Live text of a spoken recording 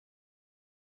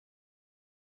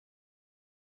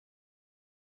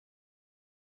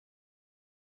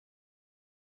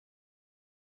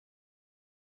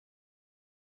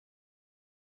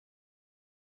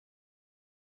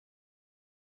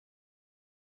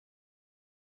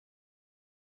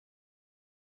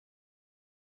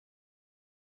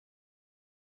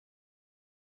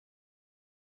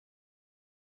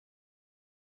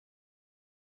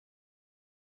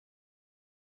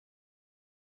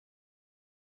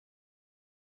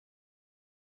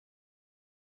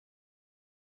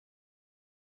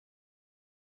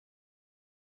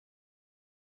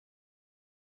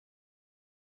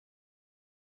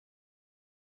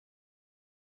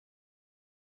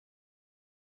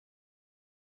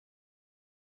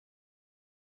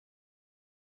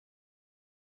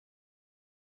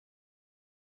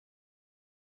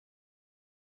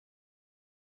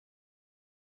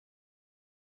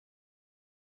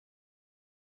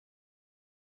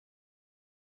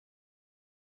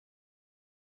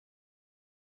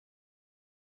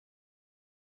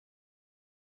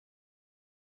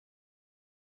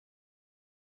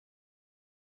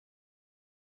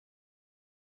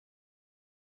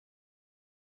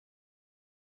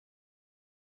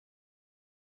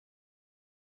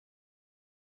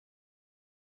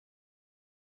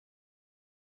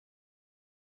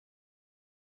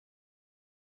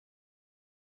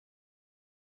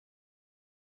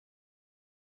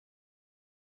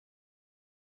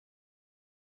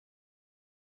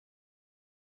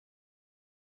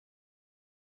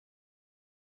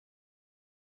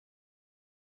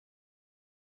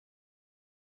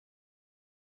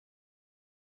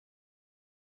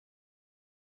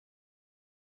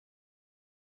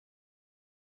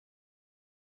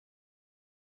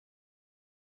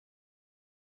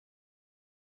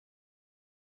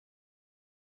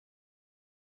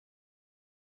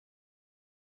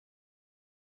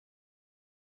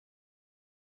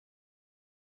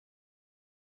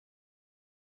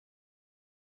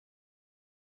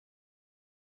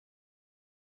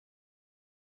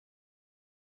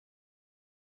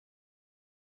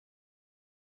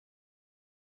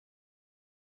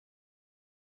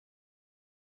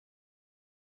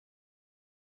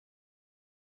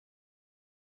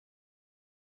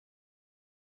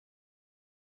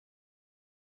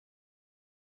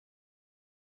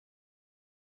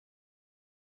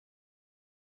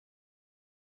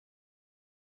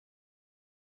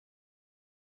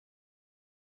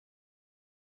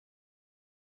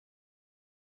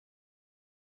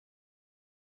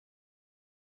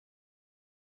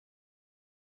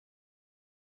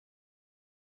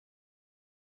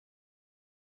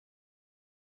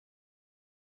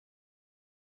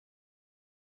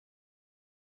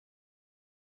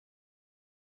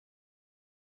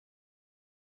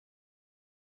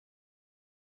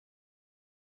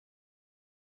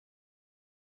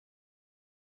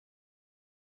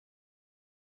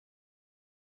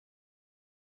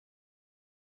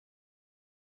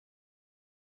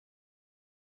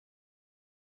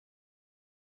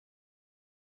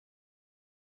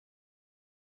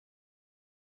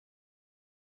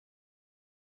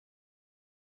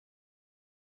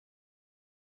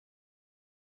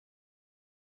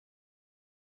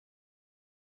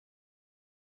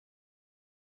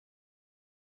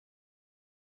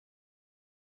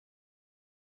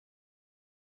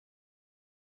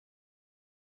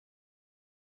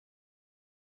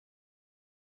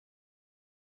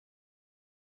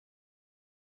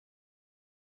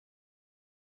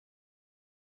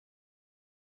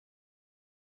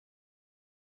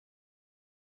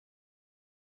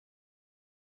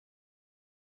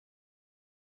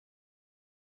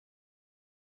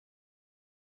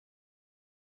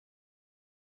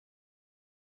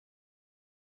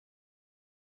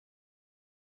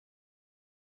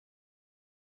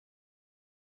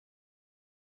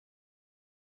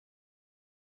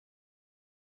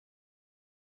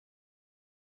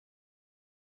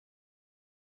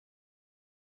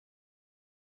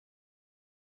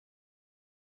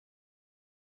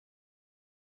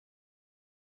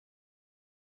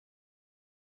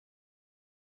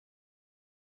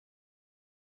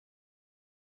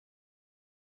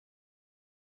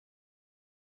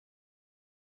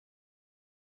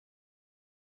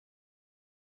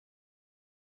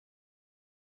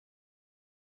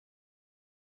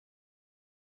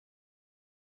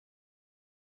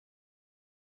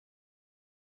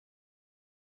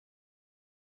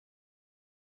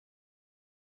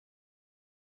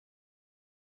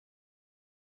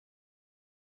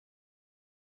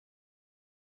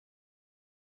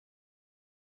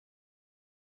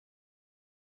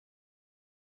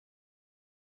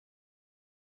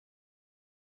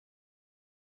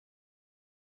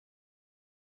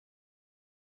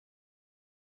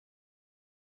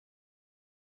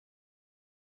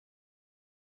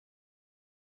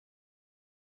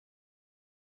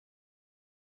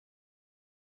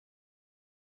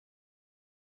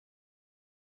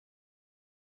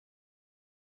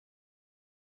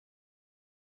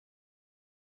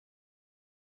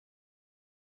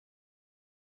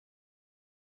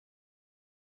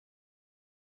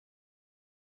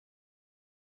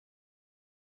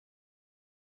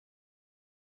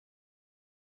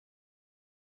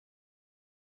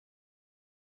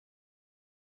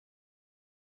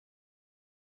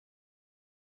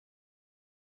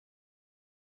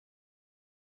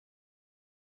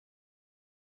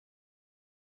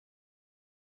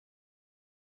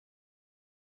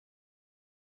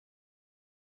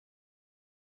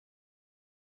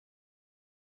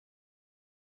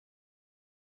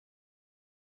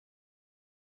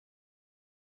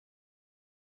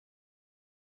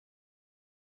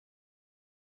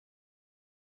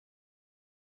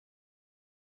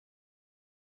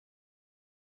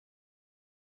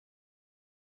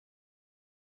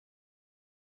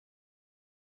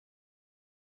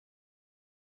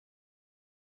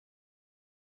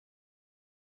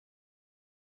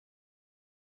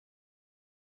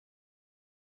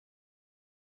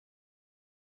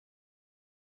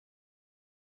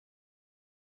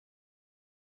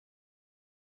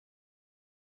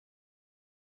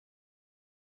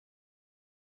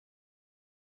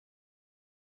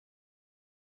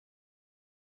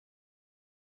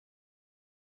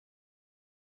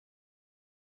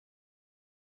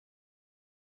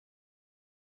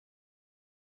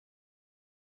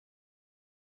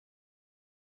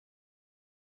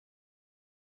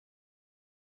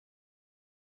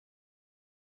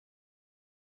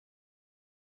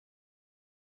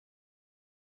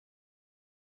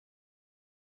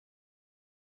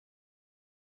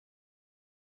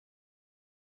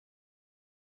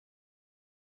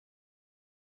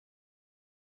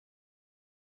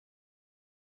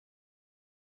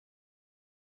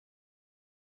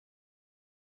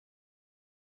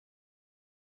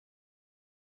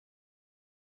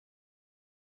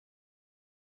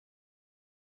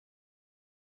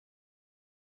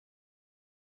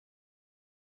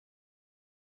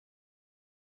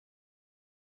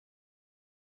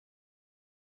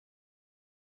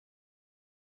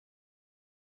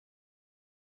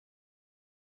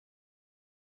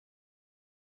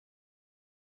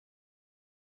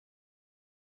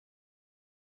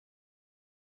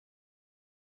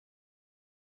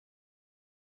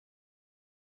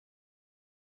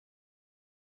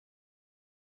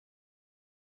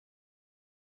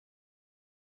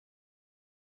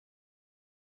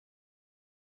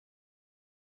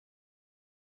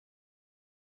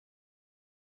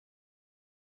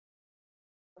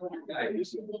United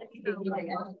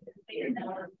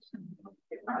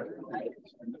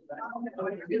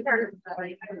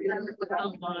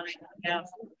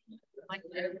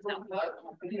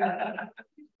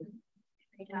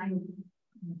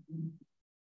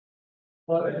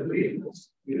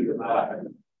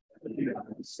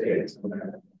States of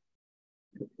America.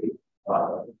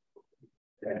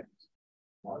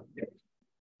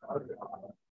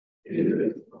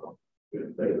 Indivisible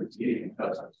with liberty and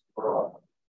justice for all.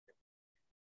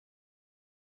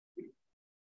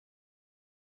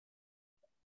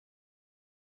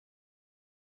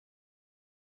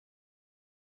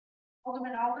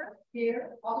 Alderman Alder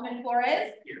here. Alderman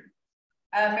Flores here.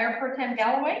 Mayor Pro Tem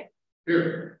Galloway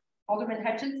Here. Alderman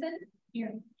Hutchinson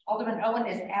here. Alderman Owen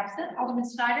is absent. Alderman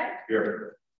Snyder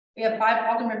Here. We have 5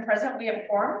 aldermen present. We have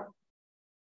quorum.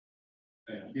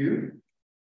 Thank you.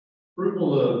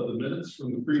 Approval of the minutes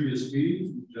from the previous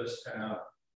meetings. We just have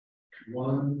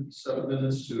 7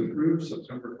 minutes to approve,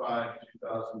 September 5,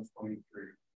 2023.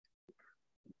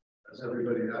 Has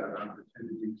everybody had an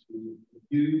opportunity to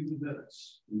review the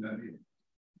minutes in that meeting?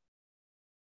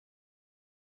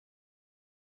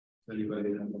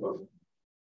 Anybody have a vote?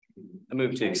 I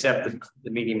move to accept the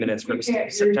meeting minutes from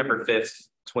September 5th,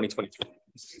 2023.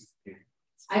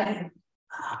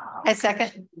 I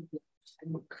second.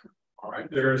 All right,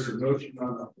 there is a motion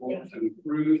on the floor to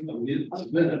approve the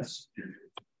minutes.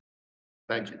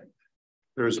 Thank you.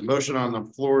 There is a motion on the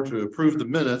floor to approve the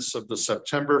minutes of the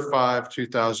September 5,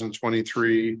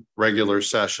 2023 regular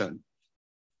session.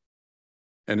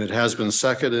 And it has been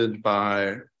seconded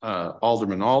by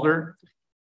Alderman Alder,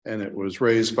 and it was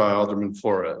raised by Alderman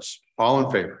Flores. All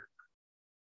in favor?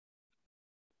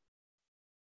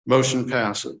 Motion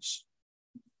passes.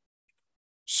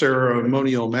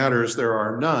 Ceremonial matters, there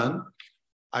are none.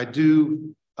 I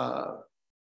do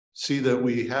see that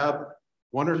we have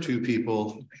 1 or 2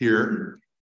 people here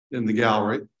in the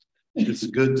gallery. It's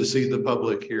good to see the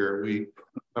public here. We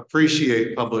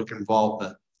appreciate public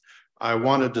involvement. I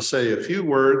wanted to say a few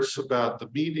words about the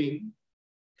meeting,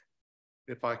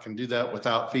 if I can do that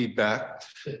without feedback.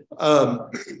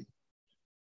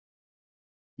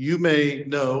 You may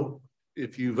know,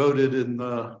 if you voted in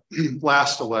the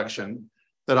last election,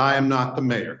 that I am not the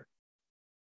mayor.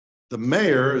 The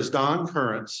mayor is Don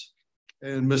Currents,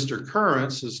 and Mr.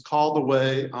 Currents is called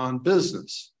away on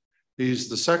business. He's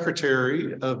the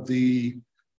secretary of the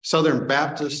Southern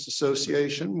Baptist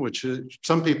Association, which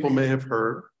some people may have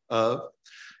heard of.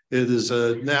 It is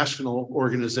a national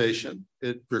organization.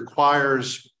 It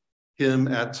requires him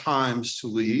at times to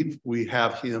leave. We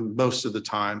have him most of the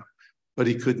time, but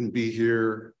he couldn't be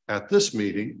here at this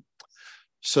meeting.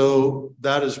 So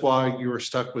that is why you are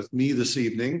stuck with me this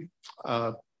evening.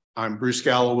 I'm Bruce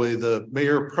Galloway, the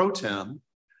Mayor Pro Tem,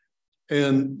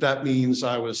 and that means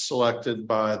I was selected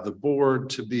by the board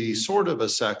to be sort of a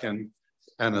second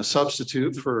and a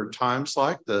substitute for times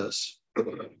like this.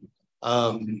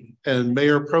 And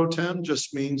Mayor Pro Tem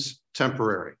just means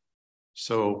temporary.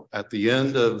 So at the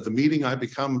end of the meeting, I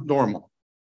become normal.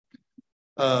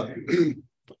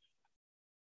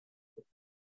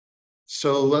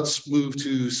 So let's move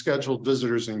to scheduled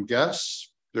visitors and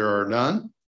guests. There are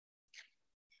none.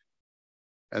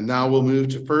 And now we'll move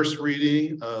to first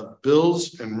reading of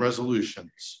bills and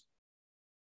resolutions.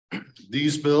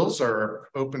 These bills are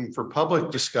open for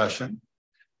public discussion,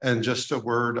 and just a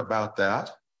word about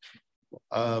that.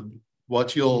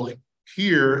 What you'll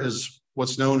hear is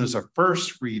what's known as a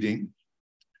first reading,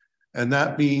 and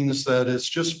that means that it's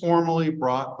just formally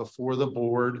brought before the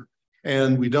board,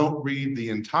 and we don't read the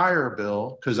entire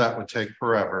bill because that would take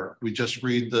forever. We just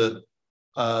read the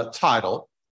title.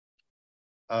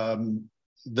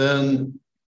 Then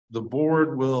the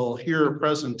board will hear a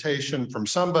presentation from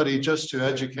somebody just to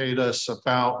educate us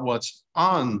about what's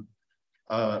on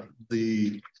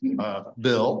the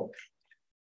bill.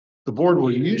 The board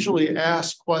will usually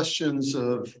ask questions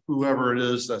of whoever it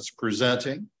is that's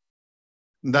presenting.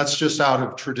 And that's just out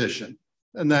of tradition.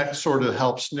 And that sort of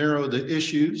helps narrow the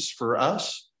issues for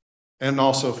us and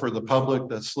also for the public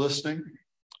that's listening.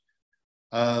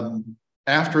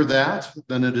 After that,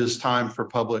 then it is time for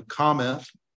public comment.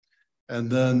 And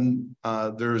then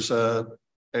there's a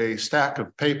stack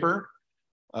of paper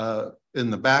in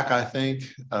the back, I think,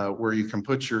 where you can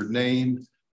put your name,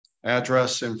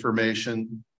 address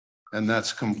information, and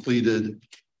that's completed.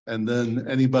 And then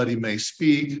anybody may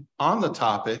speak on the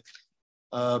topic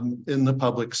in the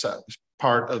public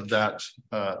part of that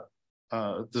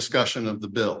discussion of the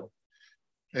bill.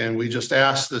 And we just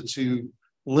ask that you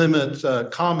limit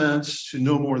comments to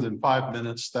no more than 5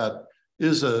 minutes. That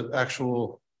is an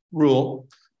actual rule.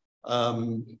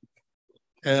 And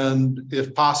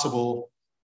if possible,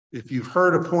 If you've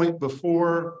heard a point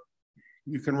before,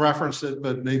 you can reference it,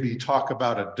 but maybe talk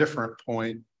about a different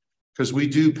point because we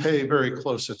do pay very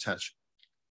close attention.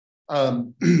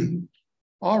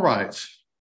 All right.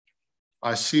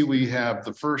 I see we have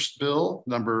the first bill,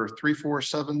 number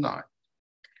 3479.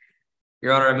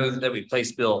 Your Honor, I move that we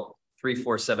place Bill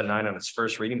 3479 on its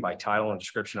first reading by title and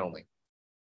description only.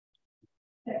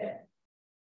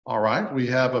 All right, we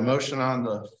have a motion on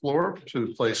the floor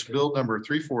to place bill number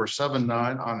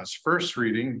 3479 on its first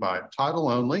reading by title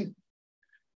only.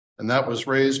 And that was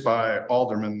raised by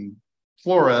Alderman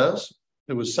Flores.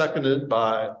 It was seconded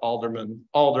by Alderman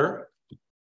Alder.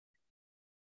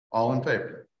 All in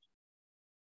favor?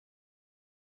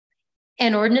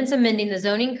 An ordinance amending the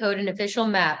zoning code and official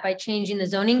map by changing the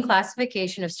zoning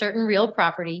classification of certain real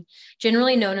property,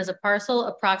 generally known as a parcel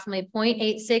approximately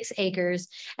 0.86 acres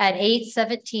at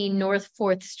 817 North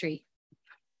 4th Street.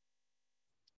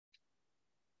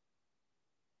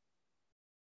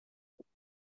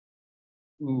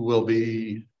 Who will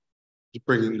be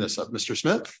bringing this up? Mr.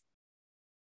 Smith?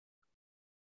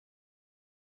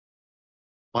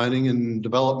 Planning and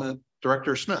Development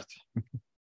Director Smith.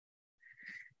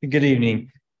 Good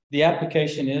evening. The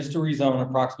application is to rezone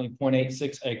approximately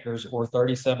 0.86 acres or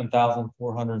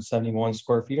 37,471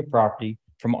 square feet of property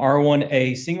from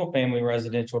R1A single family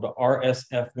residential to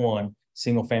RSF1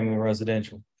 single family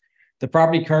residential. The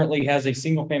property currently has a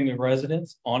single family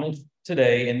residence on it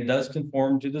today and it does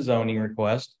conform to the zoning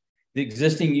request. The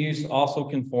existing use also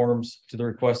conforms to the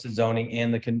requested zoning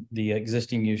and the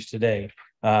existing use today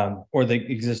or the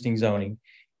existing zoning.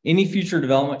 Any future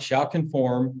development shall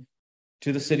conform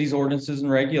to the city's ordinances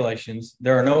and regulations.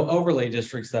 There are no overlay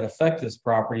districts that affect this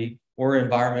property or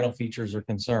environmental features or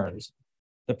concerns.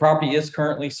 The property is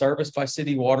currently serviced by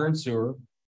city water and sewer.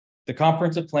 The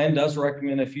comprehensive plan does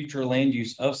recommend a future land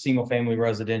use of single family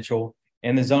residential,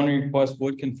 and the zoning request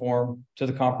would conform to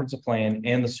the comprehensive plan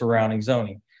and the surrounding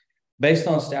zoning. Based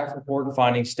on staff report and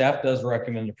findings, staff does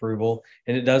recommend approval,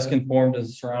 and it does conform to the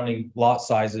surrounding lot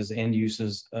sizes and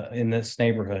uses in this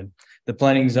neighborhood. The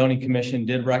Planning and Zoning Commission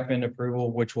did recommend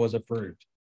approval, which was approved.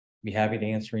 Be happy to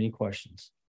answer any questions.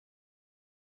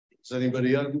 Does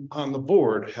anybody on the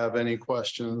board have any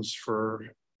questions for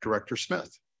Director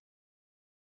Smith?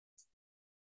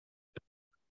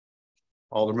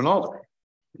 Alderman Alder.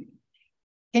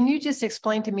 Can you just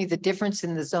explain to me the difference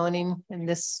in the zoning in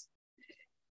this?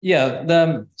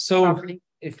 Yeah, so property?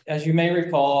 if, as you may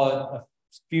recall, a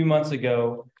few months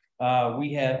ago,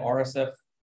 we had RSF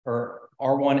or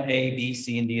R1A, B,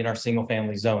 C, and D in our single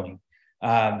family zoning.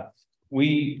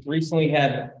 We recently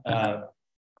had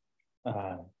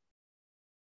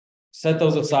set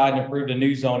those aside and approved a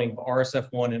new zoning of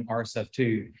RSF1 and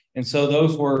RSF2. And so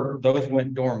those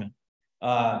went dormant.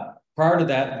 Prior to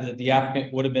that, the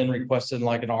applicant would have been requested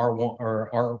like an R1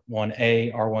 or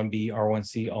R1A, R1B,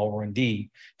 R1C, R1D.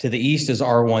 To the east is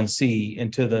R1C,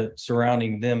 and to the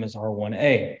surrounding them is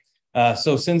R1A.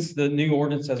 So since the new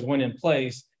ordinance has went in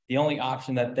place, the only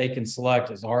option that they can select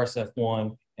is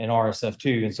RSF1 and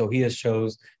RSF2. And so he has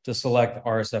chose to select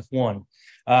RSF1.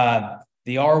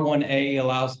 The R1A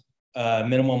allows a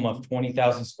minimum of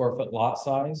 20,000 square foot lot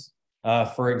size.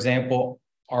 For example,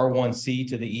 R1C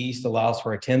to the east allows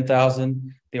for a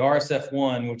 10,000. The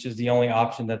RSF1, which is the only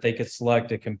option that they could select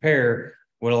to compare,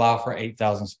 would allow for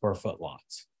 8,000 square foot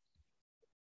lots.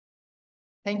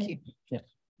 Thank you. Yeah.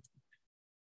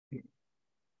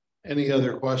 Any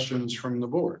other questions from the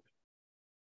board?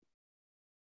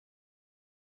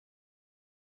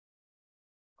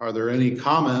 Are there any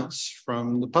comments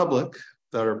from the public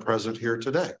that are present here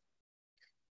today?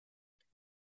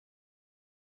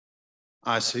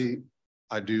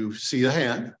 I do see a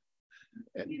hand.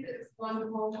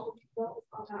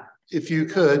 If you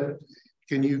could,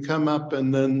 can you come up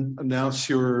and then announce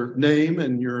your name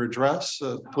and your address,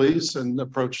 please, and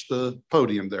approach the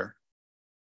podium there.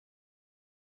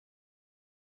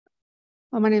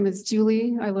 Well, my name is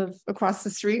Julie. I live across the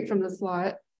street from this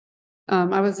lot.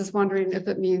 I was just wondering if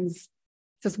it means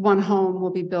just one home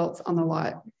will be built on the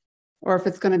lot, or if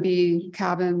it's going to be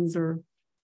cabins, or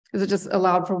is it just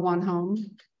allowed for one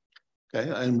home? Okay,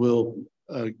 and we'll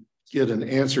get an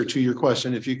answer to your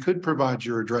question. If you could provide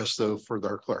your address, though, for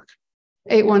our clerk.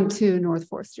 812 North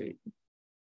 4th Street.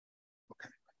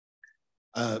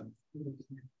 Okay.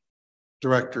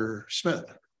 Director Smith.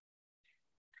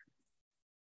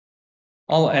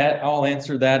 I'll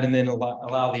answer that and then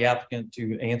allow the applicant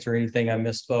to answer anything I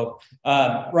misspoke.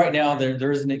 Right now,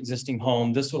 there is an existing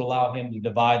home. This would allow him to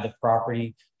divide the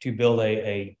property to build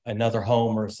another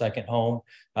home or a second home,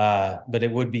 but it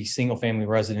would be single family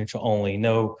residential only.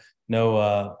 No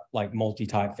like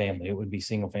multi-type family. It would be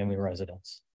single family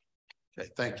residence.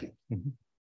 Okay, thank you. Mhm.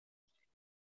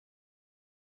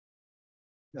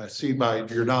 I see by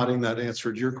your nodding that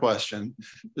answered your question.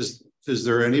 Is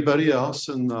there anybody else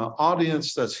in the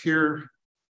audience that's here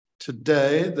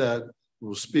today that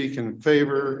will speak in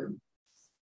favor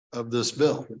of this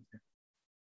bill?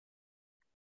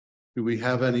 Do we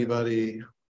have anybody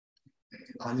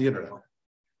on the internet?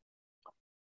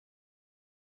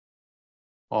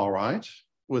 All right,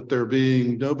 with there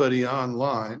being nobody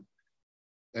online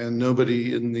and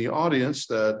nobody in the audience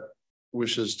that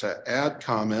wishes to add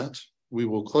comment, we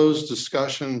will close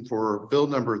discussion for bill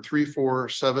number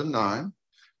 3479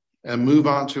 and move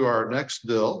on to our next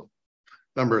bill,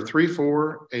 number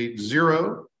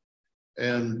 3480.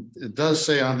 And it does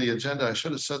say on the agenda, I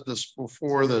should have said this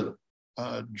before, that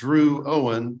Drew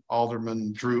Owen,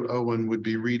 Alderman Drew Owen would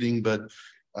be reading, but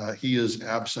he is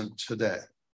absent today.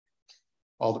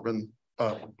 Alderman,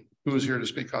 who is here to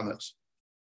speak on this?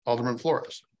 Alderman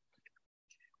Flores.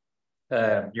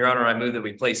 Your Honor, I move that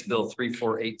we place Bill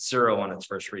 3480 on its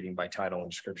first reading by title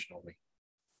and description only.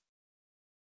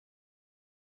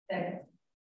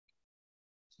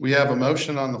 We have a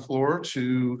motion on the floor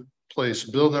to place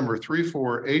bill number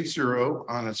 3480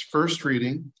 on its first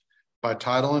reading by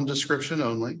title and description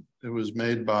only. It was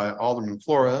made by Alderman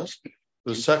Flores,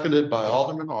 was seconded by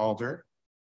Alderman Alder.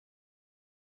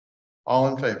 All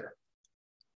in favor?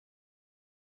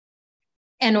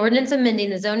 An ordinance amending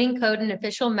the zoning code and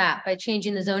official map by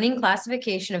changing the zoning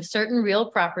classification of certain real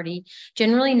property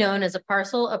generally known as a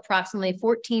parcel approximately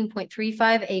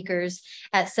 14.35 acres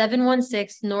at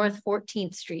 716 North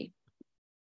 14th Street.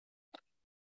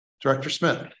 Director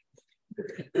Smith.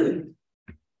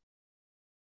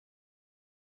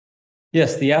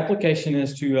 Yes, the application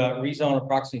is to rezone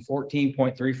approximately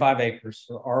 14.35 acres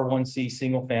for R1C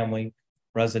single family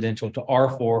residential to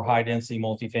R4 high density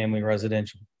multifamily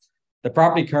residential. The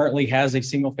property currently has a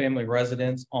single family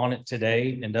residence on it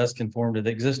today and does conform to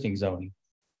the existing zoning.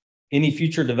 Any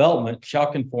future development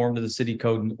shall conform to the city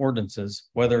code and ordinances,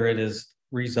 whether it is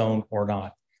rezoned or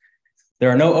not.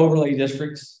 There are no overlay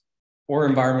districts or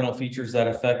environmental features that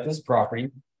affect this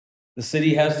property. The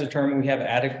city has determined we have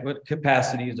adequate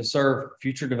capacity to serve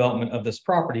future development of this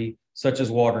property, such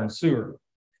as water and sewer.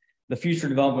 The future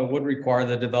development would require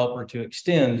the developer to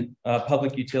extend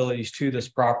public utilities to this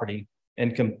property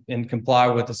and comply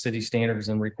with the city standards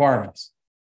and requirements.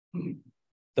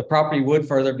 The property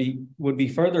would be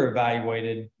further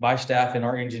evaluated by staff and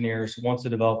our engineers once the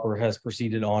developer has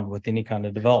proceeded on with any kind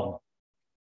of development.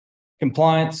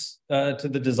 Compliance to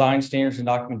the design standards and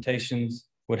documentations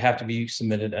would have to be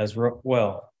submitted as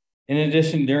well. In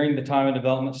addition, during the time of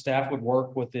development, staff would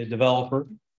work with the developer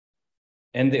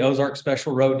and the Ozark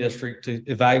Special Road District to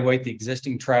evaluate the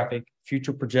existing traffic,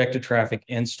 future projected traffic,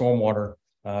 and stormwater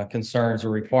concerns or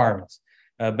requirements.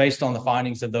 Based on the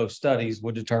findings of those studies,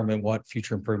 would determine what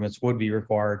future improvements would be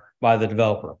required by the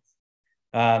developer.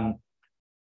 The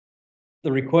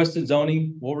requested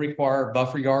zoning will require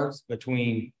buffer yards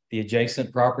between the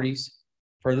adjacent properties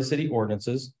per the city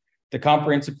ordinances. The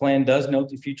comprehensive plan does note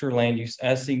the future land use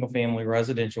as single family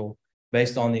residential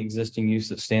based on the existing use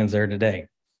that stands there today.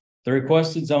 The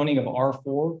requested zoning of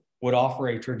R4 would offer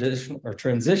a traditional or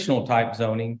transitional type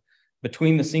zoning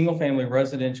between the single family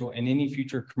residential and any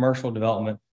future commercial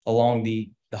development along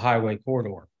the highway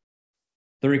corridor.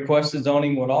 The requested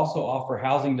zoning would also offer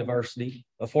housing diversity,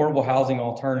 affordable housing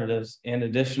alternatives, and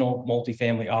additional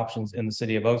multifamily options in the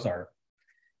city of Ozark.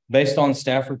 Based on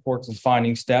staff reports and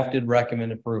findings, staff did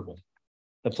recommend approval.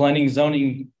 The planning and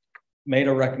zoning made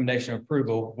a recommendation of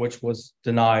approval, which was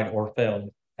denied or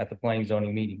failed at the planning and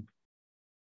zoning meeting.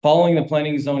 Following the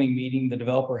planning and zoning meeting, the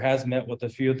developer has met with a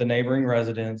few of the neighboring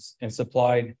residents and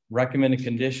supplied recommended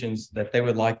conditions that they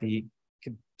would like to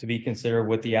be considered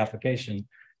with the application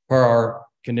per our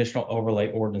conditional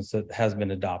overlay ordinance that has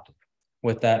been adopted.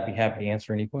 With that, I'd be happy to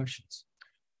answer any questions.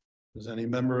 Does any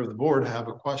member of the board have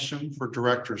a question for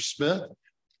Director Smith?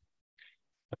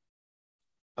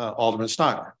 Alderman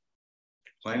Steiner.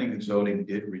 Planning and zoning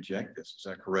did reject this, is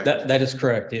that correct? That is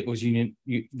correct. It was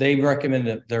they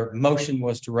recommended, their motion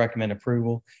was to recommend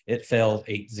approval. It failed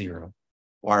 8-0.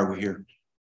 Why are we here?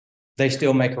 They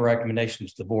still make a recommendation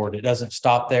to the board. It doesn't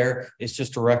stop there. It's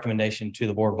just a recommendation to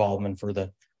the Board of Aldermen for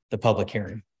the public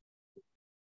hearing.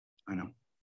 I know.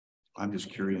 I'm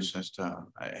just curious as to,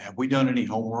 have we done any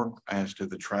homework as to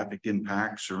the traffic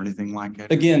impacts or anything like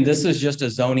that? Again, this is just a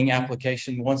zoning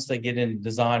application. Once they get in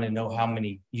design and know how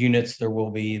many units there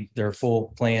will be, their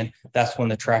full plan, that's when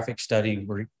the traffic study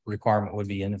requirement would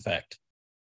be in effect.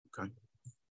 Okay.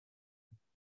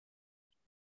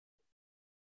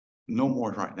 No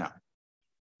more right now.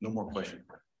 No more questions.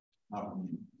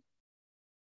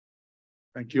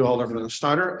 Thank you, Alderman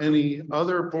Snyder. Any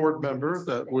other board member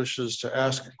that wishes to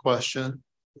ask a question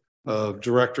of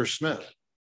Director Smith?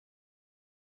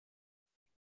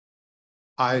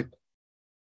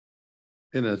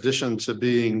 In addition to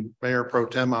being Mayor Pro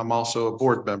Tem, I'm also a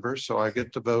board member, so I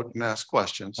get to vote and ask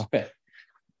questions. Okay.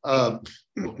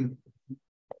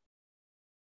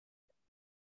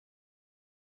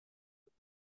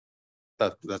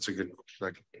 That's a good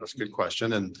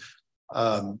question. And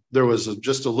there was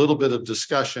just a little bit of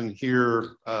discussion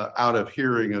here out of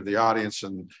hearing of the audience,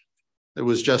 and it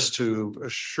was just to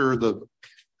assure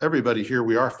everybody here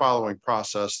we are following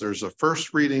process. There's a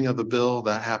first reading of the bill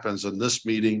that happens in this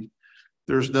meeting.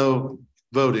 There's no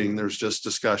voting, there's just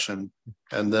discussion.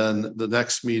 And then the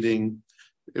next meeting,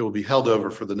 it will be held over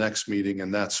for the next meeting,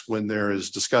 and that's when there is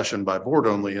discussion by board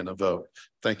only and a vote.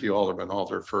 Thank you, Alderman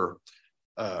Alder, for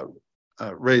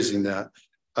raising that.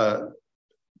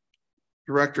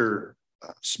 Director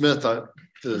Smith,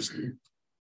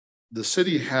 the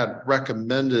city had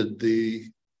recommended the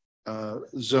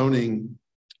zoning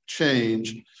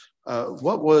change.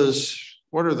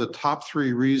 What are the top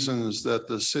 3 reasons that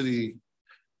the city,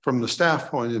 from the staff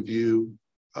point of view,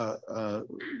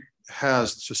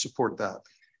 has to support that?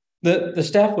 The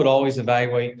staff would always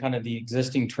evaluate kind of the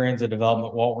existing trends of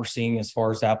development, what we're seeing as far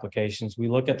as applications. We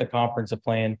look at the comprehensive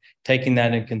plan, taking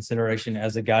that in consideration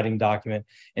as a guiding document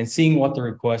and seeing what the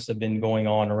requests have been going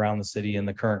on around the city in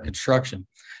the current construction.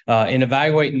 In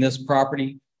evaluating this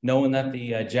property, knowing that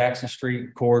the Jackson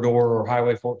Street corridor or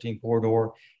Highway 14 corridor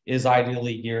is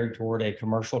ideally geared toward a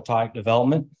commercial type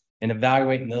development, and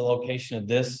evaluating the location of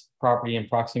this property in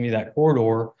proximity to that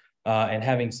corridor, and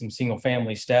having some single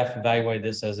family, staff evaluate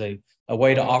this as a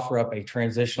way to offer up a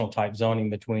transitional type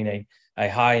zoning between a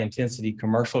high intensity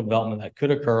commercial development that could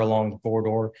occur along the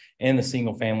corridor and the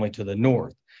single family to the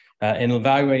north. In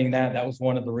evaluating that was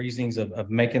one of the reasons of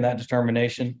making that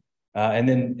determination. And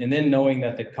then knowing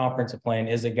that the comprehensive plan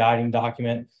is a guiding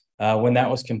document, when that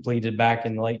was completed back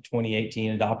in late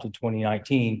 2018, adopted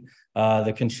 2019,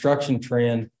 the construction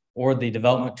trend or the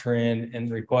development trend and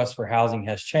the request for housing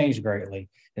has changed greatly.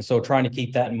 And so trying to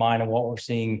keep that in mind and what we're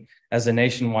seeing as a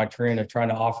nationwide trend of trying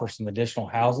to offer some additional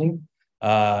housing,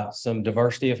 some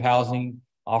diversity of housing,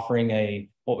 offering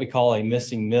what we call a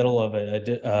missing middle of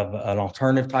an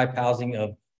alternative type housing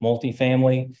of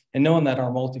multifamily, and knowing that our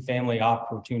multifamily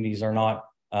opportunities are not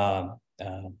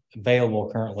available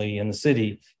currently in the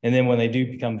city. And then when they do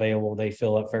become available, they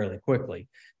fill up fairly quickly.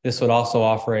 This would also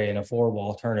offer an affordable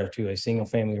alternative to a single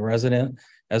family resident,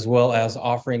 as well as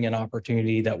offering an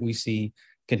opportunity that we see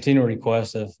continual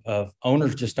requests of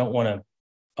owners just don't want to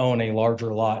own a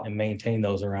larger lot and maintain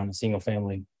those around a single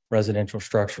family residential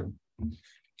structure.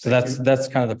 So that's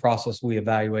kind of the process we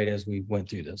evaluate as we went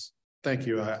through this. Thank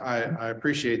you. I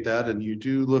appreciate that. And you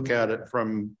do look at it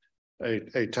from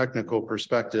a technical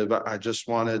perspective. I just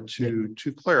wanted to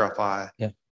clarify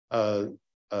the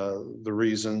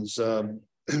reasons.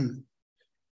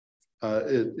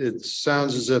 It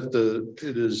sounds as if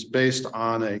it is based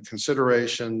on a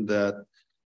consideration that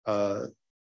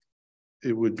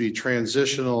it would be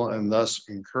transitional and thus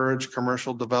encourage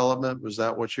commercial development. Was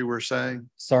that what you were saying?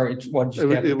 Sorry, what did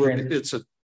you say?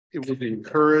 It would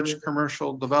encourage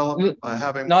commercial development by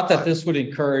having. Not that this would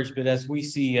encourage, but as we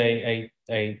see a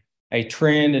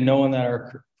trend and knowing that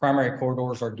our primary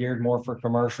corridors are geared more for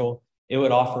commercial, it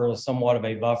would offer somewhat of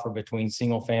a buffer between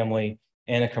single family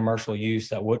and a commercial use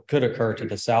that could occur to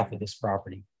the south of this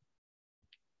property.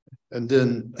 And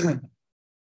then,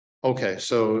 okay,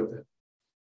 so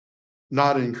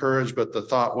not encouraged, but the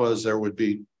thought was there would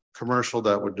be commercial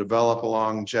that would develop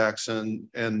along Jackson,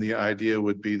 and the idea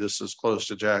would be this is close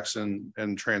to Jackson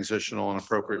and transitional and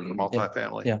appropriate for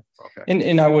multifamily. Yeah. Okay.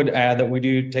 And I would add that we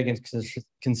do take into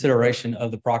consideration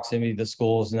of the proximity to the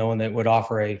schools, knowing that it would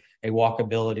offer a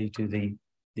walkability to the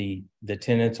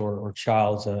tenants or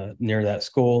child's near that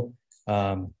school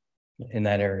in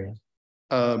that area.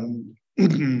 And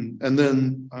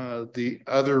then the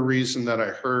other reason that I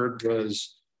heard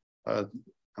was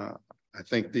I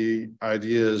think the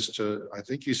idea is I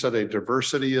think you said a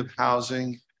diversity of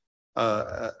housing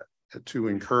to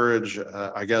encourage,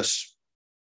 I guess,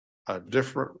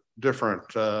 different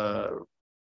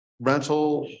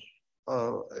rental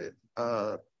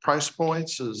price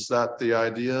points. Is that the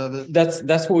idea of it?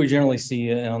 That's what we generally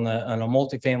see on a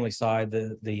multifamily side.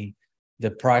 The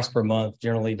price per month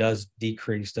generally does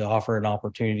decrease to offer an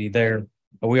opportunity there.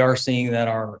 But we are seeing that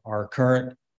our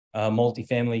current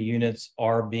multifamily units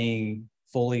are being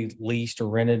fully leased or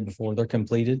rented before they're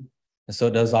completed. And so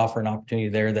it does offer an opportunity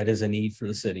there that is a need for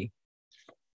the city.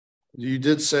 You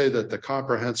did say that the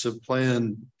comprehensive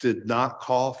plan did not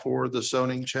call for the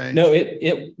zoning change? No,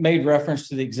 it made reference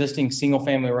to the existing single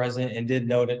family resident and did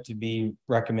note it to be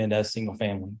recommended as single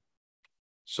family.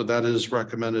 So that is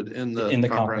recommended in the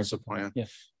comprehensive plan.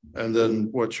 Yes. And then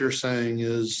what you're saying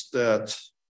is that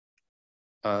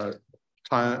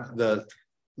that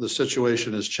the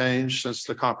situation has changed since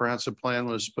the comprehensive plan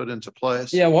was put into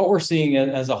place? Yeah, what we're seeing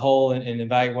as a whole and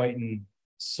evaluating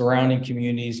surrounding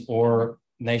communities or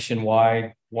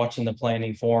nationwide, watching the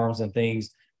planning forums and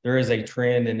things, there is a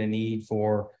trend and a need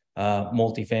for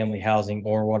multifamily housing,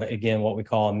 or what we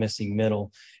call a missing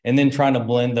middle, and then trying to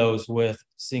blend those with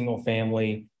single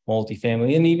family,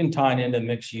 multifamily, and even tying into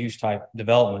mixed use type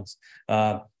developments.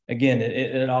 Again,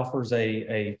 it offers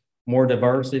a more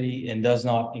diversity and does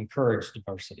not encourage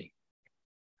diversity.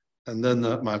 And then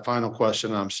my final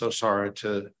question, I'm so sorry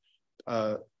to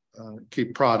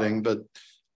keep prodding, but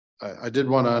I did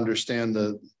want to understand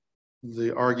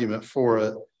the argument for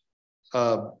it.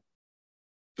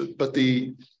 But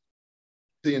the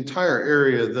entire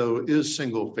area, though, is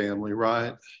single family,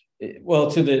 right?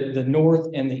 Well, to the north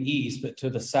and the east, but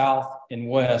to the south and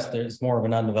west, there's more of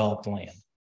an undeveloped land.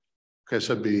 Okay,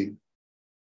 so it'd be,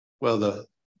 well, the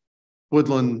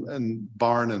woodland and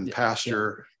barn and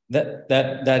pasture. That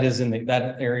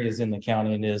area is in the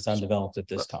county and is undeveloped at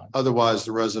this time. Otherwise,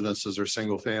 the residences are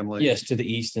single family. Yes, to the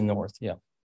east and north. Yeah.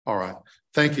 All right.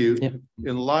 Thank you. Yeah.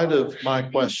 In light of my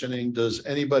questioning, does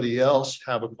anybody else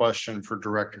have a question for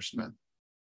Director Smith?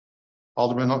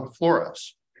 Alderman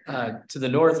Flores. To the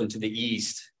north and to the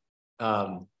east,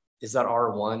 is that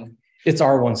R1? It's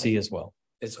R1C as well.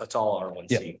 It's all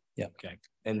R1C. Yeah. Okay.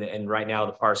 And right now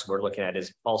the parcel we're looking at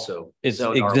is also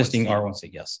existing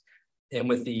R1C. Yes. And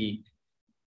with the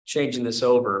changing this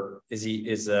over, is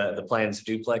the plans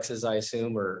duplexes, I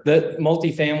assume, or the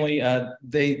multifamily?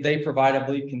 They provide, I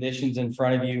believe, conditions in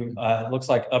front of you. It looks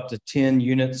like up to 10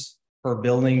 units per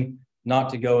building, not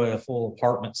to go at a full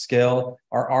apartment scale.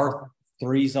 Our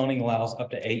R3 zoning allows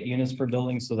up to 8 units per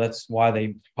building, so that's why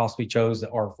they possibly chose the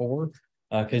R4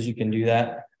 because you can do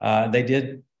that. They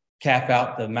did cap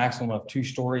out the maximum of 2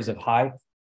 stories of height.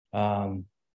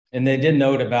 And they did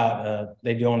note about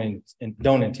they don't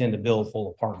intend to build full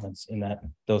apartments in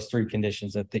those 3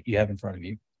 conditions that you have in front of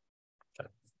you.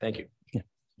 Thank you. Yeah.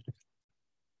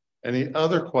 Any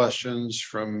other questions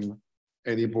from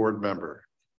any board member?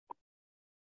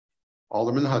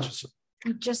 Alderman Hutchinson.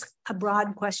 Just a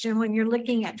broad question. When you're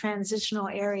looking at transitional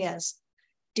areas,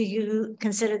 do you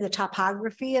consider the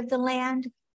topography of the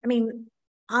land? I mean,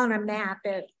 on a map,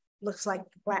 it looks like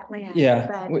flat land.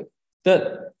 Yeah,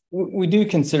 but we do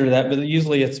consider that, but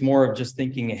usually it's more of just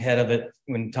thinking ahead of it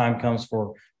when time comes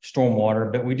for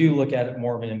stormwater. But we do look at it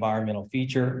more of an environmental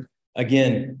feature.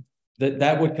 Again,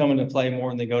 that would come into play more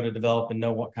when they go to develop and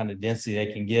know what kind of density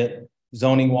they can get.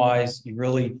 Zoning wise, you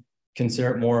really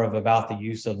consider it more of about the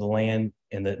use of the land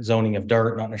and the zoning of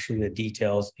dirt, not necessarily the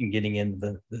details in getting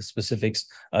into the specifics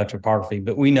of topography.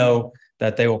 But we know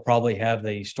that they will probably have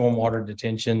the stormwater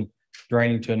detention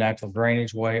draining to a natural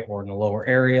drainage way or in the lower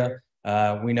area.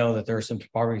 We know that there are some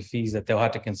topography fees that they'll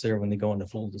have to consider when they go into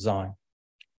full design.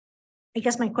 I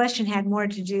guess my question had more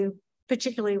to do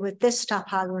particularly with this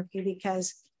topography,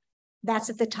 because that's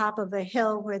at the top of a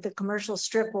hill where the commercial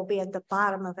strip will be at the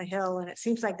bottom of a hill. And it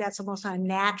seems like that's almost a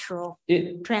natural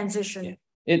transition.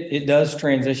 It does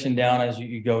transition down as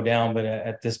you go down, but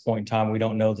at this point in time, we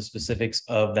don't know the specifics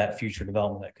of that future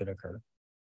development that could occur.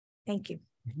 Thank you.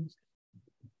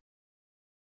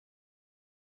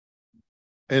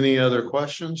 Any other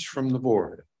questions from the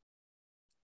board?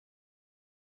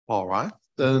 All right,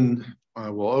 then I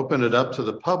will open it up to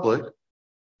the public.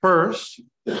 First,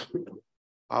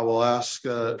 I will ask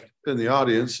in the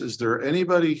audience, is there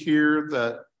anybody here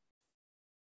that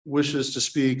wishes to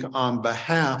speak on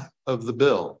behalf of the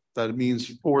bill? That means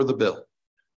for the bill.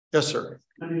 Yes, sir.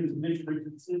 My name is Mitch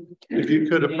Richardson. If you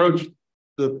could approach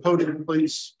the podium,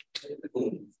 please.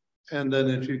 And then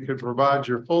if you could provide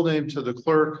your full name to the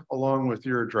clerk along with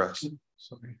your address.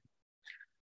 Sorry.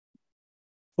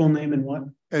 Full name and what?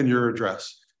 And your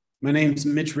address. My name is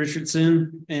Mitch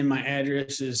Richardson and my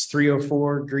address is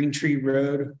 304 Green Tree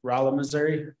Road, Rolla,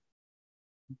 Missouri.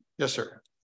 Yes, sir.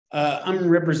 I'm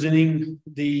representing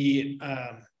the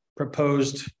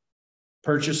proposed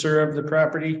purchaser of the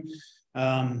property.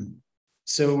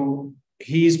 So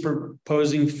he's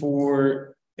proposing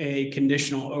for a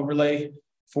conditional overlay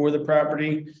for the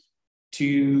property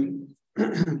to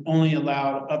only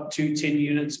allow up to 10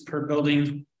 units per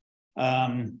building,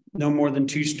 no more than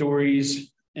 2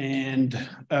 stories, and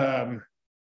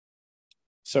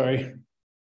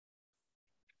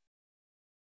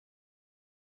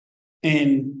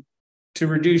and to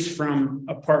reduce from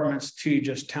apartments to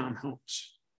just townhomes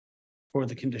for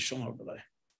the conditional overlay.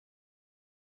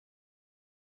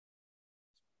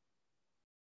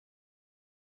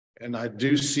 And I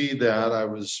do see that I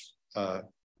was,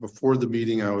 before the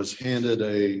meeting, I was handed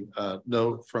a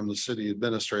note from the city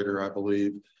administrator, I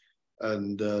believe.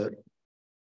 And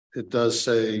it does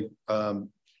say a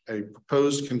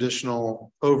proposed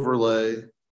conditional overlay,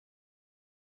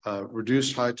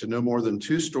 reduced height to no more than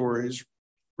 2 stories,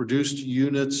 reduced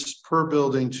units per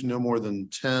building to no more than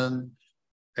 10,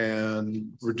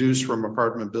 and reduced from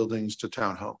apartment buildings to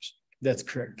townhomes. That's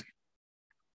correct.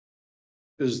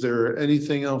 Is there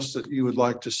anything else that you would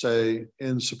like to say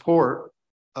in support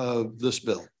of this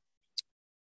bill?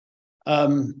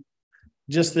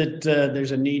 Just that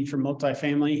there's a need for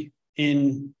multifamily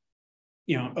in,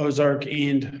 Ozark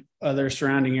and other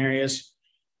surrounding areas.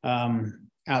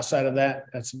 Outside of that,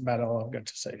 that's about all I've got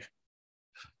to say.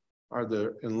 Are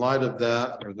there, in light of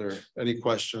that, are there any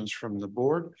questions from the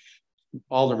board?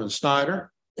 Alderman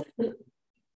Snyder.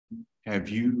 Have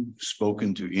you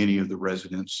spoken to any of the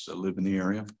residents that live in the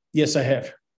area? Yes, I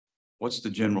have. What's the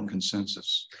general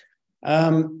consensus?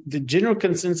 The general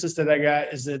consensus that I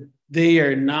got is that they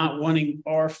are not wanting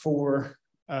R4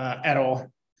 at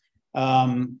all.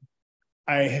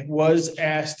 I was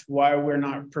asked why we're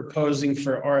not proposing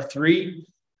for R3.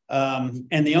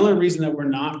 And the only reason that we're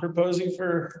not proposing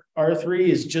for R3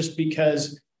 is just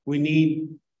because we need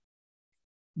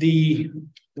the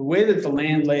way that the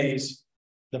land lays.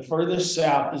 The furthest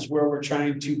south is where we're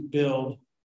trying to build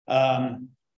from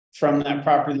that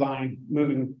property line,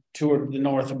 moving toward the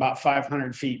north about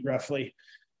 500 feet roughly.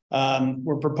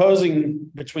 We're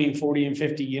proposing between 40 and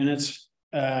 50 units.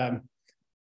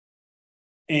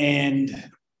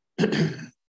 And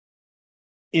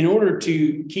in order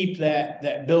to keep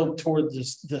that build toward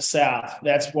the south,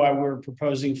 that's why we're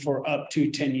proposing for up to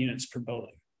 10 units per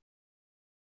building.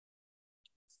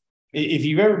 If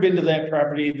you've ever been to that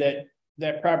property,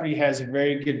 that property has a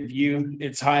very good view.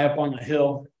 It's high up on the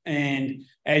hill. And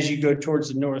as you go towards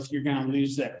the north, you're going to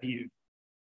lose that view.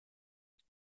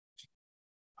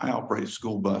 I operate a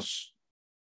school bus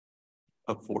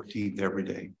up 14th every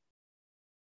day.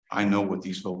 I know what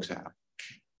these folks have.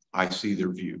 I see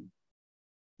their view.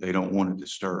 They don't want it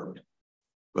disturbed.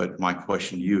 But my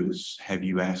question to you is, have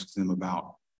you asked them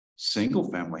about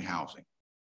single family housing?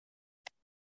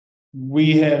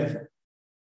 We have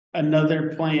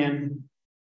another plan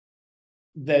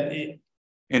that it.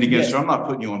 And again, yes. So I'm not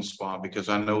putting you on the spot because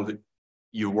I know that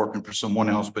you're working for someone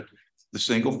else, but the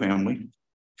single family,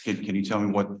 can you tell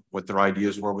me what their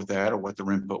ideas were with that or what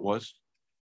their input was?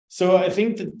 So I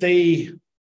think that they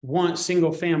want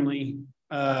single family.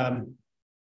 That's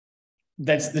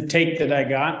the take that I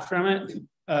got from it.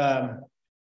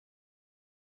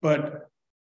 But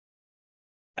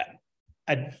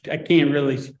I can't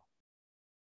really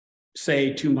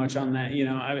say too much on that.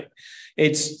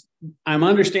 I'm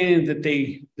understanding that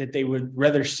they would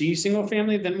rather see single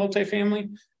family than multifamily.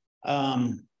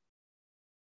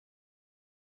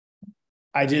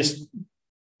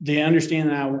 The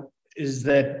understanding now is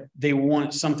that they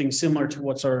want something similar to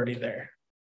what's already there.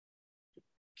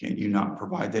 Can you not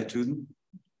provide that to them?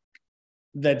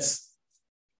 That's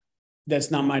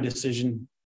not my decision.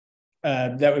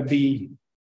 That would be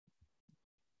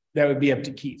up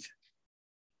to Keith.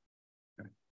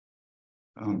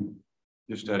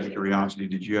 Just out of curiosity,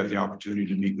 did you have the opportunity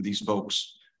to meet with these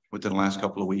folks within the last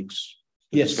couple of weeks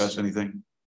to yes. discuss anything?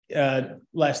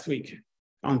 Last week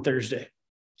on Thursday.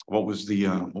 What was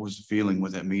the feeling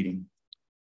with that meeting?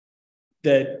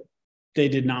 That they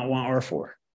did not want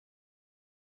R4.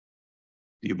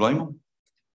 Do you blame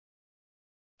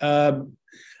them?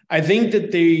 I think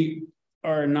that they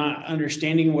are not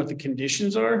understanding what the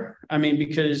conditions are. I mean,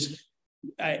 because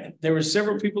there were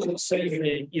several people that said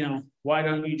that, why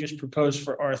don't you just propose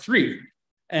for R3?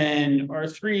 And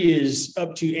R3 is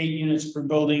up to 8 units per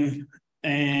building.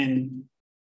 And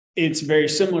it's very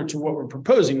similar to what we're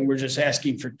proposing. We're just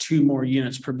asking for 2 more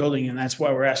units per building. And that's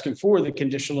why we're asking for the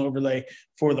conditional overlay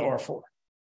for the R4.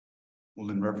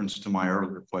 Well, in reference to my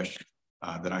earlier question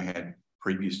that I had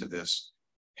previous to this,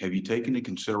 have you taken into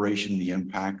consideration the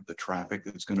impact, the traffic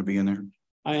that's going to be in there?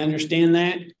 I understand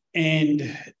that.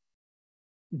 And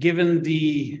given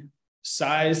the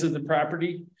size of the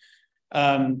property,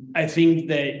 I think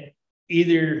that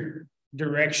either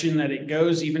direction that it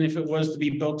goes, even if it was to be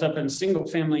built up in single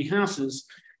family houses,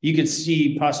 you could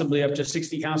see possibly up to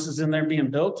 60 houses in there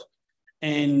being built,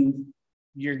 and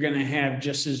you're going to have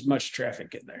just as much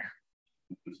traffic in there.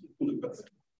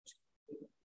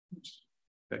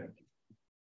 Okay.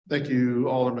 Thank you,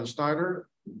 Alderman Snyder.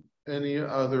 Any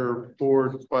other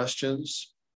board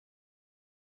questions?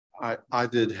 I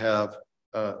did have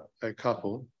a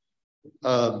couple.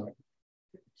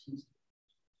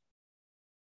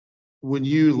 When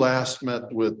you last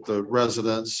met with the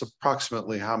residents,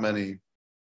 approximately how many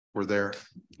were there?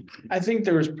 I think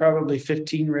there was probably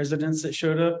 15 residents that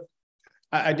showed up.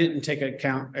 I didn't take a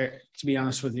count, to be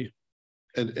honest with you.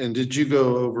 And did you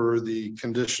go over the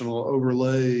conditional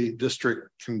overlay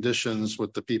district conditions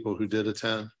with the people who did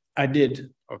attend? I did.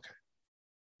 Okay.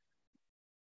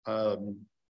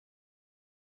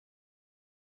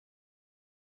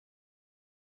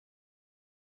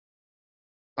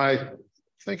 I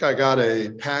think I got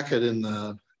a packet in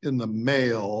the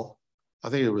mail. I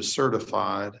think it was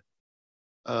certified.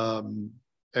 And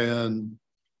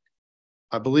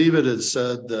I believe it had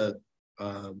said that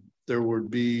there would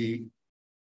be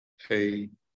a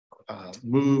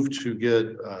move to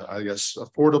get, I guess,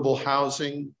 affordable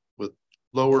housing with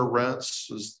lower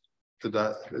rents.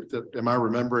 Am I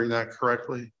remembering that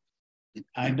correctly?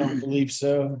 I don't believe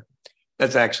so.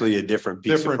 That's actually a different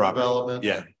piece of property. Development.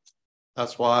 Yeah.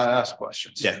 That's why I asked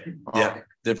questions. Yeah. Yeah.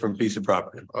 Different piece of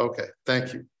property. Okay.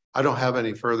 Thank you. I don't have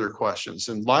any further questions.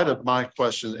 In light of my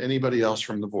question, anybody else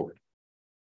from the board?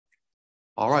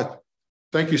 All right.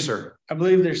 Thank you, sir. I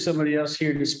believe there's somebody else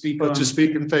here to speak on. To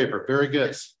speak in favor. Very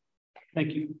good.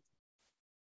 Thank you.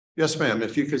 Yes, ma'am.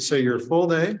 If you could say your full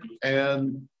name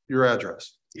and your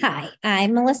address. Hi,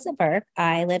 I'm Melissa Burke.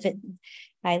 I live at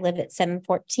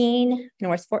 714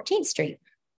 North 14th Street.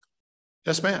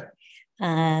 Yes, ma'am.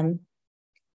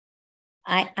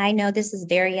 I know this is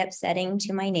very upsetting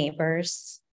to my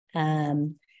neighbors.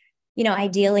 You know,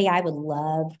 ideally, I would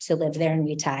love to live there and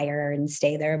retire and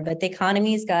stay there, but the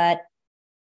economy's got,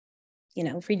 you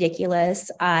know, ridiculous.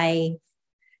 I'm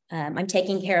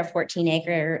taking care of 14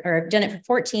 acre, or I've done it for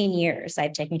 14 years.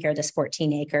 I've taken care of this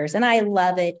 14 acres and I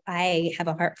love it. I have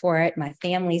a heart for it. My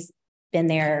family's been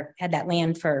there, had that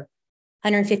land for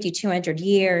 150, 200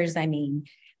 years. I mean,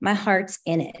 my heart's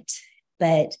in it,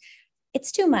 but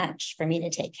it's too much for me to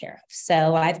take care of.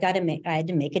 So I had to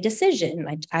make a decision.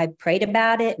 I prayed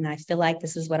about it and I feel like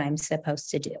this is what I'm supposed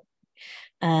to do.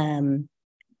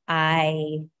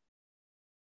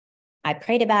 I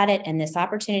prayed about it and this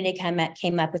opportunity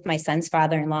came up with my son's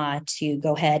father-in-law to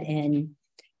go ahead and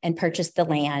purchase the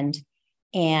land.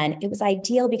 And it was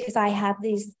ideal because I have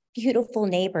these beautiful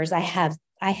neighbors. I have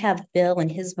Bill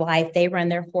and his wife. They run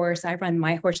their horse. I run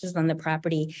my horses on the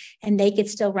property and they could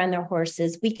still run their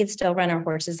horses. We could still run our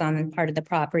horses on part of the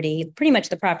property, pretty much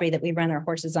the property that we run our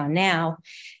horses on now.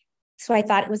 So I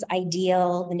thought it was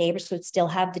ideal. The neighbors would still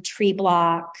have the tree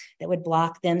block that would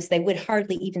block them. So they would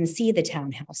hardly even see the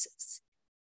townhouses.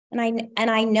 And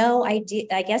I know, I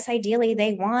guess ideally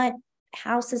they want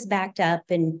houses backed up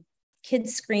and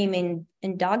kids screaming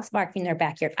and dogs barking in their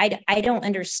backyard. I don't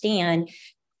understand,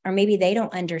 or maybe they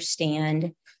don't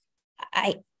understand.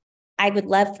 I would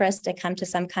love for us to come to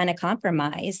some kind of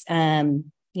compromise. You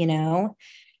know,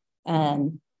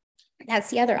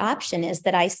 that's the other option is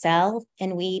that I sell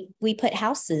and we put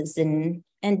houses and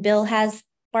Bill has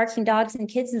barking dogs and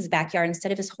kids in his backyard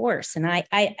instead of his horse. And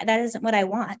that isn't what I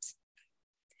want.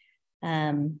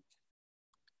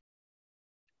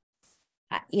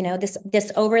 You know,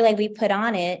 this overlay we put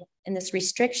on it and this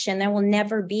restriction, there will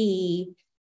never be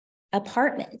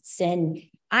apartments. And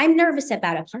I'm nervous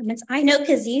about apartments. I know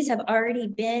because these have already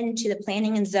been to the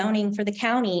planning and zoning for the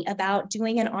county about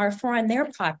doing an R4 on their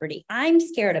property. I'm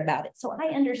scared about it. So I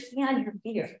understand your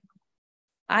fear.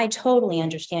 I totally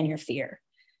understand your fear.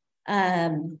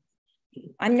 I'm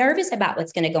nervous about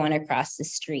what's going to go on across the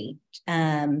street.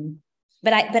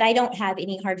 But I don't have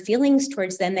any hard feelings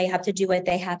towards them. They have to do what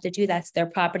they have to do. That's their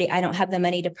property. I don't have the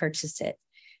money to purchase it.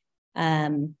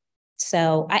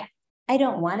 So I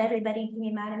don't want everybody to be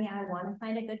mad at me. I want to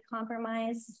find a good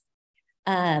compromise.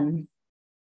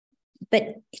 But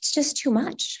it's just too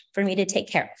much for me to take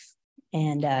care of.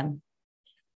 And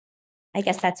I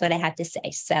guess that's what I had to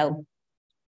say. So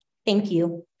thank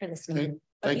you for listening.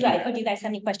 Okay, do you guys have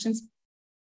any questions?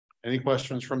 Any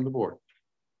questions from the board?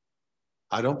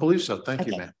 I don't believe so. Thank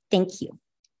you, ma'am. Thank you.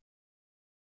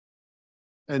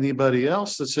 Anybody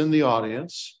else that's in the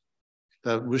audience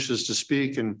that wishes to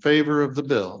speak in favor of the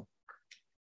bill?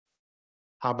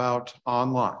 How about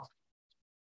online?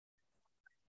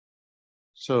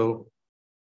 So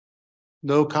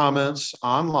no comments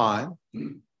online.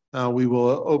 Now we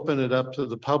will open it up to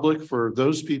the public for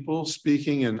those people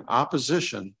speaking in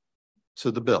opposition to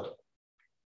the bill.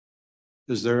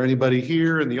 Is there anybody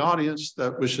here in the audience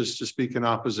that wishes to speak in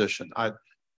opposition?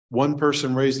 One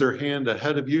person raised their hand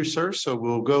ahead of you, sir. So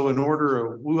we'll go in order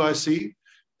of who I see,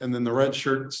 and then the red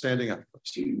shirt standing up.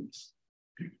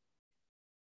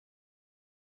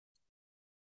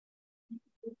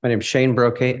 My name is Shane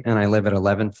Brocate, and I live at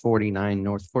 1149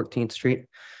 North 14th Street.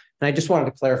 And I just wanted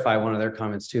to clarify one of their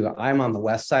comments too. I'm on the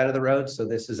west side of the road, so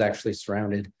this is actually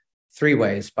surrounded 3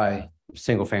 ways by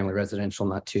single-family residential,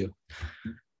 not 2.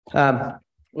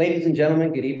 Ladies and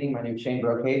gentlemen, good evening. My name is Shane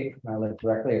Brocate. I live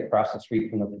directly across the street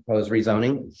from the proposed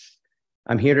rezoning.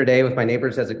 I'm here today with my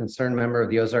neighbors as a concerned member of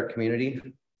the Ozark community.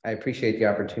 I appreciate the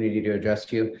opportunity to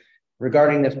address you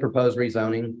regarding this proposed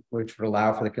rezoning, which would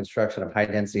allow for the construction of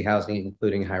high-density housing,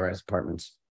 including high-rise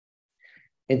apartments.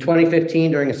 In 2015,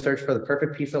 during a search for the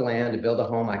perfect piece of land to build a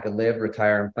home I could live,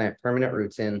 retire, and plant permanent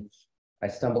roots in, I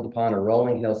stumbled upon a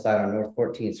rolling hillside on North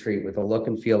 14th Street with a look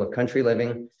and feel of country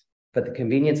living, but the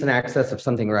convenience and access of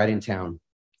something right in town.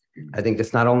 I think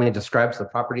this not only describes the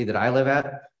property that I live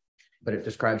at, but it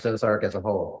describes Ozark as a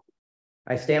whole.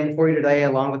 I stand before you today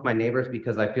along with my neighbors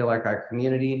because I feel like our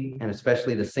community, and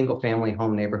especially the single-family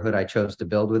home neighborhood I chose to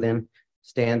build within,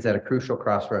 stands at a crucial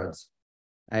crossroads.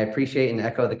 I appreciate and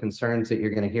echo the concerns that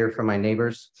you're going to hear from my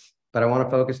neighbors, but I want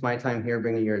to focus my time here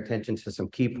bringing your attention to some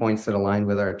key points that align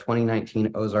with our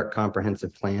 2019 Ozark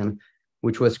Comprehensive Plan,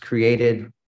 which was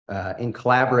created in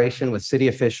collaboration with city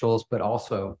officials, but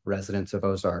also residents of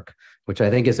Ozark, which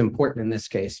I think is important in this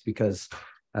case because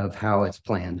of how it's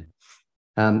planned.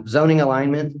 Zoning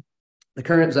alignment. The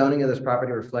current zoning of this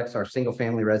property reflects our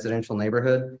single-family residential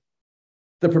neighborhood.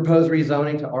 The proposed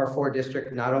rezoning to R4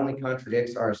 district not only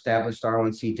contradicts our established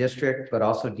R1C district, but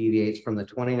also deviates from the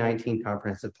 2019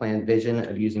 comprehensive plan vision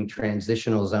of using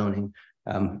transitional zoning.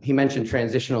 He mentioned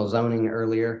transitional zoning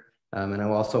earlier, and I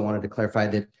also wanted to clarify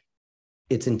that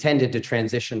it's intended to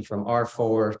transition from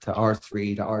R4 to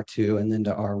R3 to R2 and then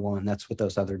to R1. That's what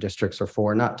those other districts are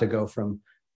for, not to go from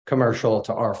commercial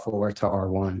to R4 to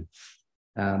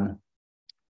R1.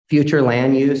 Future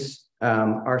land use.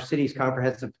 Our city's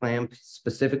comprehensive plan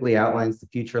specifically outlines the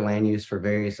future land use for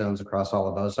various zones across all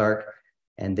of Ozark.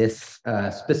 And this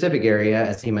specific area,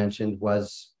 as he mentioned,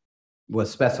 was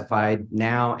specified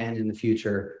now and in the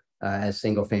future as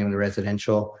single-family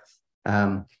residential.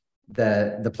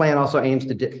 The plan also aims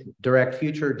to direct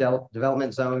future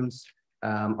development zones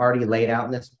already laid out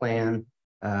in this plan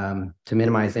to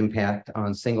minimize impact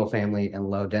on single-family and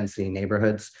low-density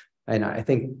neighborhoods. And I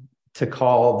think to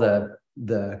call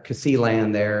the Cassie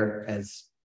land there as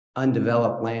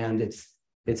undeveloped land,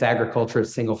 it's agriculture,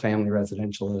 it's single-family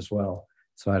residential as well.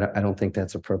 So I don't think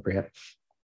that's appropriate.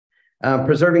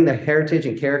 Preserving the heritage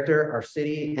and character. Our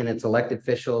city and its elected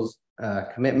officials'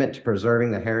 commitment to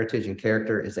preserving the heritage and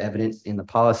character is evident in the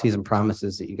policies and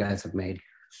promises that you guys have made.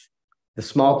 The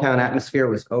small town atmosphere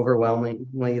was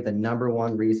overwhelmingly the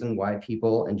 #1 reason why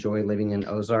people enjoy living in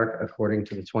Ozark, according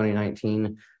to the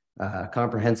 2019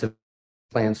 comprehensive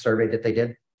plan survey that they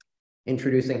did.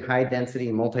 Introducing high density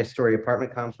multi-story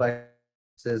apartment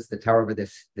complexes that tower over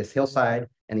this hillside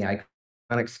and the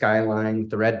iconic skyline,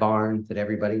 the red barn that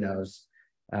everybody knows.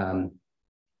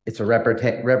 It's a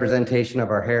representation of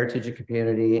our heritage and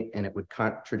community, and it would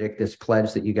contradict this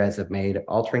pledge that you guys have made,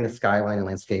 altering the skyline and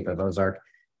landscape of Ozark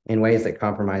in ways that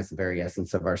compromise the very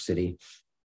essence of our city.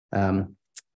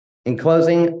 In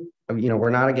closing, we're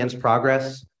not against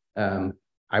progress.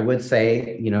 I would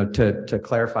say, to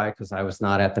clarify, because I was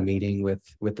not at the meeting with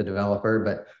the developer,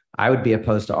 but I would be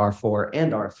opposed to R4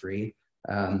 and R3.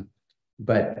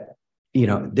 But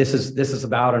this is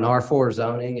about an R4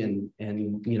 zoning,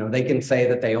 and they can say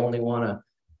that they only want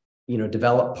to,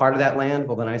 develop part of that land.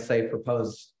 Well, then I say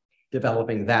propose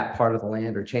developing that part of the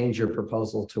land, or change your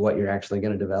proposal to what you're actually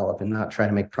going to develop, and not try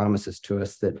to make promises to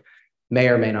us that may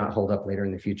or may not hold up later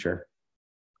in the future.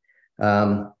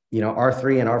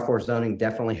 R3 and R4 zoning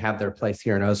definitely have their place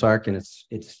here in Ozark, and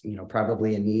it's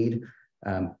probably a need,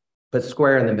 but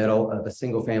square in the middle of a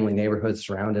single family neighborhood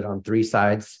surrounded on 3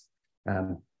 sides,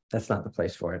 that's not the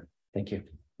place for it. Thank you.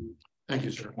 Thank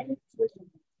you, sir.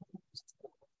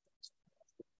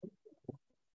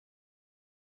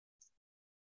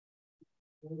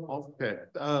 Okay.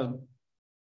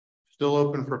 Still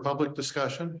open for public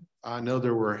discussion. I know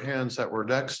there were hands that were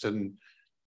next, and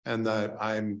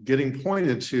I'm getting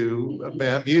pointed to,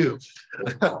 ma'am, you.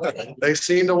 They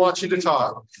seem to want you to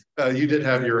talk. You did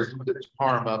have your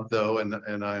arm up though,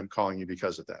 and I am calling you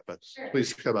because of that, but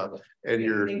please come up and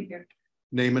your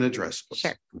name and address, please.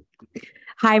 Sure.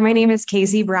 Hi, my name is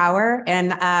Casey Brower, and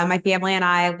my family and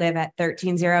I live at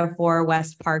 1304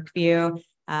 West Parkview.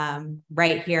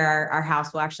 Right here, our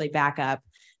house will actually back up.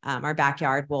 Our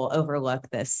backyard will overlook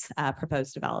this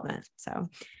proposed development. So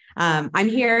I'm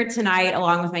here tonight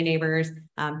along with my neighbors.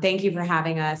 Thank you for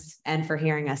having us and for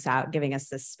hearing us out, giving us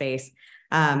this space.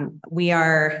 We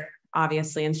are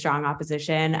obviously in strong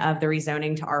opposition of the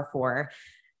rezoning to R4.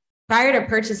 Prior to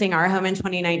purchasing our home in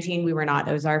 2019, we were not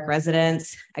Ozark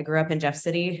residents. I grew up in Jeff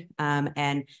City, and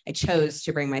I chose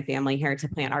to bring my family here to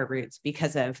plant our roots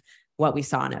because of what we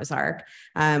saw in Ozark.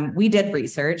 We did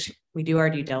research, we do our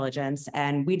due diligence,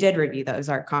 and we did review the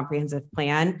Ozark comprehensive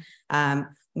plan.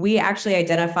 We actually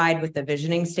identified with the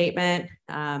visioning statement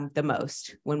the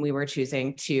most when we were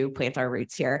choosing to plant our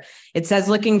roots here. It says,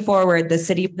 looking forward, the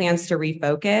city plans to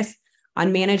refocus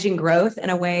on managing growth in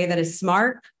a way that is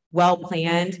smart,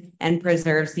 well-planned, and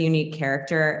preserves the unique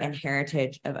character and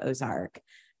heritage of Ozark.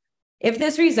 If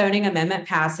this rezoning amendment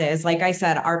passes, like I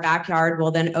said, our backyard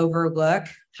will then overlook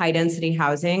high-density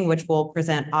housing, which will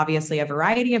present obviously a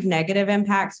variety of negative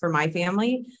impacts for my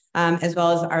family, as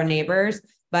well as our neighbors.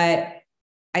 But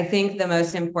I think the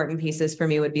most important pieces for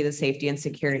me would be the safety and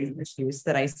security issues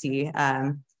that I see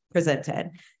presented.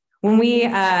 When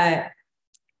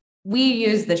we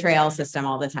use the trail system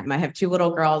all the time. I have 2 little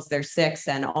girls, they're 6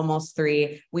 and almost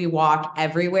 3. We walk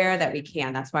everywhere that we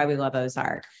can. That's why we love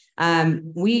Ozark.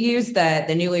 We use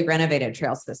the newly renovated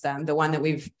trail system, the one that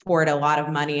we've poured a lot of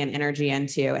money and energy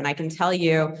into. And I can tell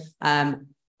you,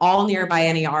 all nearby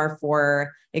any R4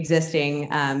 existing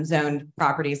zoned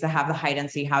properties that have the high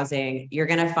density housing, you're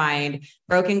going to find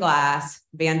broken glass,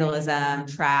 vandalism,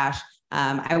 trash.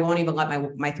 I won't even let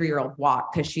my 3-year-old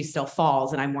walk because she still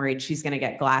falls and I'm worried she's going to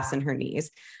get glass in her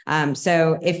knees.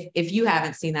 So if you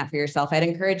haven't seen that for yourself, I'd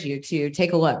encourage you to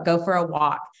take a look, go for a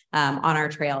walk on our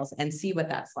trails and see what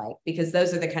that's like, because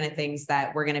those are the kind of things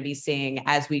that we're going to be seeing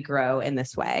as we grow in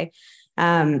this way.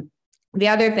 The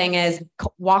other thing is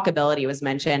walkability was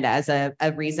mentioned as a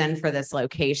reason for this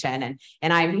location.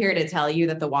 And I'm here to tell you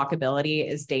that the walkability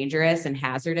is dangerous and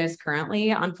hazardous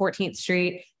currently on 14th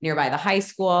Street nearby the high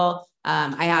school.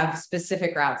 I have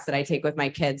specific routes that I take with my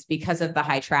kids because of the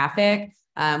high traffic.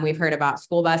 We've heard about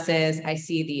school buses. I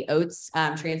see the Oats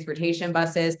transportation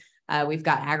buses. We've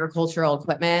got agricultural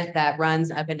equipment that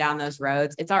runs up and down those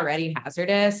roads. It's already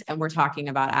hazardous, and we're talking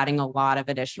about adding a lot of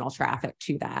additional traffic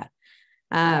to that.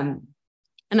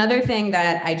 Another thing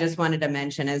that I just wanted to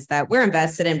mention is that we're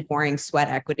invested in pouring sweat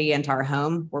equity into our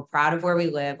home. We're proud of where we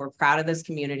live. We're proud of this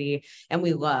community, and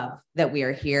we love that we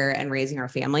are here and raising our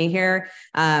family here.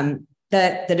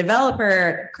 The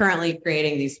developer currently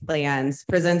creating these plans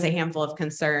presents a handful of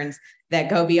concerns that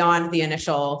go beyond the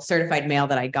initial certified mail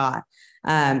that I got.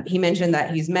 He mentioned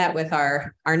that he's met with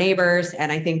our neighbors,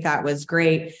 and I think that was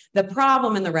great. The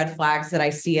problem and the red flags that I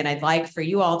see, and I'd like for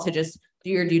you all to just do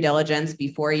your due diligence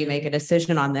before you make a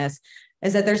decision on this,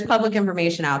 is that there's public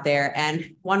information out there.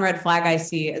 And one red flag I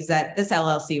see is that this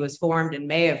LLC was formed in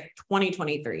May of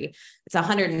 2023. It's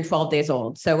 112 days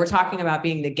old. So we're talking about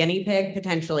being the guinea pig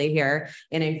potentially here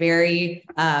in a very,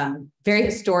 very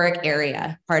historic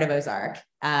area, part of Ozark,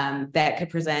 that could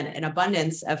present an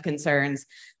abundance of concerns,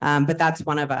 but that's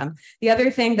one of them. The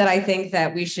other thing that I think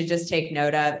that we should just take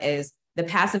note of is the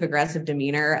passive aggressive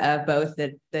demeanor of both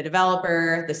the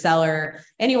developer, the seller,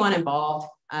 anyone involved.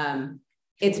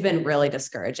 It's been really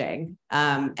discouraging.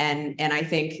 And I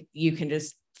think you can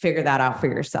just figure that out for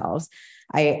yourselves.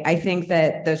 I think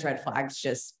that those red flags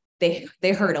just,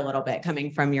 they hurt a little bit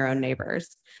coming from your own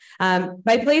neighbors.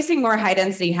 By placing more high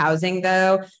density housing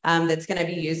though, that's going to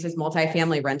be used as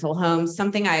multifamily rental homes,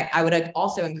 something I would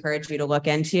also encourage you to look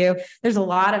into. There's a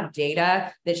lot of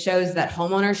data that shows that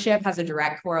homeownership has a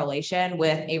direct correlation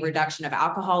with a reduction of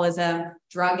alcoholism,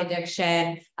 drug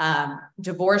addiction,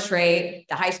 divorce rate,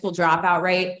 the high school dropout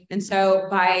rate. And so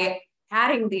by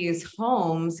adding these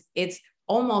homes, it's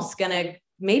almost going to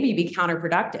maybe be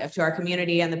counterproductive to our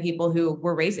community and the people who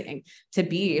we're raising to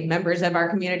be members of our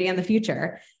community in the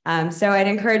future. So I'd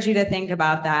encourage you to think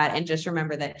about that and just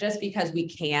remember that just because we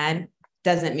can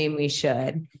doesn't mean we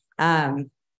should. So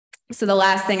the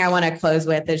last thing I want to close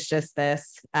with is just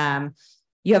this.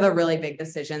 You have a really big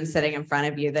decision sitting in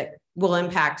front of you that will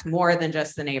impact more than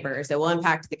just the neighbors. It will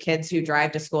impact the kids who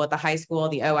drive to school at the high school,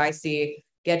 the OIC,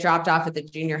 get dropped off at the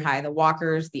junior high, the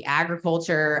walkers, the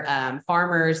agriculture,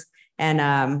 farmers. And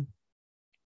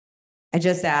I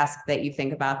just ask that you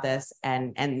think about this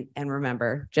and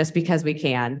remember, just because we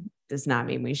can does not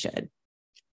mean we should.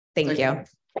 Thank you.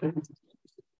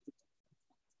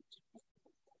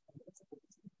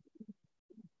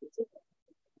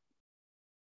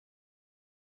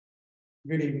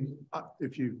 Good evening.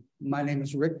 My name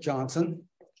is Rick Johnson.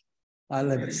 I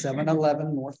live at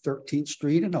 711 North 13th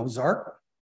Street in Ozark,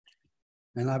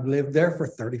 and I've lived there for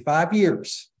 35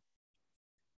 years.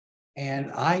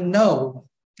 And I know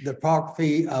the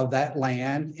topography of that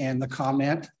land and the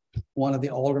comment one of the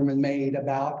aldermen made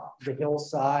about the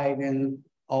hillside and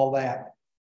all that.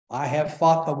 I have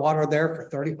fought the water there for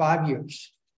 35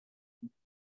 years.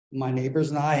 My neighbors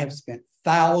and I have spent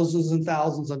thousands and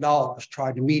thousands of dollars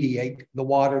trying to mediate the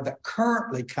water that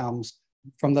currently comes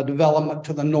from the development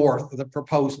to the north of the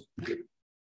proposal.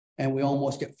 And we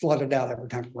almost get flooded out every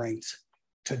time it rains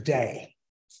today.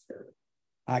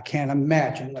 I can't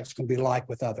imagine what it's going to be like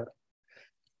with other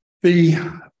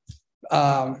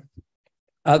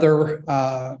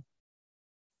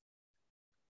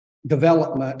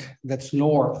development that's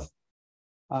north,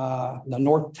 the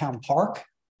North Town Park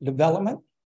development.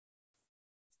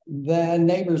 The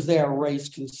neighbors there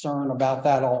raised concern about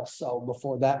that also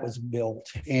before that was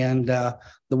built. And the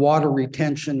water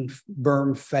retention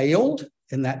berm failed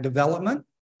in that development.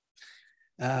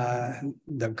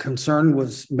 The concern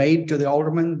was made to the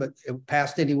alderman, but it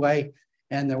passed anyway.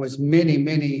 And there was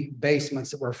many basements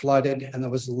that were flooded, and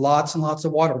there was lots and lots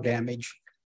of water damage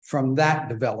from that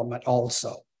development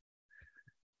also.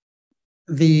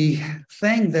 The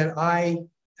thing that I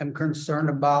am concerned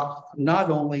about, not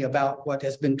only about what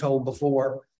has been told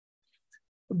before,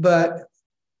 but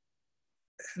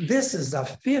this is a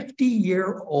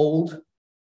 50-year-old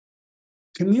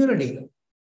community.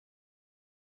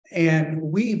 And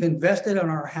we've invested in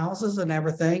our houses and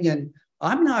everything. And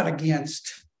I'm not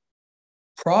against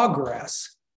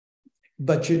progress,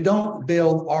 but you don't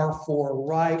build R4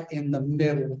 right in the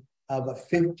middle of a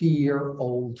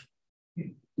 50-year-old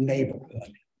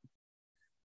neighborhood.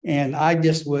 And I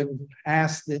just would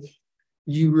ask that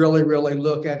you really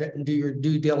look at it and do your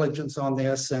due diligence on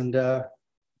this. And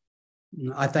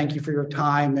I thank you for your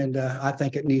time. And I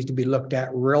think it needs to be looked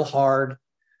at real hard.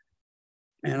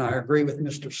 And I agree with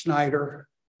Mr. Snyder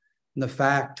in the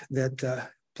fact that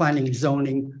planning and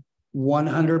zoning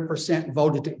 100%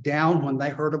 voted it down when they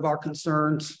heard of our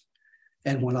concerns.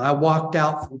 And when I walked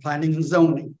out from planning and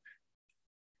zoning,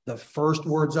 the first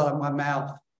words out of my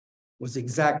mouth was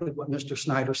exactly what Mr.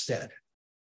 Snyder said.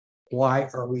 Why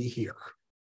are we here?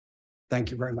 Thank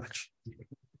you very much.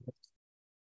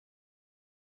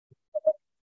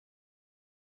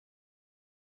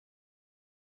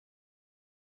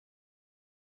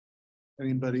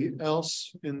 Anybody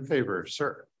else in favor,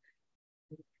 sir?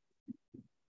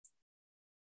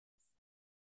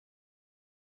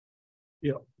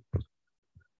 Yeah.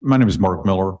 My name is Mark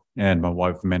Miller and my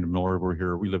wife Amanda Miller. We're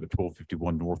here. We live at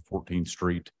 1251 North 14th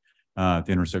Street at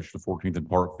the intersection of 14th and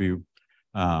Parkview.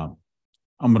 I'm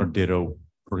going to ditto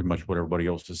pretty much what everybody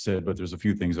else has said, but there's a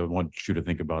few things I want you to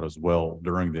think about as well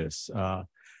during this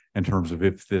in terms of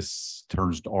if this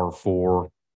turns to R4.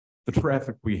 The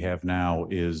traffic we have now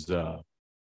is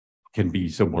can be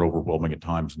somewhat overwhelming at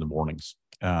times in the mornings,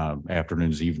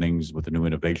 afternoons, evenings, with the new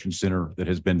innovation center that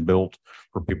has been built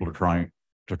for people to try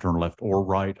to turn left or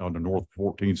right onto North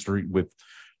 14th Street with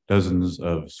dozens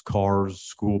of cars,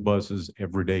 school buses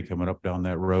every day coming up down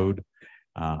that road.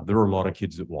 There are a lot of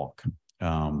kids that walk.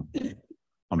 I'm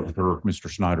sure Mr.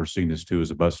 Snyder's seen this too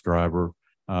as a bus driver.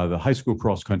 The high school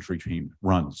cross country team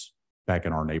runs back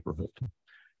in our neighborhood.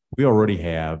 We already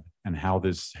have, and how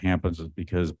this happens is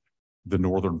because the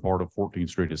northern part of 14th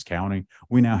Street is county.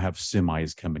 We now have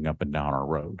semis coming up and down our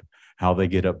road. How they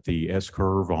get up the S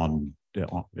curve on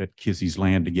at Kissy's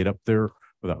land to get up there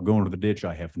without going to the ditch,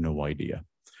 I have no idea.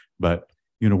 But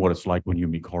you know what it's like when you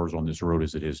meet cars on this road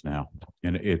as it is now.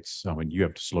 And it's, I mean, you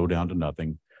have to slow down to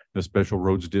nothing. The Special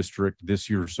Roads District this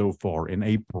year so far in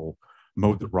April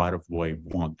mowed the right of way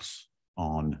once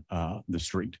on the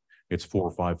street. It's 4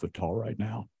 or 5 foot tall right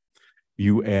now.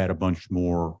 You add a bunch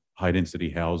more high density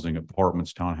housing,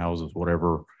 apartments, townhouses,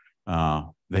 whatever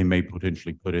they may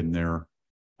potentially put in there.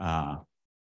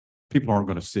 People aren't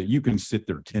going to sit. You can sit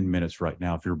there 10 minutes right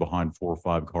now if you're behind 4 or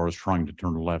 5 cars trying to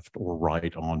turn left or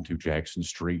right onto Jackson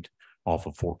Street off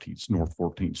of 14th, North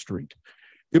 14th Street.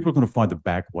 People are going to find the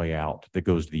back way out that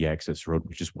goes to the access road,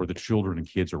 which is where the children and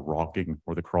kids are rocking,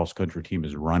 where the cross country team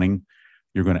is running.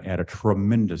 You're going to add a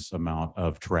tremendous amount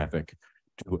of traffic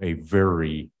to a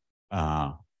very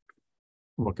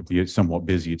what could be somewhat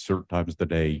busy at certain times of the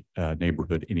day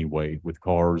neighborhood anyway, with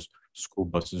cars, school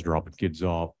buses dropping kids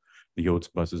off, the Oates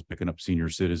buses picking up senior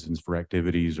citizens for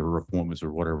activities or appointments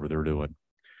or whatever they're doing.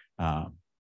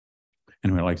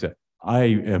 Anyway, like I said,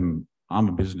 I'm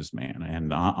a businessman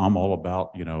and I'm all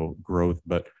about, you know, growth,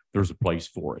 but there's a place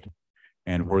for it.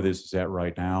 And where this is at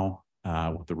right now,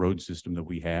 with the road system that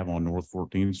we have on North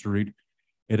 14th Street,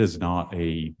 it is not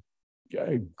a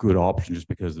good option just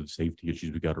because of the safety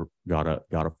issues we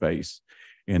gotta face.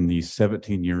 In the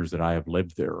 17 years that I have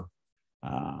lived there,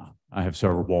 I have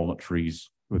several walnut trees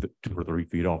with 2 or 3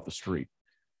 feet off the street.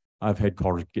 I've had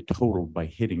cars get totaled by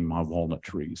hitting my walnut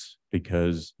trees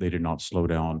because they did not slow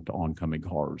down to oncoming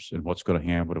cars. And what's going to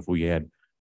happen if we add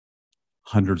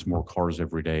hundreds more cars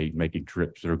every day making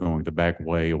trips that are going the back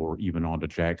way or even onto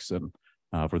Jackson?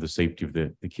 for the safety of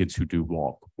the kids who do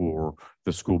walk or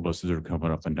the school buses that are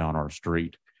coming up and down our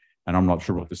street. And I'm not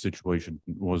sure what the situation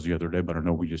was the other day, but I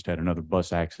know we just had another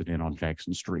bus accident on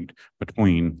Jackson Street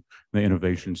between the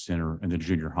Innovation Center and the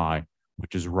junior high,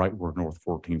 which is right where North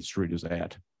 14th Street is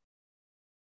at.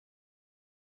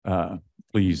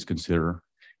 Please consider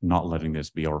not letting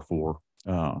this be R4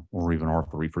 or even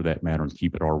R3 for that matter, and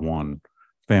keep it R1.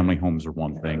 Family homes are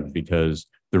one thing because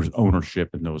there's ownership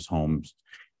in those homes.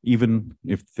 Even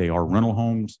if they are rental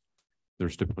homes,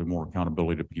 there's typically more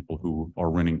accountability to people who are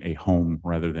renting a home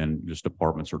rather than just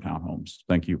apartments or townhomes.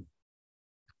 Thank you.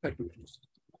 Thank you.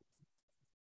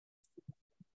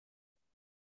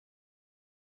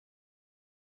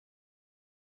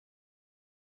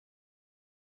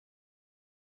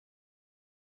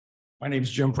 My name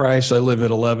is Jim Price. I live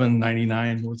at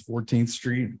 1199 North 14th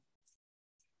Street.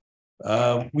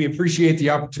 We appreciate the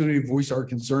opportunity to voice our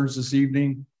concerns this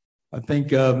evening. I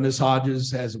think Ms.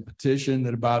 Hodges has a petition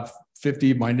that about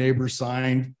 50 of my neighbors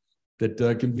signed that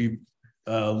can be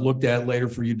looked at later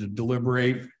for you to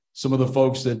deliberate. Some of the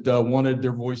folks that wanted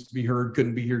their voice to be heard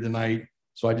couldn't be here tonight.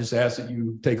 So I just ask that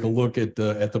you take a look at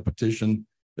the petition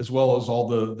as well as all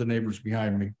the neighbors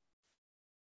behind me.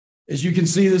 As you can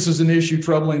see, this is an issue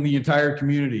troubling the entire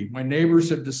community. My neighbors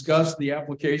have discussed the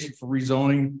application for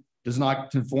rezoning does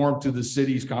not conform to the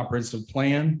city's comprehensive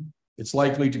plan. It's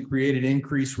likely to create an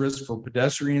increased risk for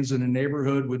pedestrians in a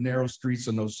neighborhood with narrow streets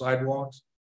and no sidewalks.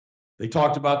 They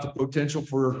talked about the potential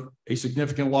for a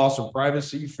significant loss of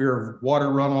privacy, fear of water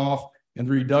runoff, and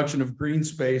the reduction of green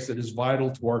space that is vital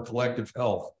to our collective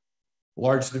health.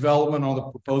 Large development on the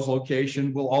proposed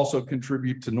location will also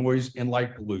contribute to noise and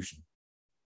light pollution.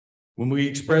 When we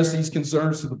expressed these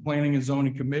concerns to the Planning and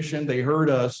Zoning Commission, they heard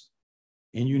us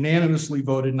and unanimously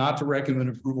voted not to recommend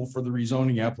approval for the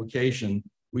rezoning application.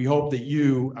 We hope that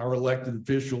you, our elected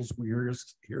officials, will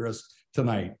hear us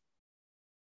tonight.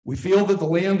 We feel that the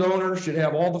landowner should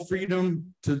have all the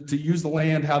freedom to use the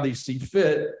land how they see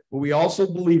fit, but we also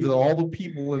believe that all the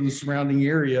people in the surrounding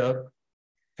area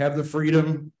have the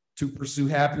freedom to pursue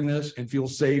happiness and feel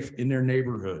safe in their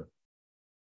neighborhood.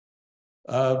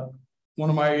 One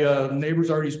of my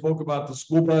neighbors already spoke about the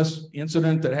school bus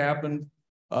incident that happened.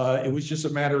 It was just a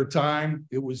matter of time.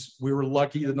 We were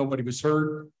lucky that nobody was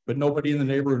hurt, but nobody in the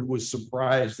neighborhood was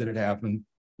surprised that it happened.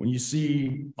 When you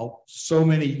see so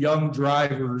many young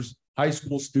drivers, high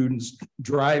school students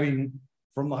driving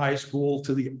from the high school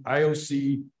to the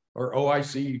IOC or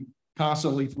OIC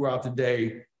constantly throughout the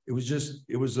day,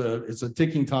 it's a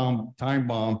ticking time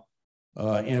bomb.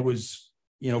 And it was,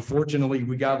 fortunately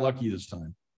we got lucky this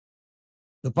time.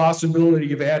 The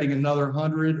possibility of adding another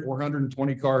 100 or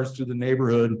 120 cars to the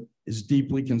neighborhood is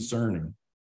deeply concerning.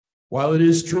 While it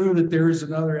is true that there is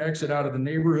another exit out of the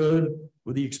neighborhood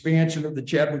with the expansion of the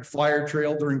Chadwick Flyer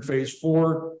Trail during phase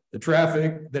 4, the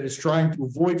traffic that is trying to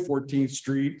avoid 14th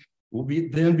Street will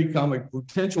then become a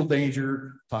potential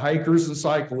danger to hikers and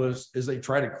cyclists as they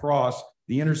try to cross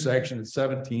the intersection at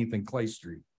 17th and Clay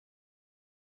Street.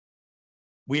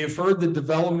 We have heard the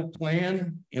development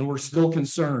plan and we're still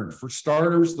concerned. For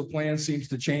starters, the plan seems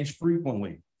to change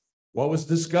frequently. What was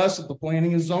discussed at the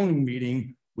planning and zoning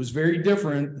meeting was very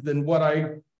different than what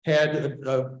I had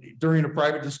during a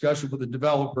private discussion with the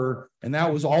developer. And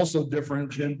that was also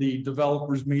different than the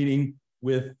developers meeting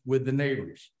with the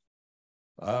neighbors.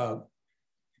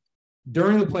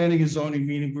 During the planning and zoning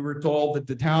meeting, we were told that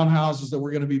the townhouses that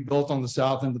were going to be built on the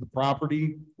south end of the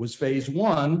property was phase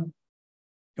 1.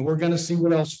 And we're going to see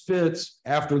what else fits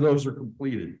after those are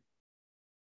completed.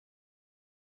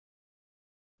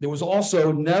 There was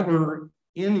also never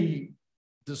any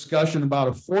discussion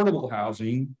about affordable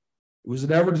housing. It was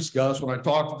never discussed. When I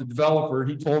talked to the developer,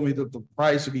 he told me that the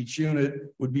price of each unit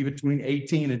would be between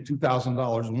 $1,800 and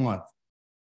 $2,000 a month.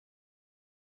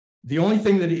 The only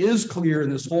thing that is clear in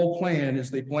this whole plan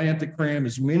is they plan to cram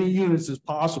as many units as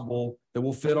possible that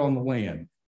will fit on the land,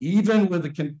 even with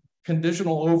the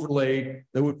conditional overlay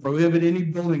that would prohibit any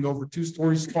building over 2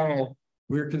 stories tall.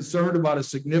 We are concerned about a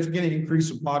significant increase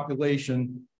in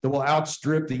population that will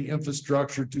outstrip the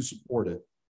infrastructure to support it.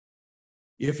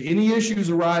 If any issues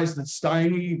arise that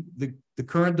stymie the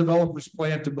current developer's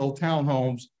plan to build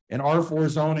townhomes and R4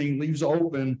 zoning leaves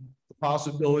open the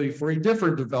possibility for a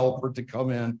different developer to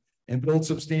come in and build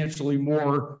substantially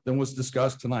more than was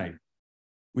discussed tonight.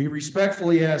 We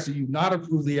respectfully ask that you not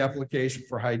approve the application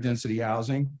for high density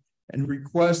housing and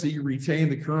request that you retain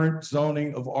the current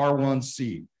zoning of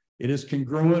R1C. It is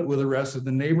congruent with the rest of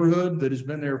the neighborhood that has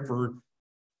been there for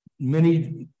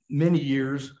many, many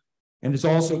years, and is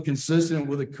also consistent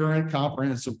with the current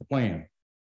comprehensive plan.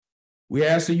 We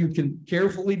ask that you can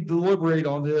carefully deliberate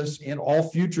on this and all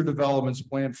future developments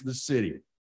planned for the city.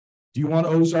 Do you want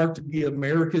Ozark to be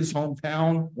America's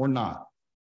hometown or not?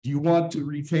 Do you want to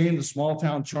retain the small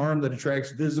town charm that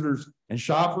attracts visitors and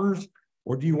shoppers?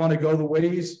 Or do you want to go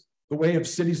the way of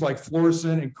cities like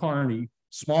Florissant and Kearney,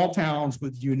 small towns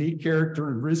with unique character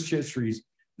and rich histories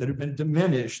that have been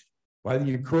diminished by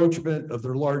the encroachment of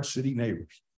their large city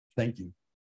neighbors? Thank you.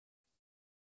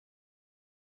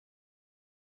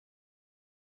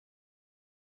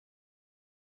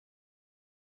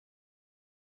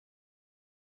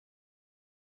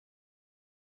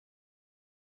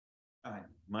 Hi,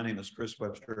 my name is Chris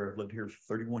Webster. I've lived here for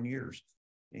 31 years,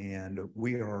 and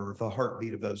we are the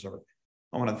heartbeat of Ozark.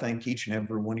 I want to thank each and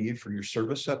every one of you for your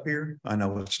service up here. I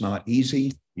know it's not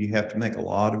easy. You have to make a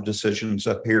lot of decisions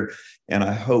up here, and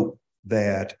I hope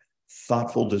that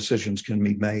thoughtful decisions can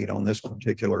be made on this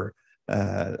particular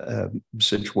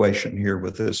situation here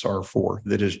with this R4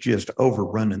 that is just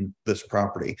overrunning this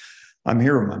property. I'm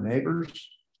here with my neighbors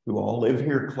who all live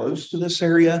here close to this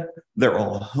area. They're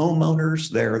all homeowners.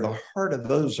 They're the heart of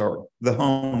Ozark. The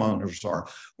homeowners are.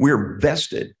 We're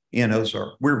vested in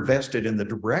Ozark. We're vested in the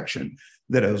direction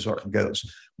that Ozark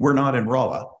goes. We're not in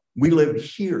Rolla. We live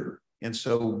here. And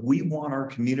so we want our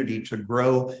community to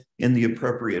grow in the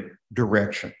appropriate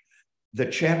direction. The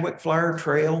Chadwick Flower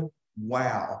Trail,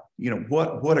 wow. You know,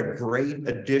 what a great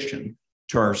addition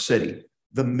to our city.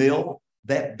 The mill,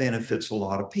 that benefits a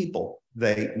lot of people.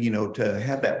 They, you know, to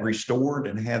have that restored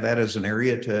and have that as an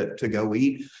area to go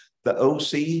eat. The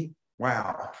OC,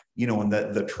 wow, you know, and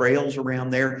the trails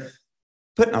around there,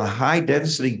 putting a high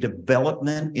density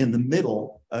development in the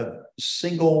middle of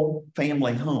single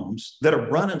family homes that are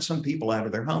running some people out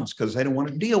of their homes because they don't want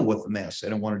to deal with the mess. They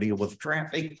don't want to deal with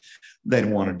traffic. They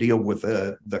don't want to deal with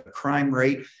the crime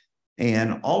rate.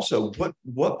 And also,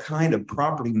 what kind of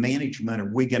property management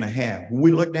are we going to have? When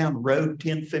we look down the road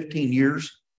 10, 15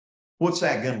 years, what's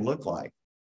that going to look like?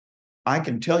 I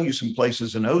can tell you some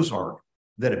places in Ozark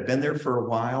that have been there for a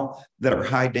while that are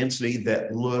high density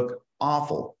that look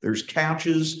awful. There's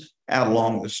couches out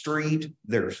along the street.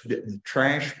 There's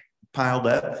trash piled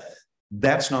up.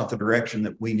 That's not the direction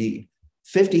that we need.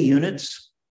 50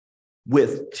 units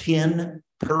with 10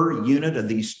 per unit of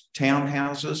these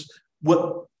townhouses.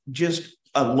 What just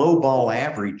a low ball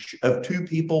average of 2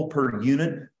 people per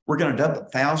unit. We're going to dump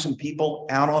 1,000 people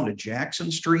out onto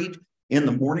Jackson Street in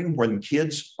the morning when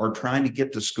kids are trying to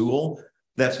get to school.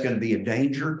 That's going to be a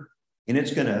danger, and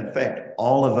it's going to affect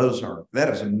all of Ozark. That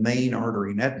is a main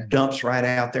artery, and that dumps right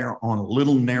out there on a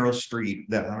little narrow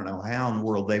street that I don't know how in the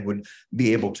world they would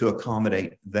be able to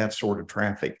accommodate that sort of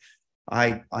traffic.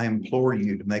 I implore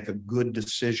you to make a good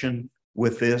decision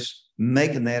with this.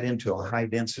 Making that into a high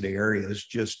density area is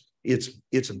just,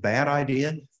 it's a bad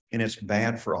idea, and it's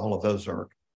bad for all of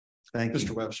Ozark. Thank you.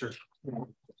 Mr. Webster.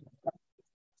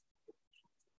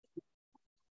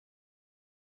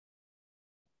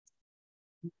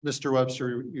 Mr.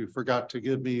 Webster, you forgot to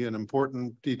give me an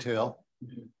important detail.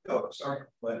 Oh, sorry.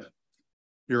 What?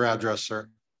 Your address, sir.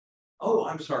 Oh,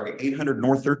 I'm sorry. 800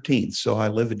 North 13th. So I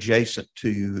live adjacent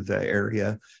to the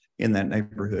area in that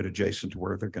neighborhood adjacent to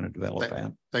where they're going to develop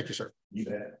at. Thank you, sir. You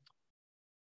bet.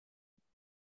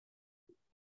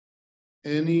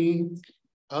 Any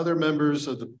other members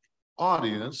of the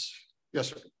audience? Yes,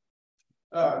 sir.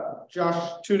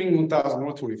 Josh, tuning 1000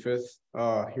 North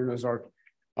 25th, here in Ozark.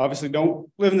 Obviously don't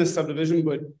live in this subdivision,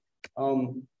 but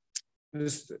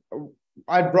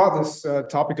I brought this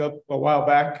topic up a while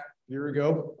back, a year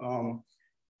ago.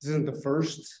 This isn't the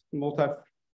first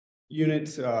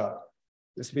multi-unit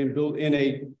that's been built in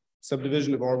a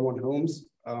subdivision of R1 homes.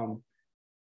 I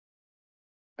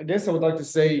guess I would like to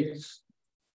say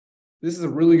this is a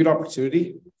really good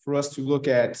opportunity for us to look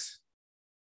at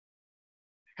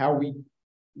how we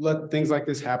let things like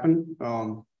this happen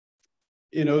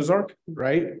in Ozark,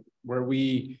 right? Where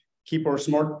we keep our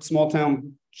small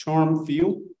town charm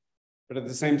feel, but at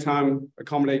the same time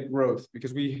accommodate growth,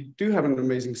 because we do have an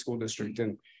amazing school district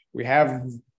and we have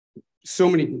so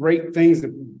many great things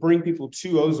that bring people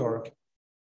to Ozark.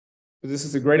 But this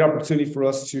is a great opportunity for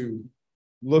us to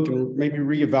look and maybe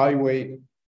reevaluate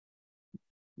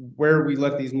where we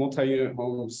let these multi-unit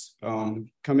homes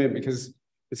come in, because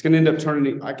it's going to end up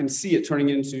turning, I can see it turning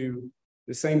into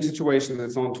the same situation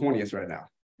that's on 20th right now.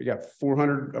 We got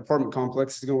 400 apartment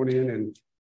complexes going in and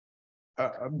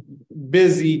a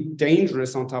busy,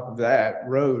 dangerous on top of that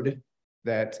road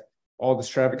that all this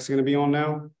traffic is going to be on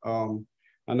now.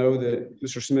 I know that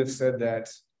Mr. Smith said that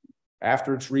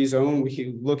after it's rezoned, we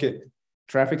can look at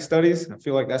traffic studies. I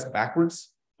feel like that's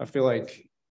backwards. I feel like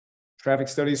traffic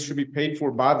studies should be paid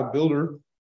for by the builder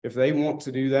if they want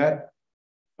to do that.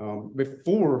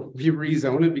 before we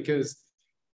rezone it, because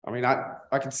I mean,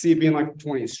 I could see it being like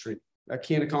 20th Street. I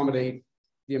can't accommodate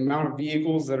the amount of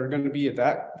vehicles that are going to be at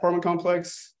that apartment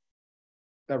complex.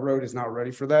 That road is not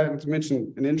ready for that. And to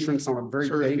mention an entrance on a very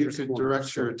Sir, if you dangerous. could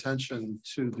direct your attention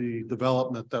to the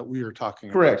development that we are talking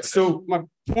about. Correct. today. So my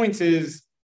point is,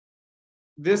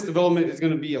 this development is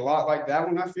going to be a lot like that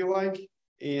one, I feel like,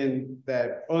 and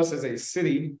that us as a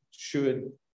city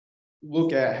should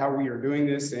look at how we are doing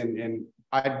this. And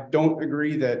I don't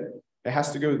agree that it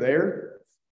has to go there.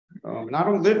 And I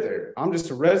don't live there. I'm just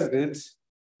a resident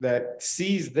that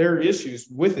sees their issues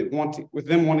with it, with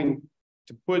them wanting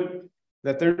to put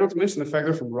that. They're not to mention the fact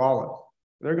they're from Raleigh.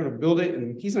 They're going to build it,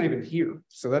 and he's not even here.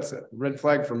 So that's a red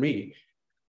flag for me.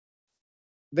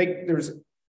 There's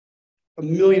a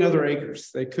million other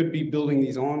acres they could be building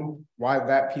these on. Why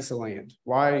that piece of land?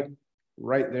 Why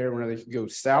right there when they could go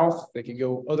south? They could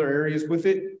go other areas with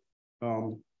it.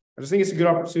 I just think it's a good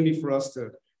opportunity for us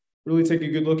to really take a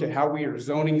good look at how we are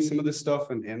zoning some of this stuff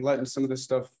and letting some of this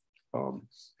stuff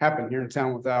happen here in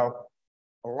town without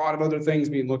a lot of other things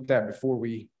being looked at before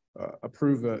we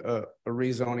approve a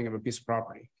rezoning of a piece of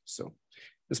property. So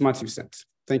that's my 2 cents.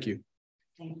 Thank you.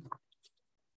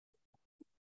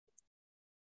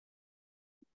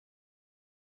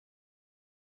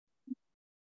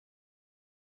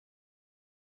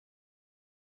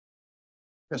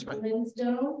 Yes, ma'am.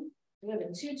 Linsdale, we live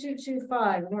in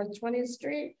 2225 North 20th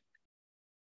Street.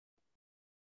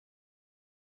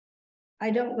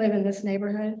 I don't live in this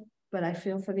neighborhood, but I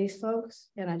feel for these folks,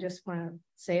 and I just want to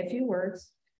say a few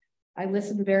words. I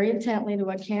listened very intently to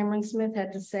what Cameron Smith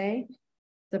had to say.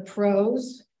 The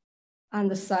pros on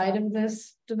the side of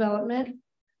this development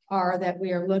are that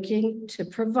we are looking to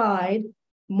provide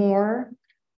more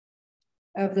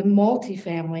of the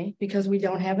multifamily because we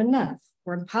don't have enough,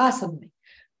 or possibly.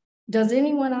 Does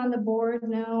anyone on the board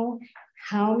know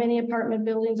how many apartment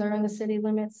buildings are in the city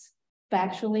limits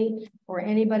factually, or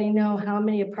anybody know how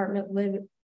many apartment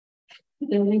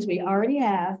buildings we already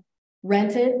have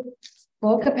rented,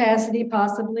 full capacity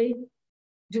possibly?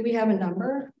 Do we have a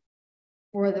number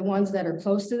for the ones that are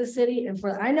close to the city? And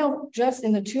I know just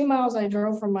in the 2 miles I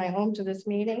drove from my home to this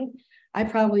meeting, I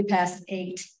probably passed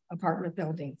 8 apartment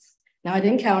buildings. Now I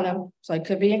didn't count them, so I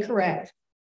could be incorrect.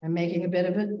 I'm making a bit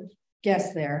of a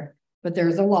guess there, but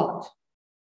there's a lot.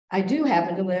 I do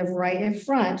happen to live right in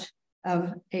front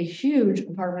of a huge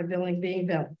apartment building being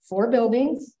built. 4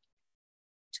 buildings,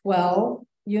 12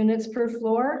 units per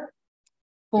floor,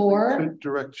 4.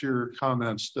 Direct your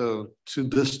comments though to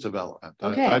this development.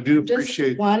 Okay, I do just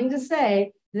appreciate wanting to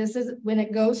say this is when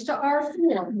it goes to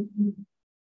R4,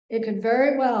 it could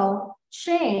very well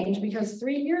change, because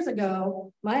 3 years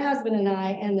ago, my husband and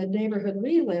I and the neighborhood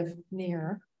we live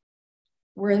near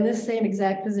were in this same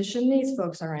exact position these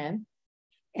folks are in.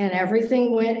 And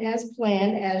everything went as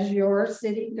planned, as your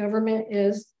city government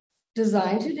is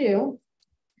designed to do.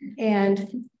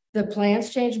 And the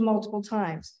plans changed multiple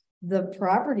times. The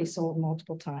property sold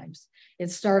multiple times.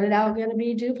 It started out going to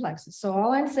be duplexes. So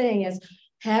all I'm saying is,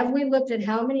 have we looked at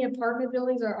how many apartment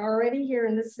buildings are already here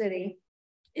in the city?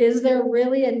 Is there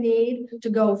really a need to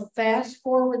go fast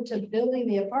forward to building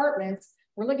the apartments?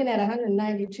 We're looking at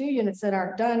 192 units that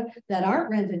aren't done, that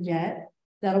aren't rented yet.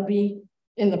 That'll be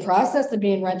in the process of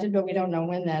being rented, but we don't know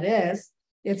when that is.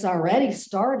 It's already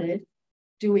started.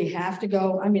 Do we have to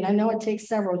go? I mean, I know it takes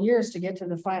several years to get to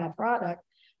the final product.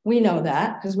 We know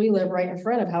that because we live right in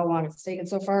front of how long it's taken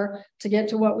so far to get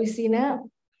to what we see now.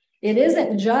 It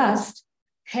isn't just,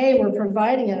 hey, we're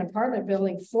providing an apartment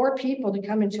building for people to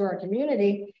come into our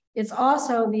community. It's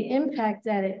also the impact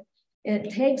that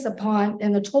it takes upon,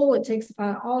 and the toll it takes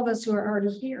upon all of us who are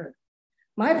already here.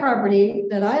 My property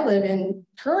that I live in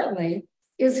currently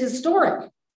is historic,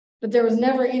 but there was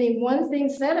never any one thing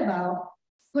said about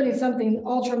putting something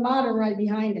ultra modern right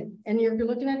behind it. And you're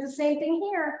looking at the same thing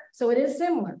here. So it is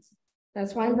similar.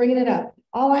 That's why I'm bringing it up.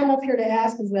 All I'm up here to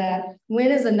ask is that,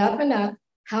 when is enough enough?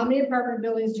 How many apartment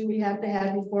buildings do we have to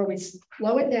have before we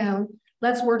slow it down?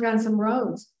 Let's work on some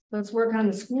roads. Let's work on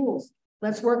the schools.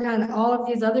 Let's work on all of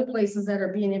these other places that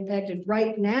are being impacted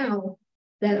right now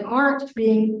that aren't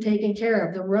being taken care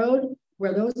of. The road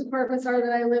where those apartments are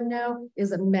that I live now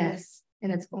is a mess,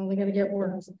 and it's only going to get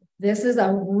worse. This is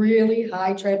a really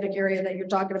high traffic area that you're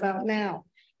talking about now.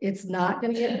 It's not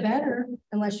going to get better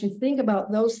unless you think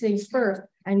about those things first.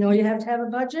 I know you have to have a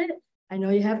budget. I know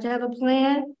you have to have a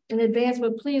plan in advance,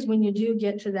 but please, when you do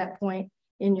get to that point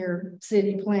in your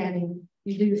city planning,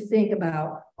 you do think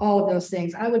about all of those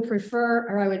things. I would prefer,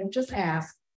 or I would just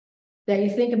ask that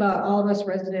you think about all of us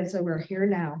residents that we're here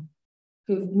now,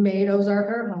 who've made Ozark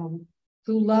our home,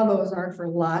 who love Ozark for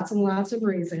lots and lots of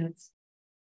reasons,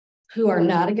 who are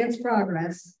not against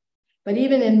progress. But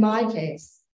even in my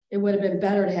case, it would have been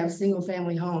better to have single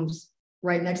family homes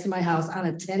right next to my house on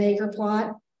a 10-acre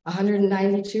plot,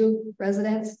 192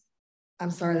 residents.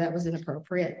 I'm sorry, that was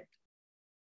inappropriate.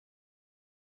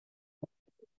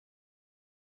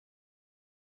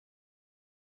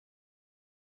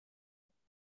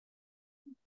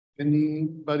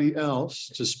 Anybody else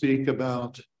to speak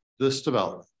about this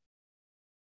development?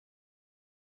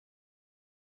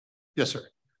 Yes, sir.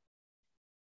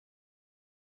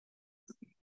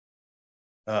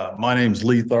 My name's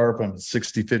Lee Tharp. I'm at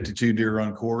 6052 Deer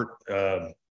Run Court.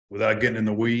 Without getting in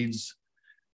the weeds,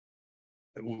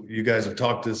 you guys have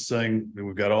talked this thing.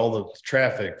 We've got all the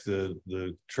traffic,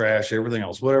 the trash, everything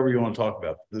else, whatever you want to talk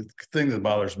about. The thing that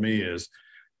bothers me is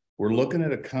we're looking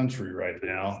at a country right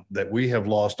now that we have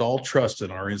lost all trust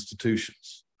in our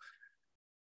institutions.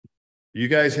 You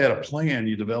guys had a plan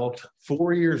you developed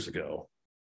 4 years ago.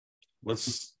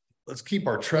 Let's keep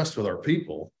our trust with our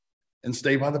people and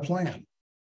stay by the plan.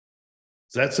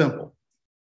 It's that simple.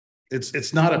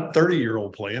 It's not a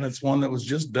 30-year-old plan. It's one that was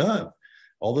just done.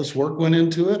 All this work went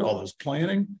into it, all this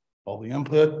planning, all the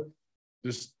input.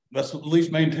 Just let's at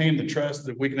least maintain the trust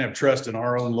that we can have trust in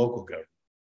our own local government.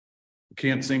 We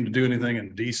can't seem to do anything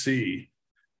in DC.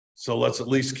 So let's at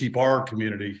least keep our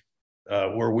community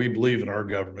where we believe in our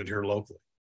government here locally.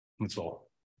 That's all.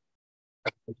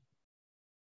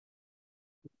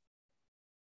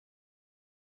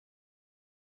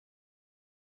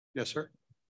 Yes, sir.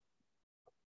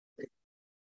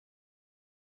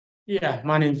 Yeah,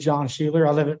 my name's John Sheeler.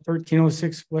 I live at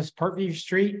 1306 West Parkview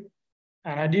Street.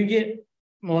 And I do get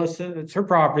Melissa, it's her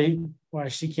property, why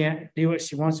she can't do what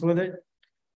she wants with it.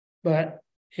 But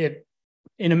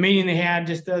in a meeting they had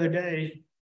just the other day,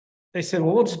 they said,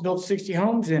 well, we'll just build 60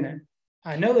 homes in it.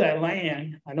 I know that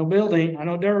land, I know building, I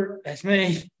know dirt, that's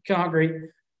me, concrete.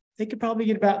 They could probably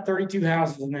get about 32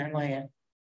 houses in that land.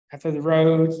 After the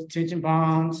roads, detention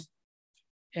ponds,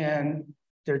 and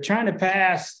they're trying to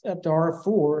pass up to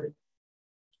R4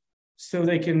 so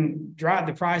they can drive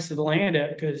the price of the land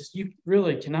up, because you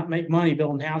really cannot make money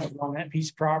building houses on that piece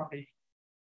of property.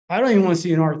 I don't even want to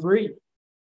see an R3.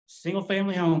 Single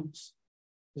family homes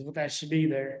is what that should be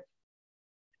there.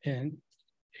 And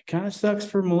it kind of sucks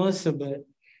for Melissa, but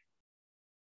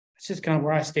it's just kind of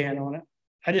where I stand on it.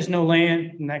 I just know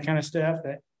land and that kind of stuff.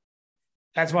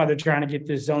 That's why they're trying to get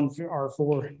this zone for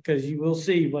R4, because you will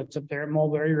see what's up there at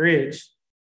Mulberry Ridge.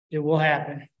 It will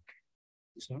happen.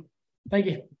 So, thank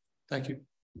you. Thank you.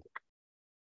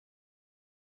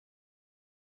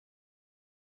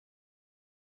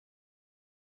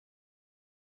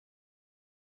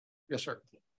 Yes, sir.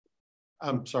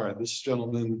 I'm sorry, this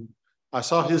gentleman, I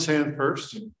saw his hand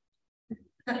first.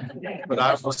 But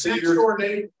I will see your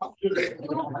name.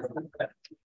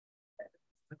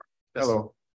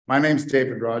 Hello, my name's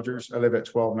David Rogers. I live at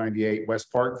 1298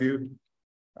 West Parkview.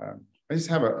 I just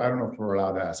have I don't know if we're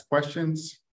allowed to ask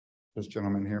questions. This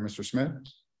gentleman here, Mr. Smith.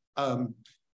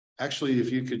 Actually,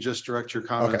 if you could just direct your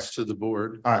comments to the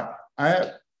board. All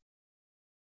right.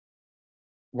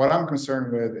 What I'm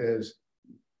concerned with is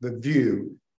the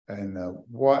view and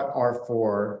what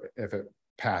R4, if it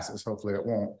passes, hopefully it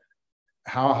won't,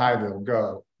 how high they'll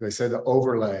go. They said the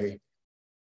overlay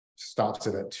stops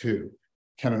it at 2.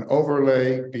 Can an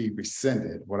overlay be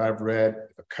rescinded? What I've read,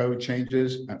 if a code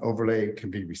changes, an overlay can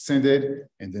be rescinded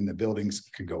and then the buildings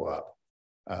can go up.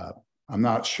 I'm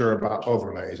not sure about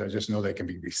overlays. I just know they can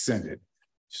be rescinded.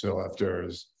 So if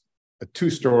there's a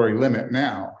 2-story limit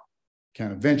now,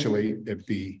 can eventually it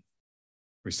be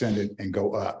rescinded and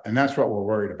go up? And that's what we're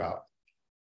worried about.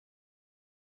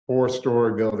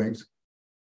 4-story buildings.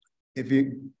 If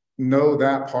you know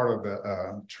that part of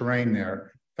the terrain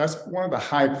there, that's one of the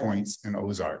high points in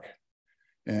Ozark.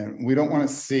 And we don't want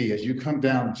to see, as you come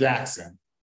down Jackson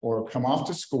or come off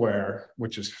the square,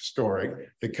 which is historic,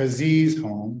 the Kaziz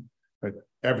home, but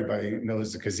everybody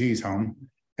knows the Kaziz home.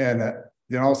 And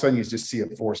then all of a sudden you just see a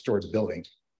 4-story building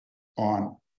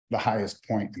on the highest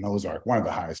point in Ozark, one of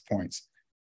the highest points.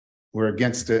 We're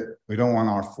against it. We don't want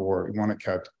R4. We want it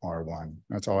kept R1.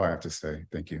 That's all I have to say.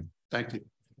 Thank you. Thank you.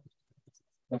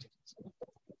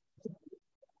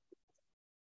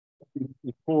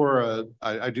 Before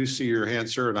I do see your hand,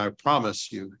 sir, and I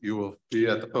promise you will be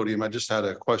at the podium. I just had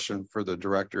a question for the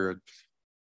director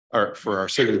or for our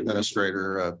city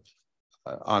administrator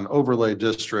on overlay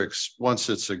districts. Once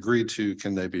it's agreed to,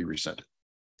 can they be rescinded?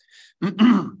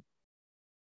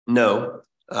 No.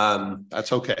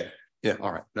 That's okay. Yeah.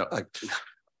 All right. No.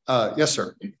 Yes,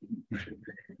 sir.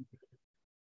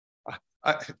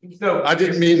 I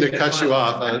didn't mean to cut you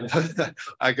off.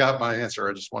 I got my answer.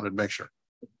 I just wanted to make sure.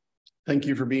 Thank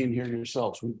you for being here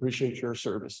yourselves. We appreciate your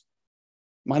service.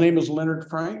 My name is Leonard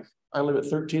Frank. I live at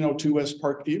 1302 West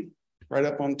Parkview, right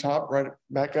up on top, right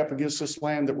back up against this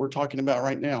land that we're talking about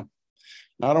right now.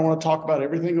 Now, I don't want to talk about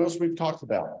everything else we've talked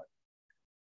about.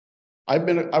 I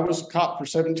was a cop for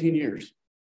 17 years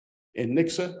in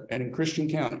Nixa and in Christian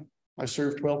County. I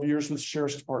served 12 years with the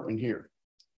Sheriff's Department here.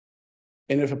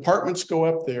 And if apartments go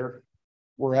up there,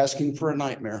 we're asking for a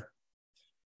nightmare.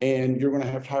 And you're going to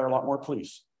have to hire a lot more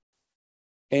police.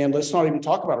 And let's not even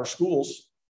talk about our schools.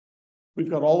 We've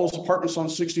got all those apartments on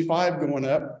 65 going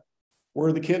up. Where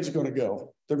are the kids going to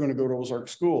go? They're going to go to Ozark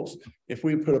schools. If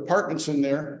we put apartments in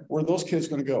there, where are those kids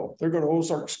going to go? They're going to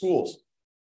Ozark schools.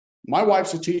 My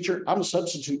wife's a teacher. I'm a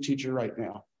substitute teacher right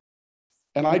now.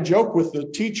 And I joke with the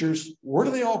teachers, where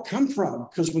do they all come from?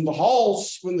 Because when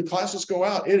the classes go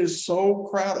out, it is so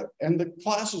crowded and the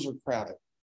classes are crowded.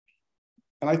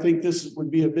 And I think this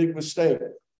would be a big mistake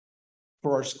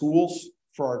for our schools,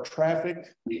 for our traffic,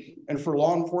 and for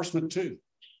law enforcement too.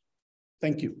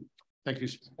 Thank you. Thank you.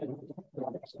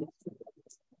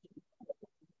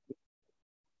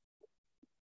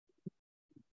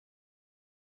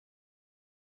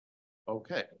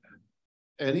 Okay.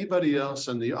 Anybody else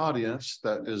in the audience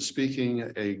that is speaking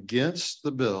against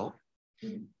the bill?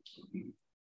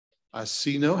 I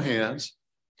see no hands.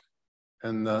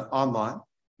 And online.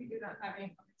 We do not have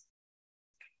any.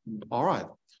 All right.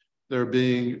 There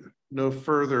being no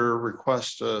further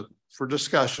requests for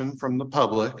discussion from the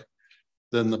public,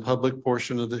 then the public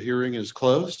portion of the hearing is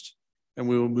closed and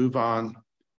we will move on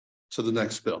to the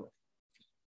next bill.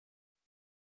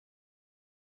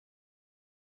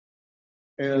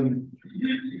 And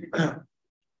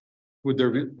would there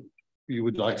be, you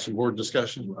would like some more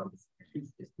discussion?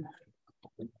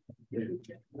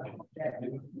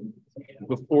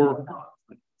 Before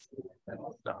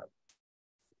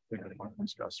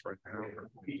discuss right now.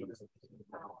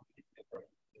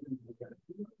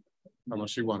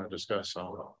 Unless you want to discuss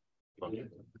all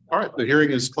right, the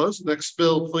hearing is closed. Next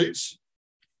bill, please.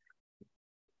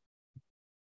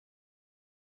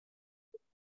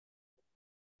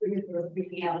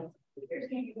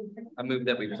 I move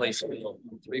that we place Bill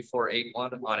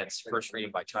 3481 on its first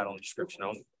reading by title and description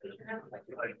only.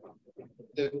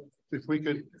 If we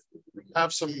could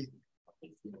have some.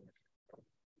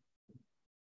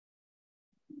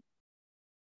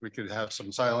 We could have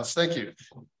some silence. Thank you.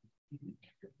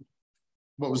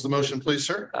 What was the motion, please,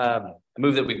 sir? I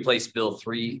move that we place Bill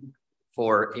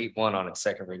 3481 on its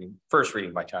first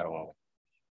reading by title only.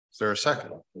 Is there a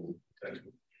second?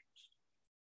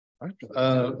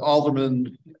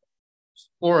 Alderman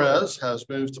Flores has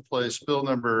moved to place bill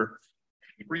number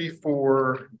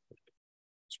 34.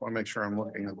 Just want to make sure I'm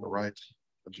looking at the right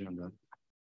agenda.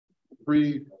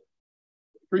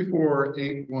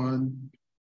 3481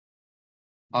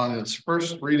 on its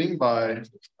first reading by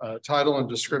title and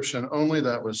description only.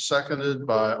 That was seconded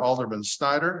by Alderman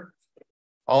Snyder.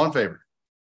 All in favor?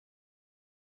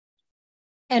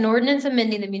 An ordinance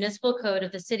amending the municipal code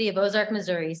of the city of Ozark,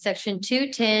 Missouri, section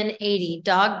 21080,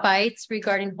 dog bites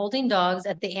regarding holding dogs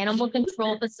at the animal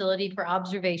control facility for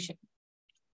observation.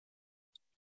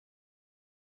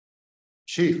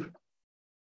 Chief.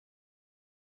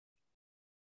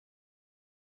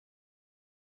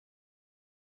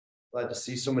 Glad to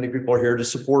see so many people are here to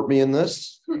support me in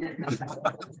this.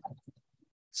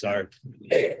 Sorry.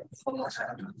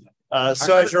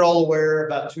 So as you're all aware,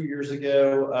 about 2 years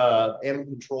ago, animal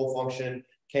control function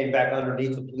came back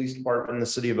underneath the police department in the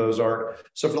city of Ozark.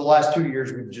 So for the last 2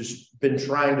 years, we've just been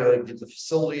trying to get the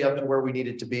facility up to where we need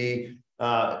it to be,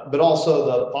 but also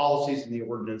the policies and the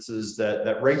ordinances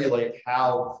that regulate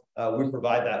how we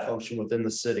provide that function within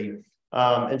the city.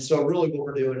 And so really what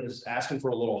we're doing is asking for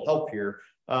a little help here.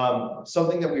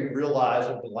 Something that we've realized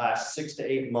over the last 6 to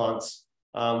 8 months,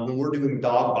 when we're doing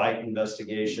dog bite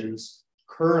investigations,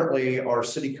 currently our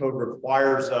city code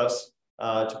requires us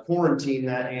to quarantine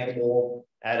that animal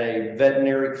at a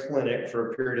veterinary clinic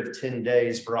for a period of 10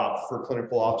 days for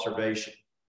clinical observation.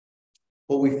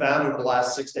 What we found over the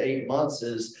last 6 to 8 months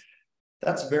is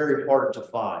that's very hard to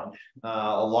find.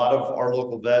 A lot of our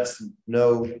local vets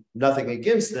know nothing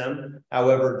against them.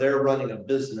 However, they're running a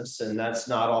business and that's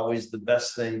not always the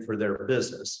best thing for their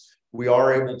business. We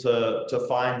are able to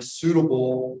find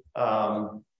suitable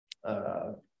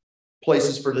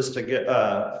places for this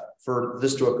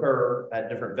to occur at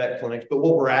different vet clinics. But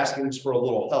what we're asking is for a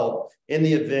little help in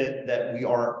the event that we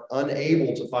are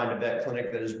unable to find a vet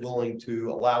clinic that is willing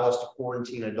to allow us to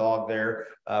quarantine a dog there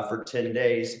for 10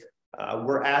 days.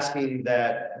 We're asking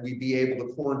that we be able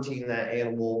to quarantine that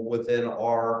animal within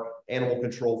our animal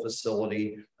control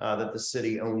facility that the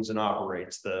city owns and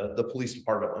operates, the police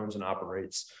department owns and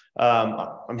operates.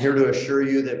 I'm here to assure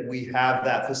you that we have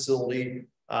that facility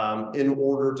in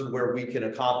order to where we can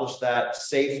accomplish that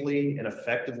safely and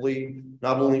effectively,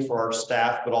 not only for our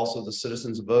staff, but also the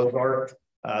citizens of Ozark.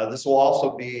 This will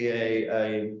also be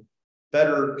a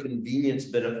better convenience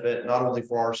benefit, not only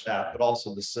for our staff, but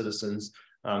also the citizens.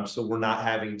 So we're not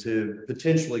having to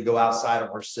potentially go outside of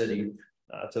our city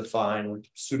to find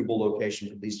suitable location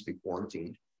for these to be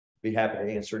quarantined. Be happy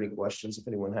to answer any questions if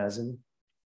anyone has any.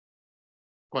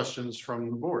 Questions from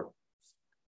the board?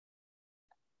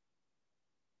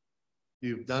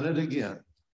 You've done it again.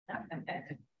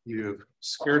 You've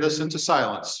scared us into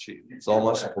silence, Chief. It's all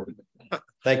my support.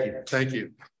 Thank you. Thank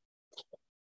you.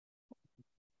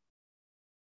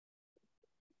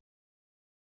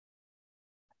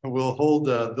 We'll hold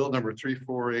bill number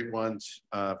 3481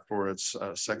 for its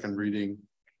second reading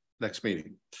next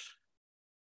meeting.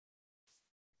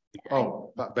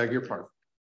 Oh, beg your pardon.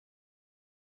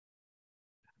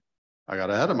 I got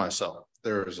ahead of myself.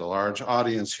 There is a large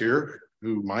audience here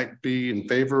who might be in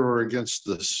favor or against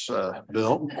this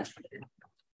bill.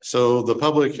 So the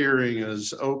public hearing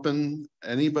is open.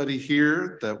 Anybody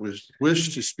here that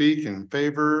wish to speak in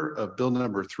favor of bill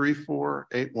number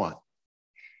 3481?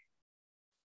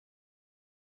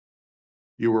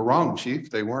 You were wrong, Chief.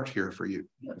 They weren't here for you.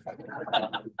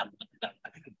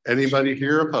 Anybody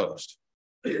here opposed?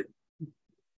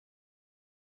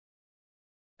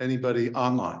 Anybody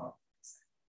online?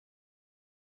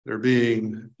 There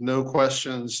being no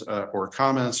questions or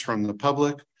comments from the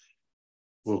public,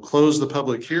 we'll close the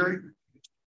public hearing,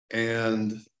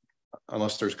 and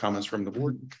unless there's comments from the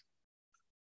board,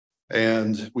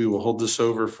 and we will hold this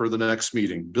over for the next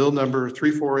meeting. Bill number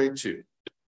 3482.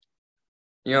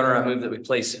 Your Honor, I move that we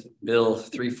place Bill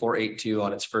 3482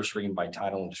 on its first reading by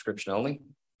title and description only.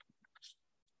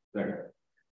 There.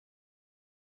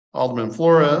 Alderman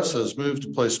Flores has moved to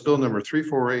place bill number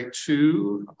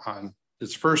 3482 on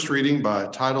its first reading by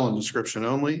title and description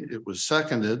only. It was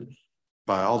seconded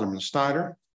by Alderman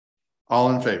Snyder. All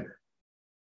in favor?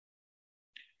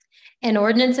 An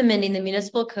ordinance amending the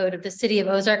municipal code of the city of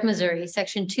Ozark, Missouri,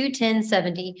 section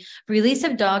 21070, release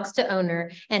of dogs to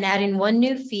owner, and adding one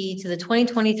new fee to the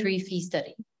 2023 fee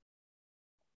study.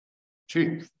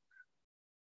 Chief.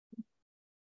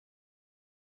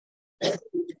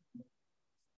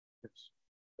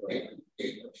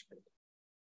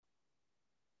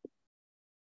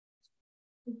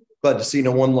 Glad to see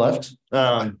no one left.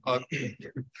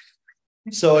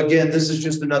 So again, this is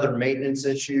just another maintenance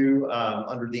issue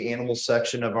under the animal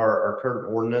section of our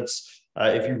current ordinance.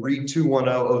 If you read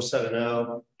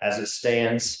 210070 as it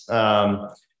stands,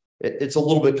 it's a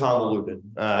little bit convoluted.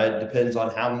 It depends on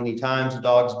how many times a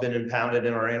dog's been impounded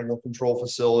in our animal control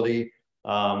facility,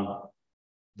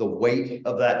 the weight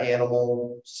of that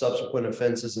animal, subsequent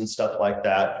offenses and stuff like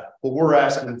that. What we're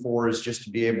asking for is just to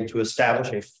be able to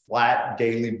establish a flat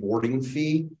daily boarding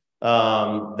fee.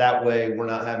 That way we're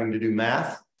not having to do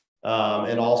math.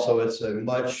 And also it's a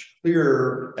much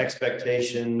clearer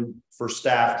expectation for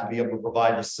staff to be able to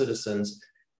provide to citizens.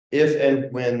 If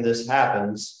and when this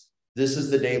happens, this is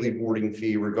the daily boarding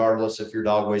fee, regardless if your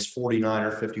dog weighs 49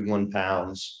 or 51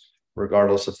 pounds.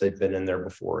 Regardless if they've been in there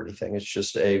before or anything. It's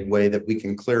just a way that we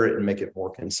can clear it and make it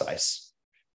more concise.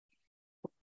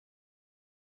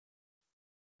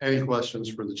 Any questions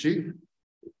for the chief?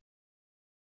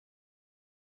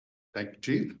 Thank you,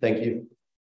 Chief. Thank you.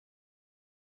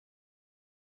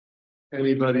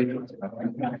 Anybody?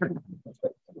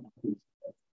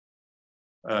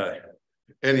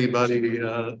 Anybody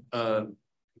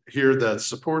here that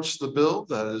supports the bill,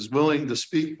 that is willing to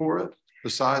speak for it,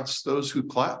 besides those who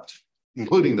clapped,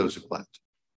 including those who clapped?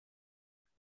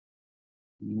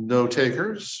 No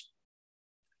takers?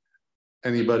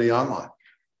 Anybody online?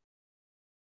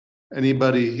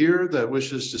 Anybody here that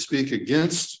wishes to speak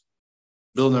against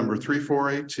bill number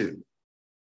 3482?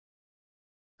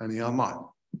 Any online?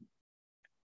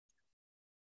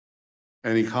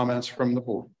 Any comments from the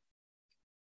board?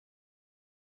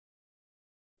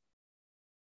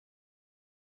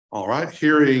 All right,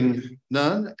 hearing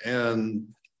none and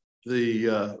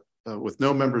the with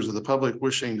no members of the public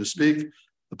wishing to speak,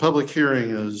 the public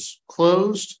hearing is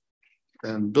closed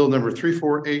and bill number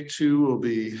 3482 will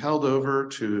be held over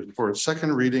for its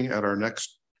second reading at our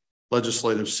next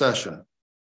legislative session.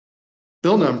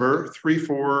 Bill number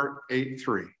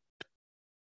 3483.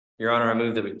 Your Honor, I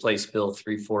move that we place bill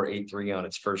 3483 on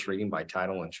its first reading by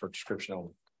title and short description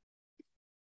only.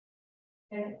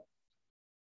 Okay.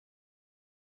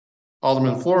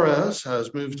 Alderman Flores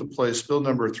has moved to place bill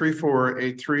number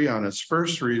 3483 on its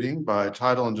first reading by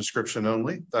title and description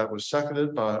only. That was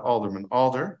seconded by Alderman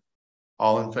Alder.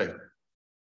 All in favor?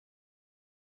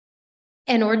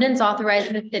 An ordinance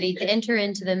authorizing the city to enter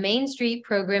into the Main Street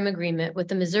Program Agreement with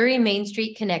the Missouri Main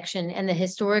Street Connection and the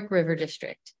Historic River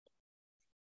District.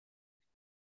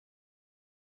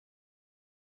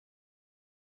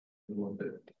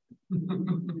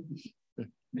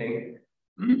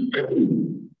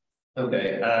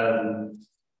 Okay,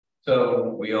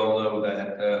 so we all know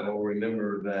that, we'll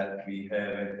remember that we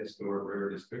have a historic river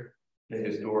district. The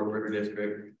historic river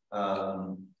district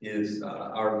is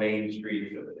our main street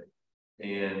affiliate.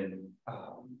 And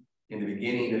in the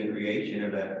beginning of the creation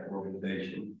of that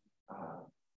organization,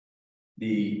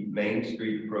 the Main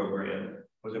Street program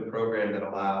was a program that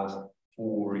allows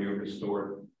for your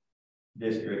historic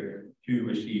district to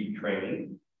receive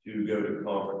training, to go to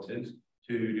conferences,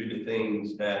 to do the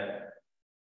things that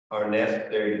are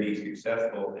necessary to be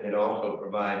successful. And it also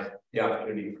provides the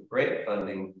opportunity for grant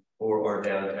funding for our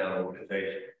downtown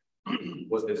organization.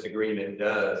 What this agreement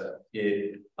does,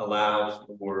 it allows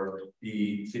for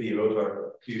the city of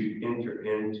Ozark to enter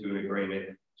into an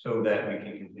agreement so that we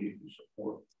can continue to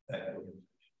support that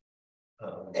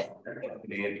organization.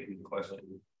 To answer your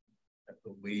question, I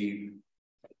believe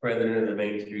the president of the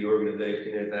Main Street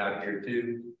organization is out here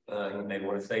too. He may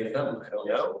want to say something, I don't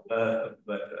know,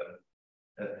 but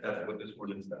that's what this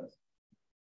ordinance does.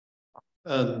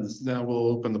 And now we'll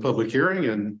open the public hearing,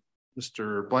 and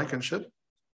Mr. Blankenship.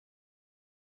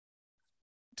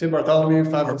 Tim Bartholomew,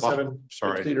 507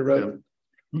 Cedar Road.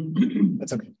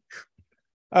 That's okay.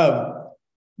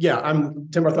 Yeah, I'm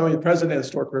Tim Bartholomew, the president of the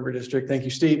Historic River District. Thank you,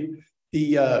 Steve.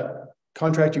 The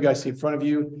contract you guys see in front of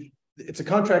you, it's a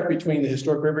contract between the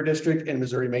Historic River District and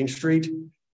Missouri Main Street.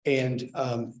 And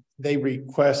they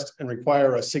request and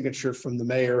require a signature from the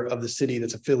mayor of the city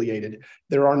that's affiliated.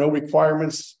 There are no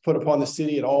requirements put upon the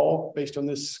city at all based on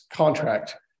this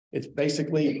contract. It's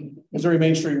basically Missouri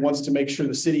Main Street wants to make sure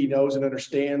the city knows and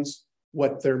understands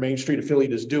what their Main Street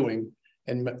affiliate is doing,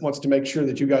 and wants to make sure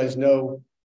that you guys know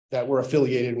that we're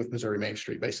affiliated with Missouri Main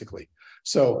Street, basically.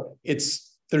 So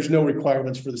there's no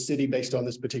requirements for the city based on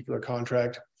this particular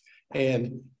contract.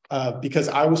 And because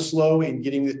I was slow in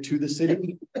getting it to the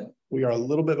city, we are a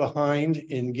little bit behind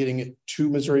in getting it to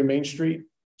Missouri Main Street.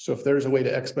 So if there's a way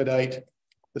to expedite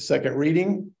the second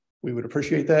reading, we would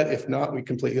appreciate that. If not, we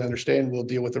completely understand. We'll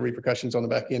deal with the repercussions on the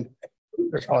back end.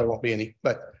 There probably won't be any,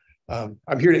 but I'm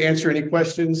here to answer any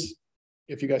questions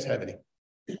if you guys have any.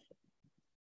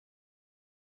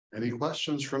 Any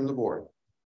questions from the board?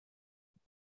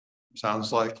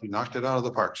 Sounds like you knocked it out of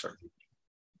the park, sir.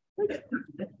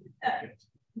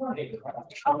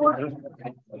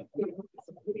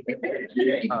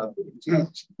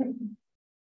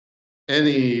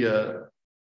 Any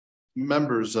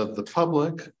members of the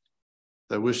public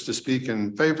that wish to speak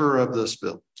in favor of this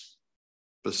bill,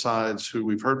 besides who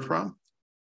we've heard from?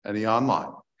 Any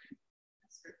online?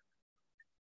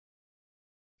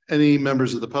 Any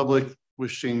members of the public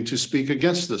wishing to speak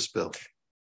against this bill?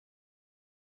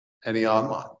 Any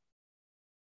online?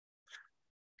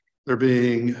 There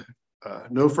being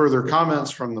no further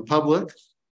comments from the public,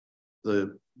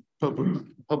 the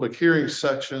public hearing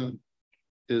section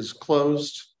is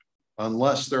closed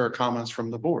unless there are comments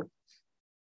from the board.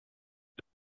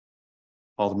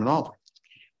 Alderman Alder.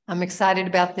 I'm excited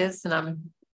about this,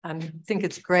 and I think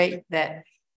it's great that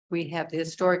we have the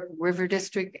Historic River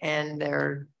District and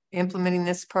they're implementing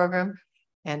this program,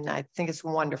 and I think it's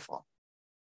wonderful.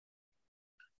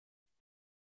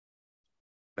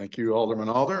 Thank you, Alderman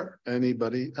Alder.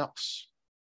 Anybody else?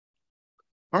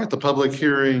 All right, the public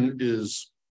hearing is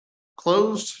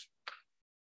closed.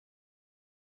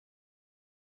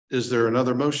 Is there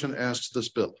another motion as to this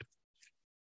bill?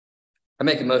 I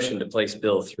make a motion to place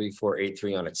Bill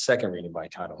 3483 on its second reading by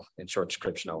title and short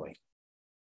description only.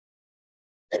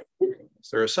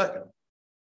 Is there a second?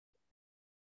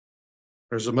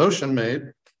 There's a motion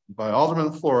made by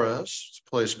Alderman Flores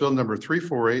to place Bill number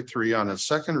 3483 on its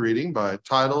second reading by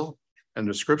title and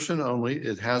description only.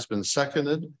 It has been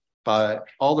seconded by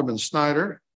Alderman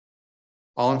Snyder.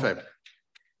 All in favor?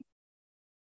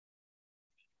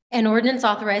 An ordinance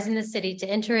authorizing the city to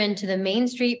enter into the Main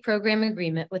Street Program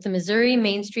Agreement with the Missouri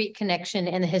Main Street Connection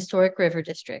and the Historic River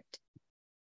District.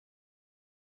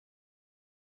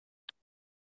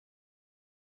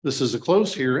 This is a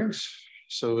closed hearing,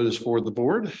 so it is for the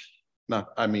board.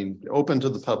 Open to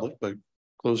the public, but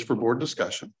closed for board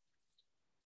discussion.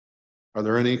 Are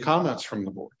there any comments from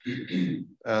the board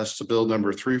as to bill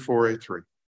number 3483?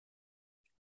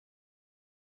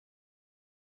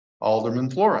 Alderman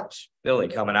Flores. The only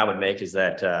comment I would make is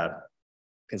that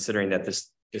considering that this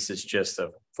is just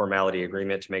a formality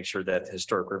agreement to make sure that the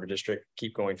Historic River District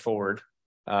keep going forward.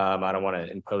 I don't want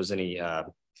to impose any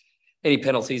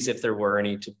penalties if there were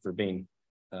any for being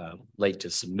late to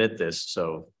submit this,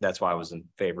 so that's why I was in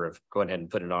favor of going ahead and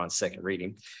putting it on second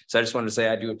reading. So I just wanted to say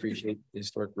I do appreciate the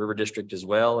Historic River District as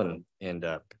well, and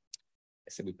I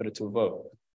said we put it to a vote.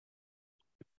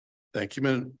 Thank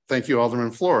you, thank you,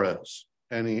 Alderman Flores.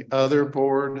 Any other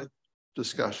board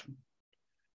discussion?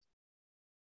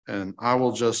 And I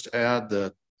will just add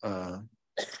that the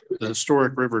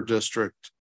Historic River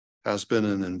District has been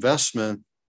an investment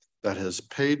that has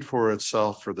paid for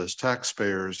itself for this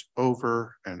taxpayers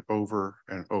over and over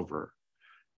and over.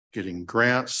 Getting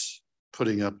grants,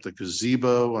 putting up the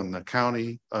gazebo on the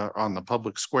county, on the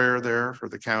public square there for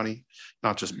the county,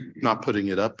 not putting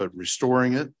it up, but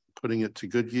restoring it, putting it to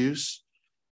good use.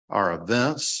 Our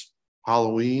events,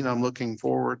 Halloween, I'm looking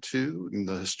forward to, and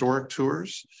the historic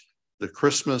tours, the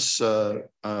Christmas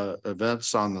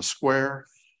events on the square,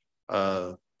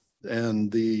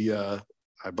 and the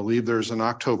I believe there's an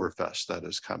Oktoberfest that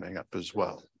is coming up as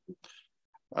well.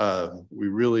 We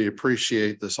really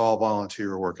appreciate this all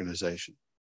volunteer organization.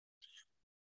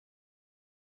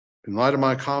 In light of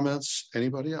my comments,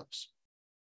 anybody else?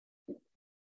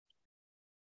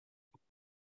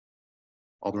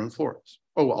 Alderman Flores.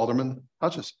 Oh, Alderman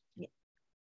Hutchison.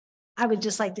 I would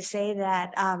just like to say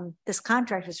that this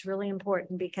contract is really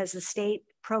important because the state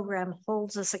program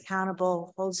holds us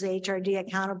accountable, holds the HRD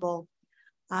accountable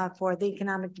for the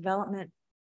economic development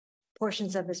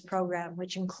portions of this program,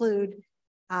 which include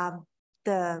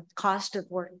the cost of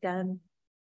work done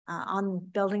on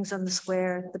buildings on the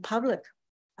square, the public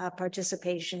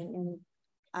participation in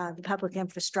the public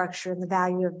infrastructure and the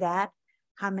value of that,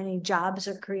 how many jobs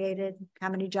are created, how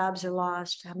many jobs are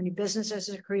lost, how many businesses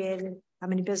are created, how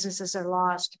many businesses are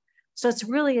lost. So it's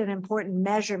really an important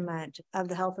measurement of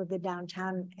the health of the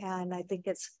downtown. And I think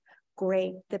it's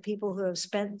great that people who have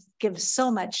give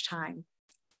so much time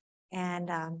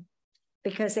and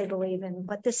because they believe in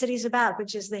what the city's about,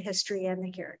 which is the history and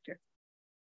the character.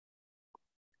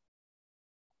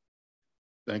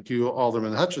 Thank you,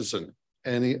 Alderman Hutchison.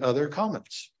 Any other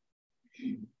comments?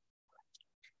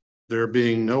 There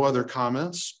being no other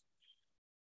comments,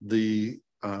 the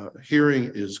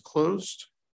hearing is closed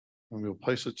and we'll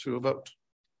place it to a vote.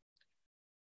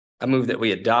 I move that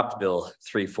we adopt Bill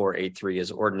 3483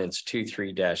 as ordinance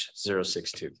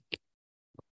 23-062.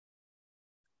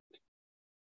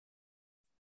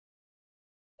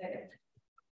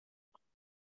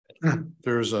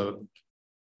 There's a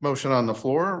motion on the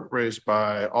floor raised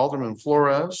by Alderman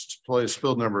Flores to place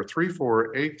bill number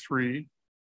 3483.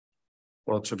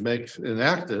 Well, to make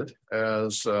enacted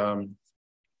as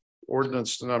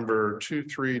ordinance number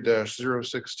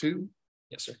 23-062.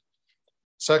 Yes, sir.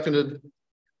 Seconded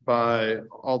by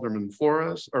Alderman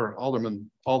Flores or Alderman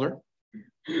Alder.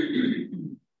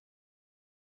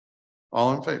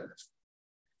 All in favor?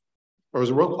 Or was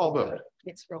it a roll call vote?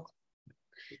 It's roll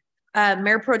call.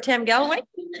 Mayor Pro Tem Galloway.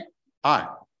 Aye.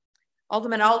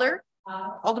 Alderman Alder.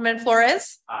 Alderman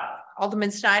Flores.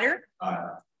 Alderman Snyder.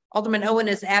 Alderman Owen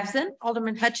is absent.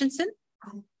 Alderman Hutchinson.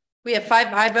 We have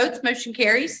 5 aye votes. Motion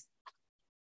carries.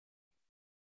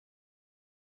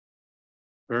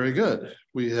 Very good.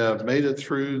 We have made it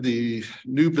through the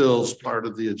new bills part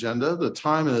of the agenda. The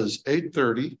time is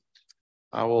 8:30.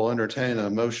 I will entertain a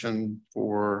motion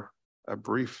for a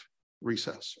brief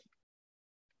recess.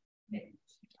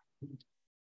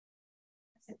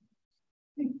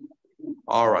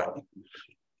 All right.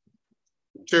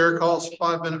 Chair calls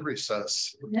 5-minute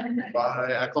recess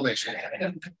by acclamation.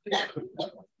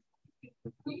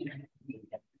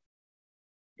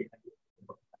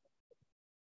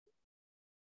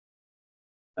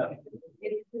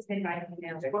 It's been right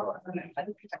now.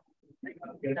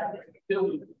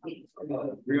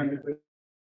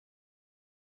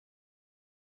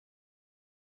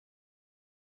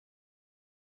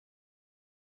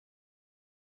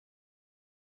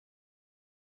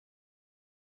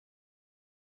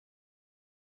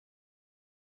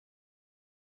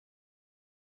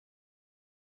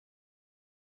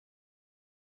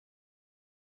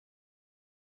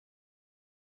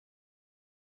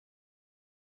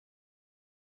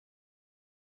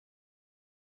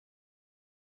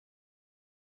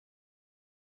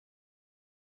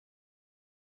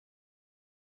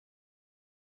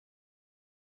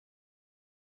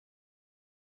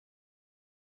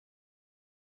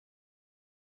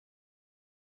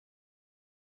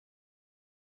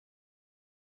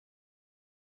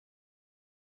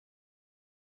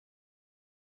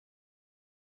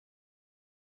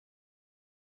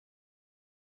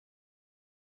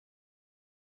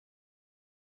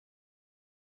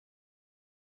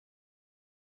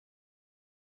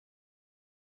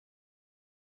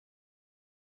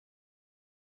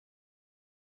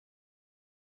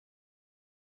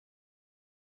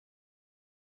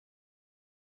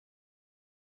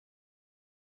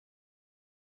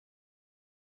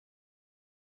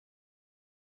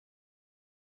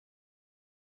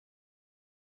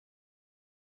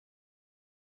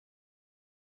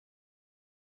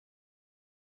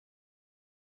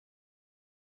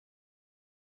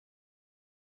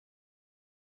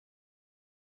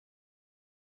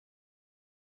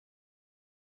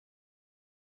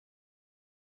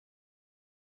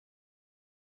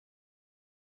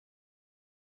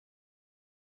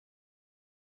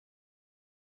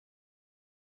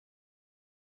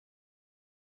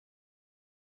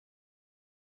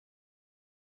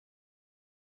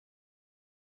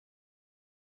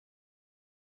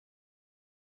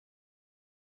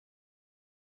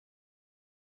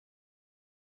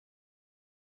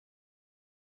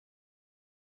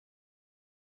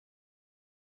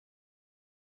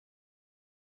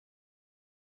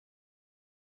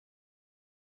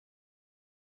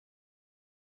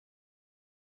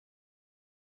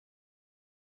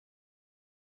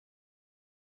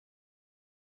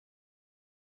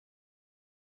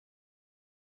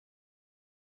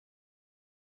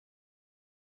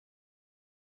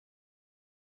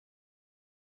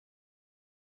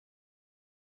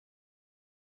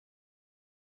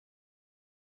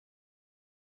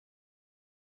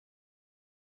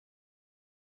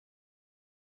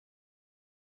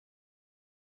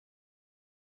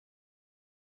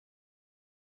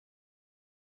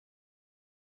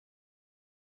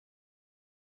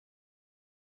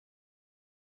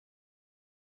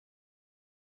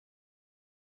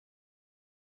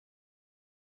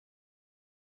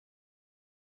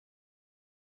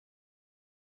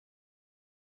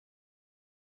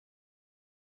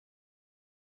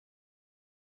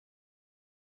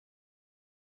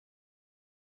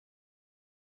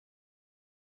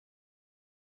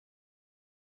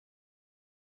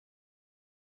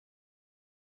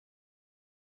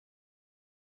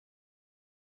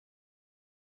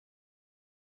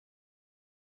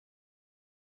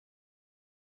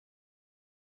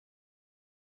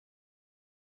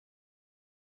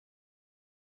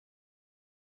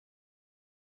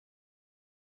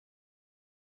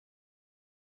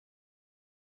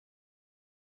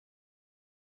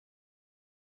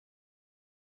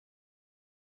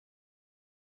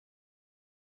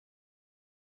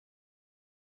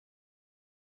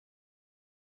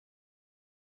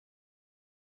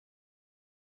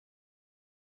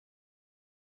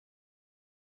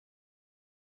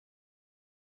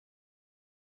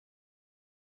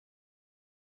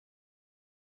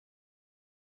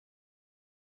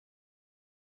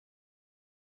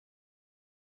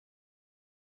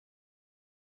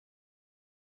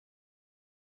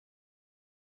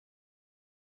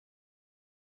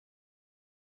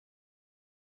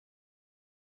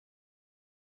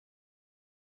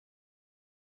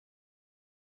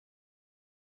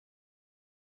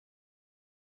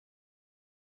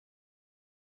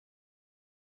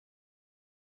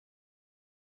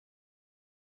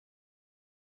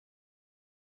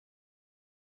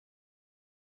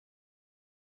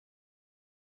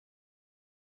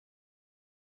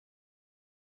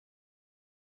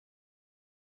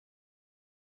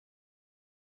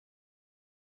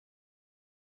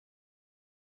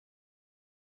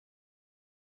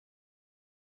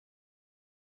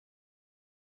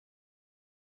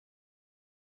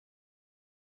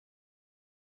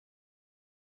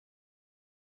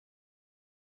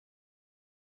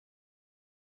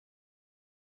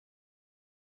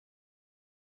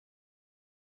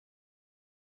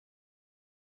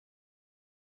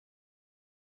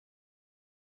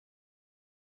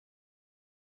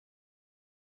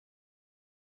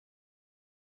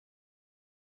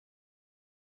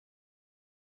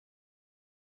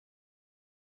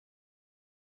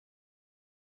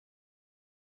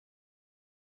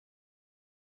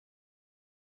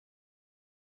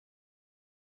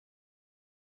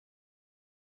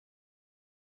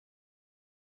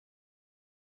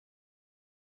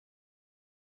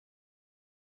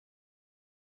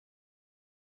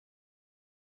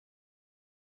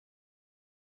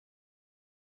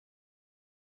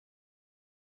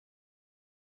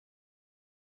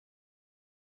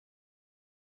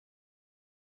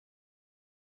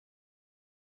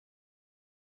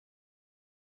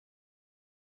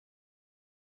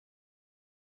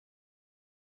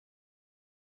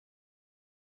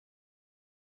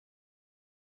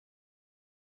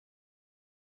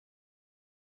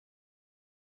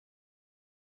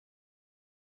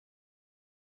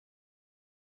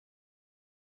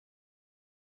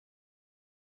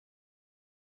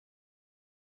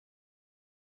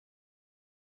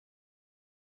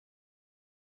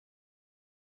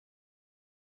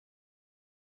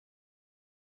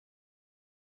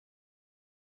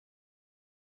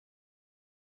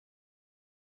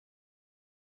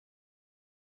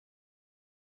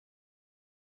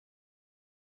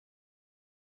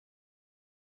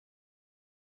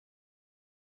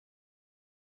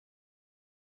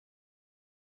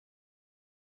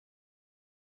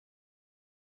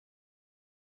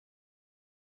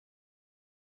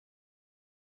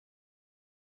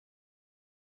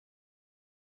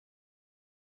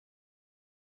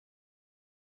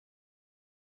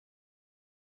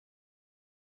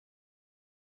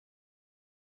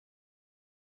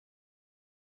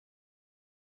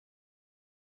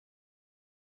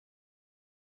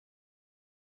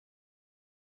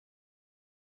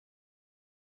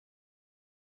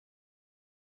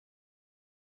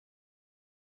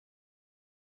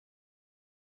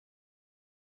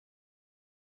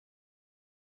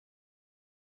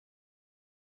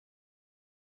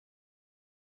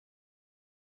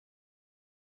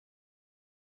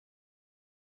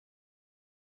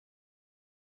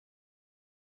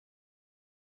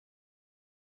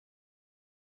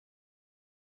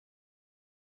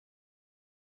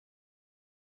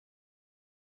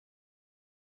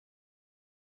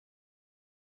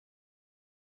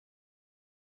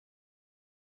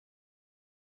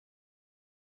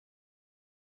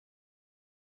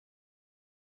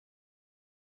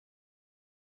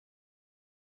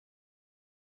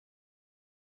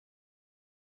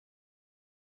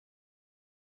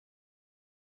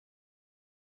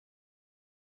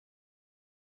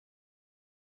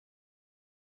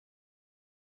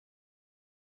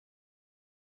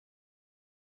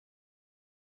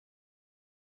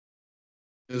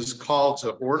 is called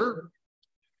to order.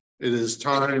 It is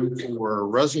time for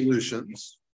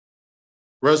resolutions.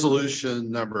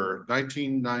 Resolution number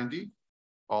 1990,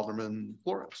 Alderman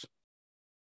Flores.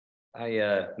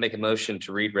 I make a motion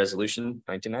to read resolution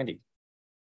 1990.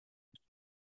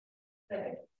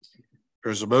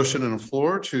 There's a motion on the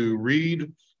floor to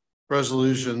read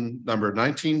resolution number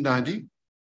 1990,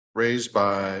 raised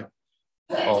by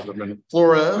Alderman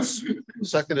Flores,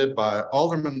 seconded by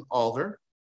Alderman Alder.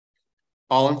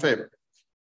 All in favor?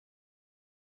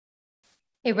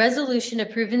 A resolution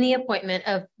approving the appointment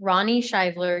of Ronnie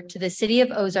Shivler to the City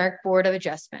of Ozark Board of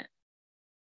Adjustment.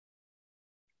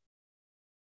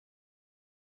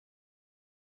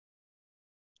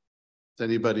 Is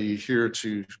anybody here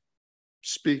to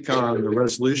speak on the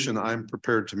resolution? I'm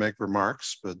prepared to make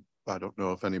remarks, but I don't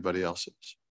know if anybody else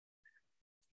is.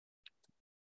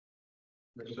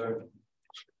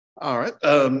 All right.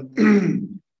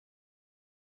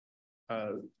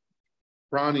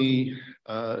 Ronnie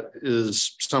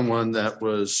is someone that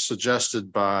was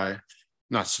suggested by,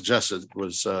 not suggested,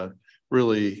 was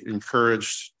really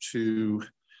encouraged to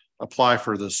apply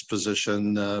for this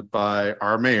position by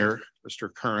our mayor,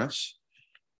 Mr. Currents.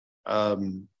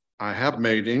 I have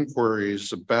made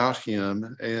inquiries about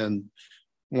him, and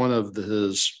one of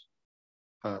the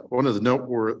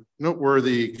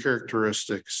noteworthy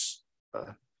characteristics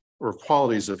or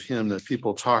qualities of him that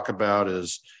people talk about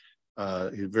is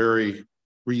he's very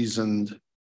reasoned,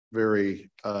 very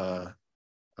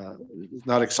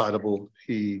not excitable.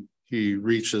 He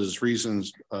reaches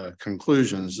reasons,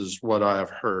 conclusions is what I have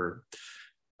heard.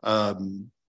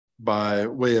 By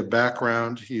way of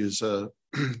background, he is a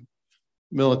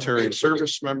military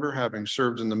service member, having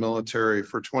served in the military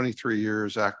for 23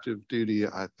 years, active duty,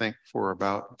 I think for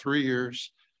about 3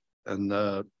 years. And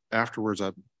afterwards,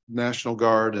 National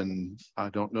Guard, and I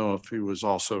don't know if he was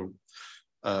also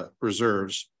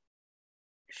reserves.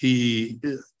 He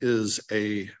is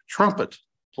a trumpet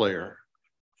player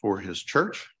for his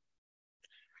church.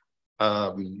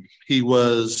 He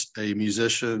was a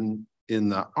musician in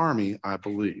the Army, I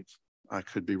believe. I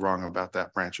could be wrong about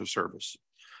that branch of service.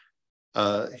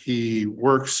 He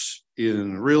works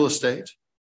in real estate,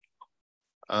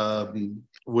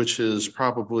 which is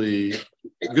probably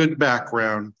a good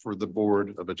background for the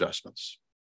Board of Adjustments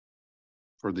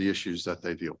for the issues that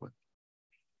they deal with.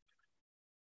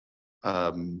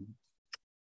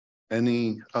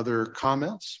 Any other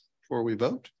comments before we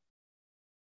vote?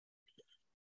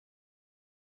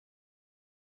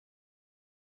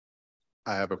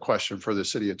 I have a question for the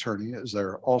city attorney. Is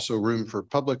there also room for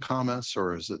public comments,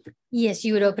 or is it? Yes,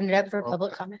 you would open it up for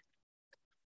public comment.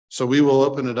 So we will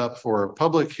open it up for a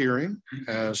public hearing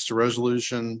as to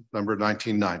resolution number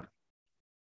 1990.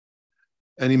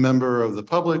 Any member of the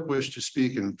public wish to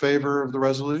speak in favor of the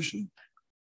resolution?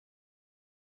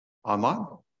 Online?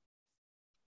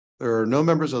 There are no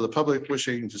members of the public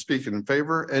wishing to speak in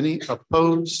favor. Any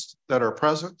opposed that are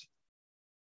present?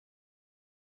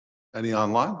 Any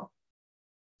online?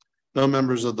 No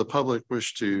members of the public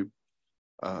wish to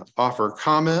offer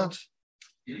comment.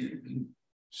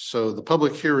 So the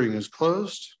public hearing is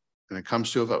closed and it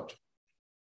comes to a vote.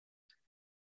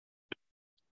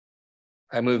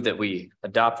 I move that we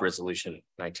adopt resolution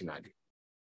 1990.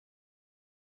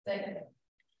 Second.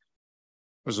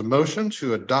 There's a motion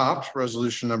to adopt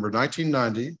resolution number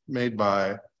 1990 made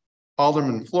by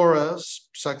Alderman Flores,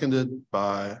 seconded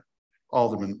by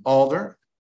Alderman Alder.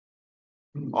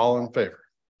 All in favor?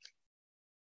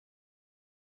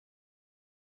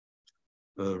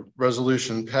 The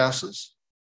resolution passes.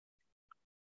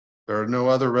 There are no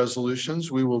other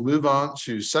resolutions. We will move on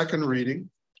to second reading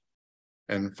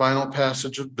and final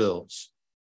passage of bills.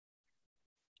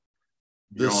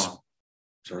 This,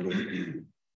 sorry,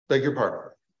 beg your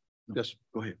pardon. Yes,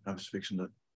 go ahead. I was fixing to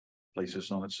place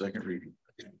this on its second reading.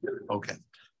 Okay.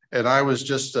 And I was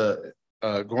just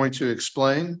going to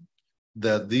explain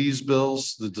that these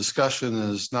bills, the discussion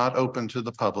is not open to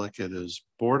the public. It is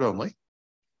board only.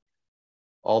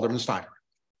 Alderman Steiner.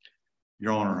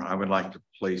 Your Honor, I would like to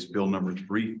place bill number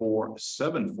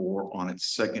 3474 on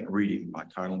its second reading by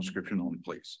title and description only,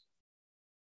 please.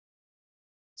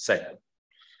 Second.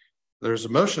 There's a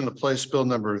motion to place bill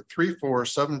number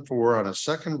 3474 on a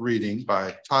second reading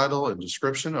by title and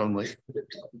description only,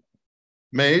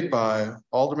 made by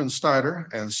Alderman Steiner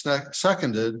and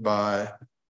seconded by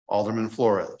Alderman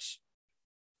Flores.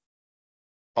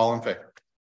 All in favor?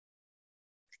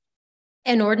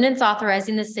 An ordinance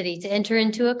authorizing the city to enter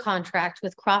into a contract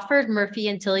with Crawford, Murphy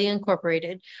and Tilly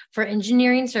Incorporated for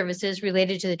engineering services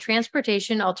related to the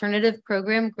Transportation Alternative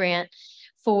Program grant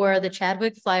for the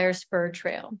Chadwick Flyer Spur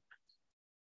Trail.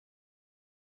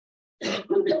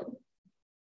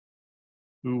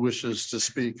 Who wishes to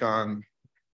speak on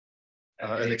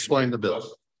and explain the bill?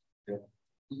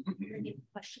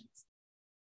 Questions?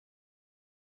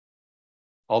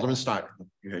 Alderman Snyder.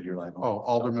 You had your light on. Oh,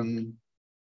 Alderman.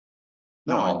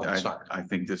 No, Alderman I Snyder.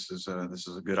 think this is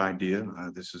a good idea.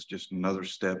 This is just another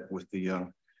step with the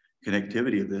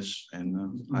connectivity of this,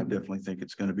 and I definitely think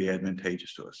it's going to be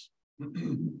advantageous to us.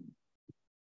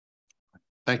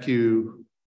 Thank you,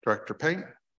 Director Payne.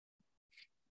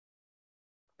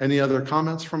 Any other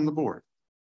comments from the board?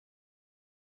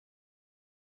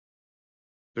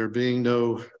 There being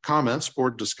no comments,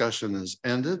 board discussion is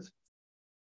ended.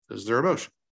 Is there a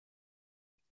motion?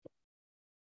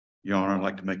 Your Honor, I'd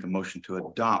like to make a motion to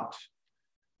adopt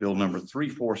Bill number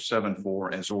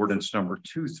 3474 as ordinance number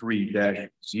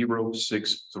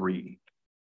 23-063.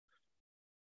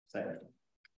 Second.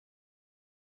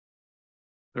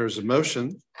 There's a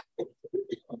motion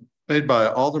made by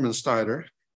Alderman Snyder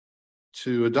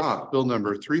to adopt Bill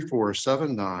number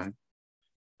 3479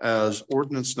 as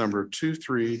ordinance number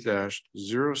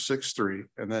 23-063,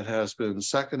 and that has been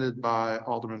seconded by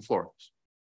Alderman Flores.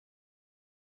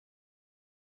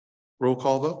 Roll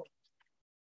call vote.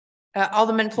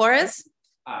 Alderman Flores.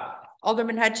 Aye.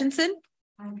 Alderman Hutchinson.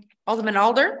 Alderman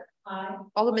Alder.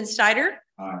 Alderman Snyder.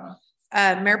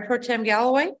 Mayor Pro Tem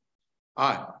Galloway.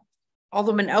 Aye.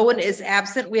 Alderman Owen is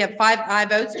absent. We have 5 aye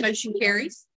votes. Motion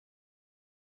carries.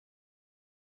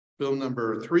 Bill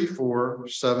number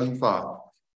 3475.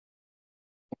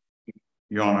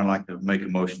 Your Honor, I'd like to make a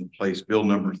motion to place Bill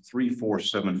number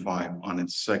 3475 on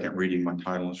its second reading by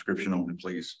title and description only,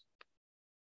 please.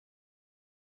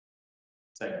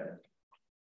 Second.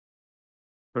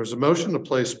 There's a motion to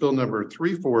place Bill number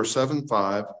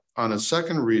 3475 on its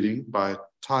second reading by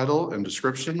title and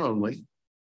description only,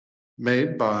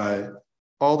 made by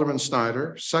Alderman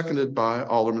Snyder, seconded by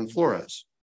Alderman Flores.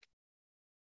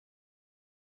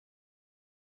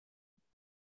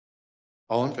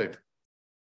 All in favor?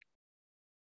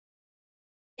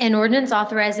 An ordinance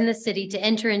authorizing the city to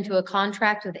enter into a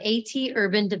contract with AT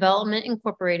Urban Development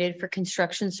Incorporated for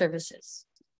construction services.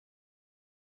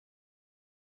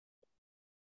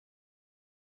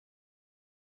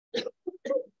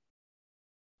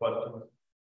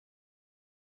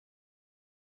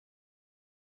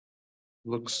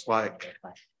 Looks like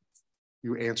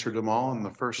you answered them all in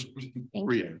the first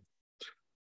reading.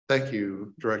 Thank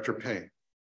you, Director Payne.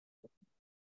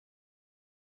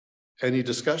 Any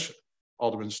discussion?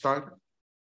 Alderman Snyder.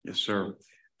 Yes, sir.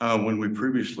 When we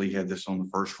previously had this on the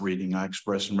first reading, I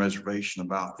expressed some reservation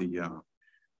about the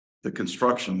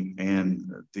construction and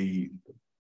the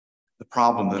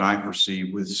problem that I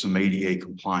perceive with some ADA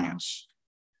compliance.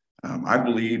 I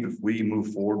believe if we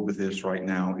move forward with this right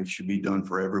now, it should be done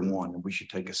for everyone, and we should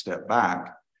take a step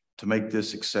back to make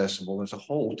this accessible as a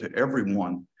whole to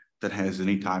everyone that has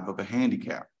any type of a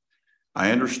handicap.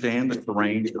 I understand the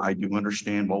terrain. I do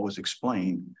understand what was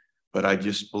explained, but I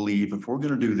just believe if we're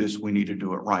going to do this, we need to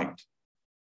do it right.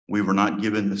 We were not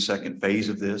given the second phase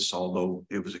of this, although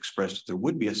it was expressed that there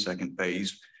would be a second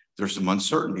phase. There's some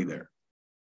uncertainty there.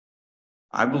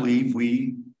 I believe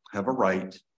we have a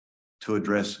right to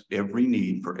address every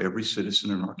need for every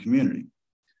citizen in our community.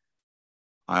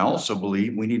 I also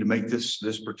believe we need to make this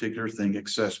particular thing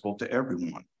accessible to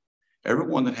everyone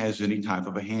that has any type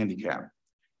of a handicap.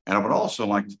 And I would also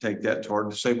like to take that to our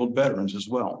disabled veterans as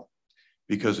well,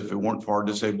 because if it weren't for our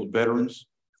disabled veterans,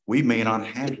 we may not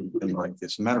have anything like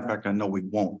this. As a matter of fact, I know we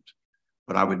won't,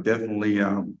 but I would definitely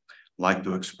like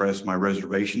to express my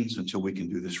reservations until we can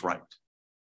do this right.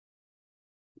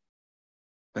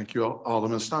 Thank you,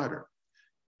 Alderman Snyder.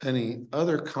 Any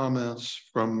other comments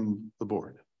from the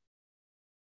board?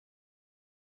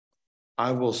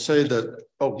 I will say that,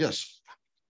 oh, yes,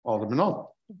 Alderman Alden.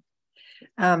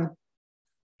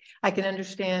 I can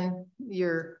understand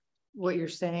what you're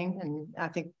saying, and I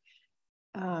think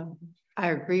I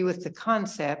agree with the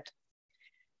concept.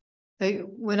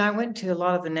 When I went to a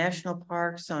lot of the national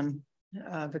parks on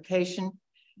vacation,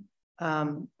 a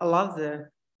lot of the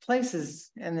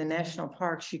places in the national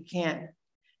parks you can't,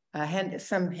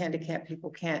 some handicapped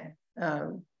people can't,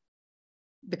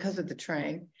 because of the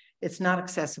train. It's not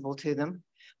accessible to them.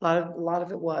 A lot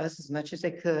of it was, as much as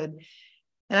they could.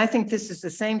 And I think this is the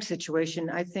same situation.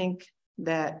 I think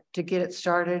that to get it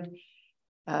started,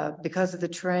 because of the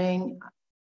train,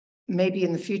 maybe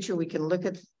in the future we can look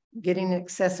at getting it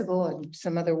accessible in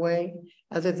some other way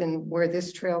other than where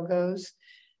this trail goes.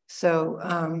 So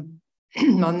on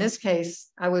this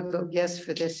case, I would vote yes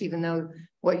for this, even though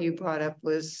what you brought up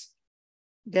was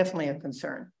definitely a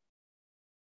concern.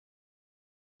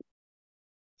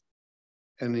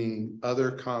 Any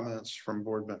other comments from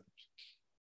board members?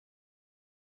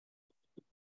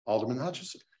 Alderman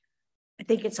Hutchinson. I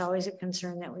think it's always a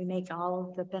concern that we make all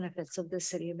of the benefits of the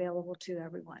city available to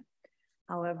everyone.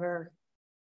 However,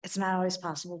 it's not always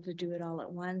possible to do it all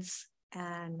at once.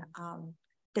 And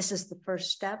this is the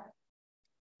first step.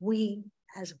 We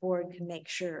as a board can make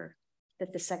sure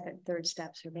that the second, third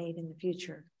steps are made in the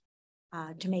future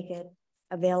to make it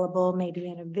available, maybe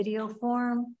in a video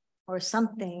form or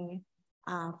something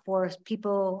for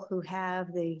people who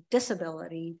have the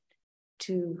disability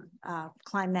to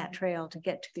climb that trail to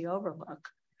get to the overlook.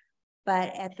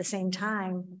 But at the same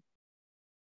time,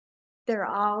 there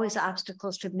are always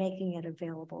obstacles to making it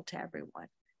available to everyone.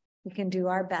 We can do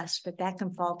our best, but that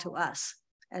can fall to us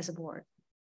as a board,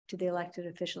 to the elected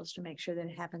officials, to make sure that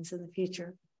it happens in the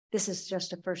future. This is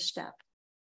just a first step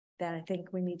that I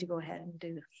think we need to go ahead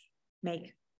and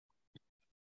make.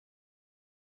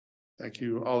 Thank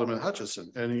you, Alderman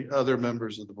Hutchinson. Any other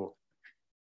members of the board?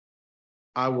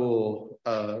 I will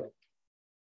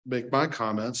make my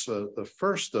comments. The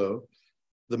first, though,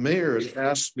 the mayor has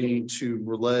asked me to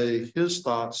relay his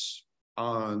thoughts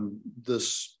on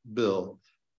this bill.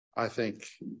 I think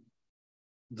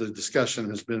the discussion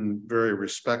has been very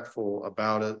respectful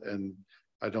about it, and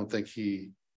I think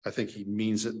he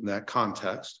means it in that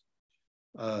context.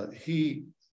 He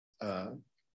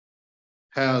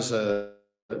has a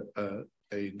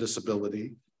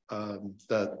disability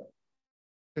that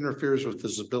interferes with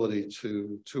his ability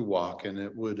to walk, and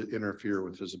it would interfere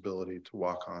with his ability to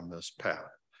walk on this path.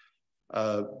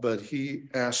 But he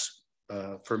asked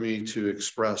for me to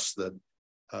express that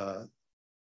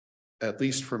at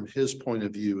least from his point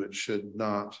of view, it should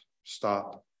not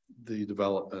stop the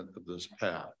development of this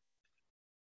path.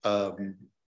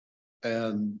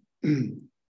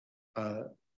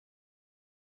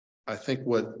 I think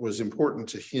what was important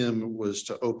to him was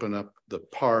to open up the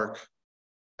park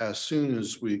as soon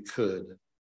as we could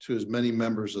to as many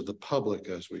members of the public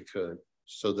as we could,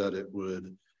 so that it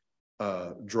would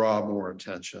draw more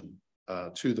attention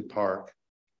to the park.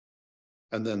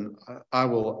 And then I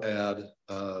will add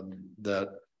that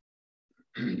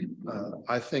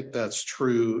I think that's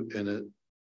true, and it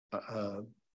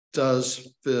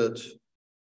does fit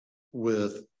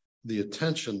with the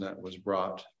attention that was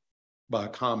brought by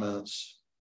comments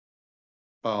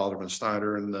by Alderman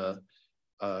Snyder in the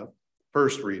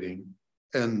first reading,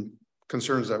 and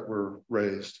concerns that were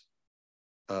raised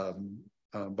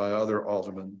by other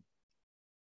aldermen,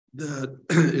 that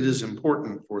it is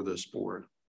important for this board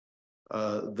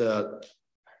that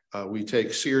we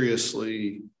take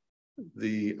seriously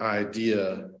the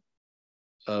idea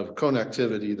of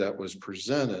connectivity that was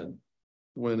presented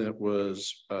when it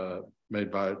was made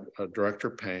by Director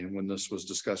Payne, when this was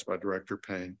discussed by Director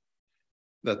Payne,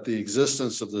 that the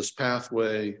existence of this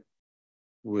pathway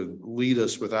would lead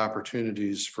us with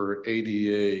opportunities for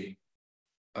ADA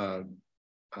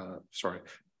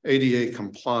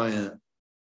compliant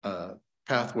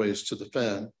pathways to the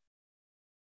Fen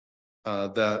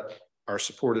that are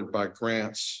supported by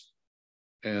grants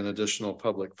and additional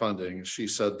public funding. She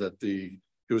said that it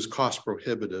was cost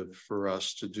prohibitive for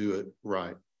us to do it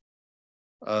right.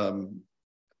 And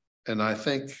I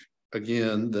think,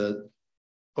 again, that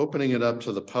opening it up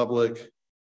to the public,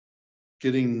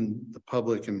 getting the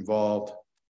public involved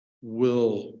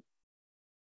will,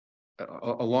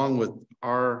 along with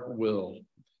our will,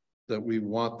 that we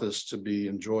want this to be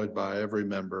enjoyed by every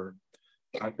member.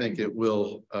 I think it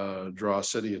will draw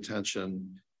city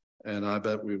attention, and I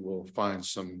bet we will find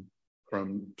some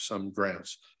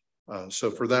grants.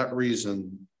 So for that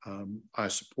reason, I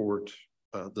support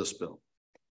this bill.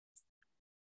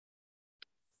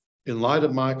 In light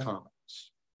of my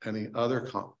comments, any other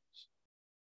comments?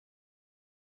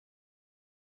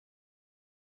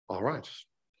 All right.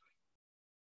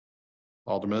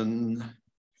 Alderman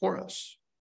Flores.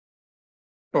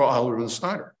 Or Alderman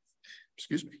Snyder,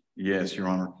 excuse me. Yes, Your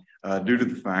Honor. Due to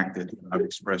the fact that I've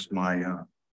expressed my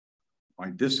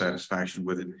my dissatisfaction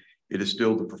with it, it is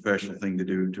still the professional thing to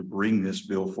do to bring this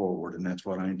bill forward, and that's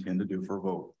what I intend to do for a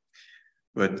vote.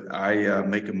 But I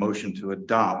make a motion to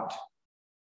adopt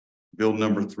Bill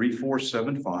number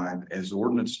 3475 as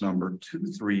ordinance number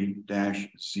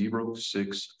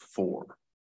 23-064.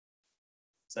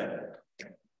 Second.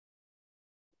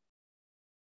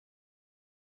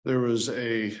 There was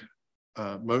a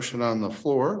motion on the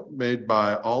floor made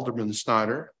by Alderman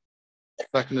Snyder,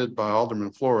 seconded by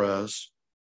Alderman Flores,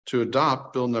 to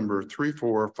adopt Bill number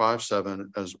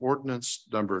 3457 as ordinance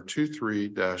number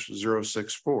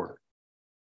 23-064.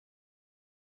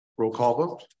 Roll call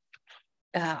vote.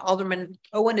 Alderman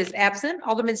Owen is absent.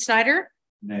 Alderman Snyder?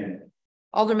 Nay.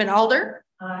 Alderman Alder?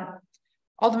 Aye.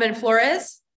 Alderman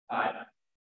Flores? Aye.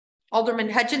 Alderman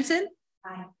Hutchinson?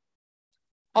 Aye.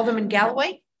 Alderman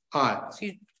Galloway. Aye.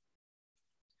 Excuse.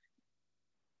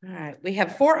 All right, we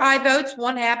have 4 aye votes,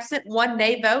 1 absent, 1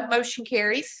 nay vote. Motion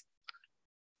carries.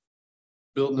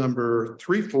 Bill number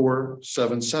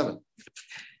 3477.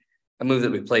 I move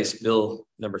that we place bill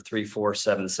number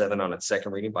 3477 on its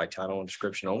second reading by title and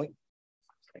description only.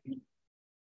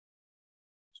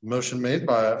 Motion made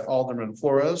by Alderman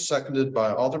Flores, seconded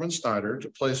by Alderman Snyder to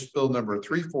place bill number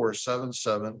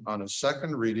 3477 on its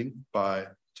second reading by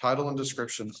title and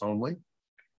description only.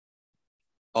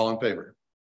 All in favor?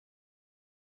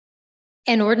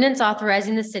 An ordinance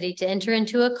authorizing the city to enter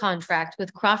into a contract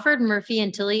with Crawford Murphy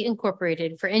and Tilly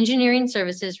Incorporated for engineering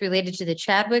services related to the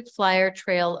Chadwick Flyer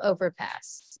Trail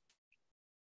overpass.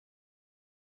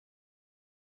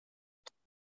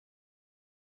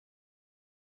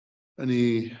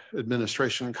 Any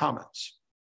administration comments?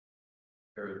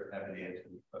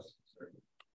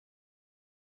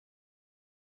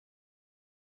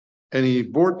 Any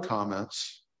board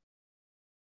comments?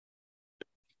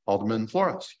 Alderman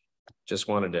Flores. Just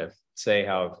wanted to say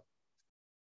how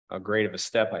great of a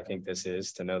step I think this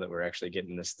is to know that we're actually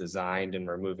getting this designed and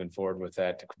we're moving forward with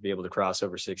that to be able to cross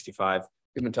over 65.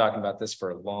 We've been talking about this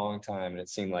for a long time and it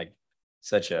seemed like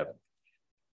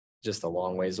just a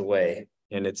long ways away.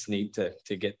 And it's neat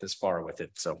to get this far with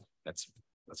it. So that's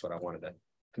what I wanted to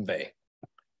convey.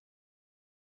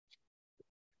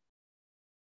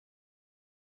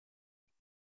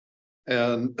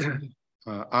 And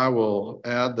I will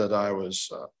add that I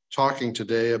was talking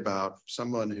today about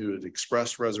someone who had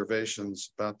expressed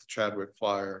reservations about the Chadwick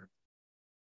Flyer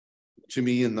to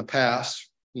me in the past.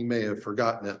 He may have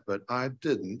forgotten it, but I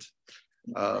didn't.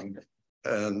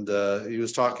 He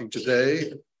was talking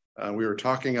today. We were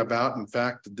talking about, in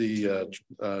fact, the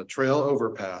trail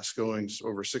overpass going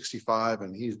over 65,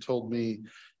 and he told me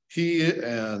he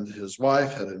and his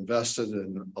wife had invested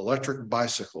in electric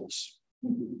bicycles.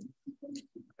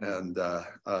 And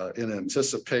in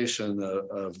anticipation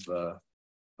of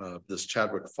this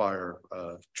Chadwick Flyer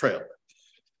trail.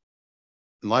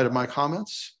 In light of my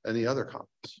comments, any other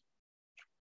comments?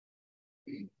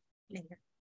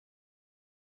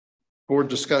 Board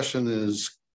discussion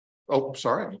is,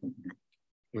 sorry.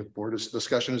 Board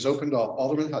discussion is open to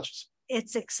Alderman Hutchins.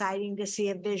 It's exciting to see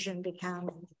a vision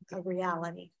become a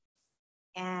reality.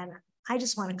 And I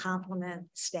just want to compliment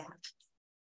staff,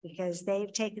 because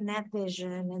they've taken that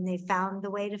vision and they found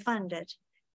the way to fund it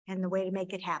and the way to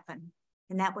make it happen.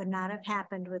 And that would not have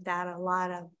happened without a lot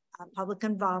of public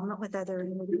involvement with other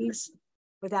entities,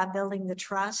 without building the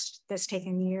trust that's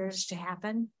taken years to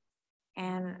happen.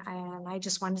 And I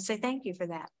just wanted to say thank you for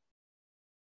that.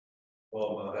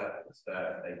 Well,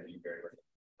 thank you very much.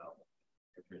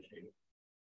 Appreciate it.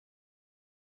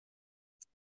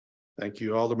 Thank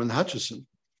you, Alderman Hutchison.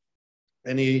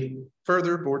 Any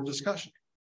further board discussion?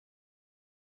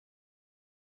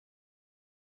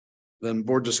 Then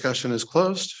board discussion is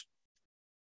closed.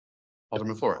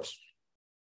 Alderman Flores.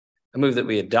 I move that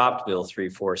we adopt Bill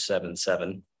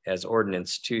 3477 as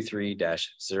ordinance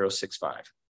 23-065.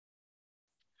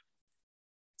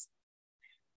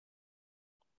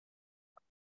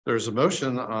 There's a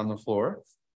motion on the floor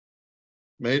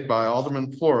made by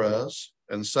Alderman Flores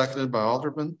and seconded by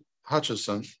Alderman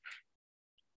Hutchison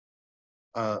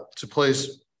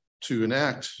to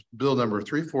enact bill number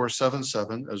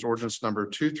 3477 as ordinance number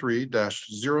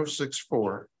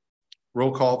 23-064.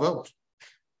 Roll call vote.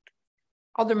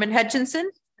 Alderman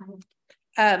Hutchinson.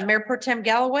 Mayor Pro Tem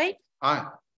Galloway. Aye.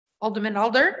 Alderman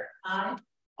Alder. Aye.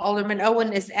 Alderman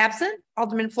Owen is absent.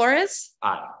 Alderman Flores.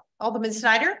 Aye. Alderman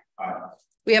Snyder. Aye.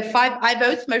 We have 5 aye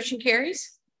votes. Motion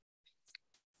carries.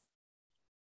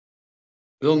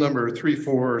 Bill number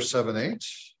 3478.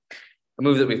 I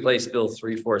move that we place Bill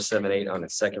 3478 on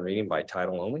its second reading by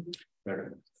title only.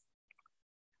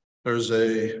 There's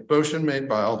a motion made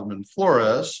by Alderman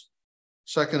Flores,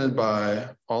 seconded by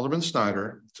Alderman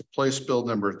Snyder to place bill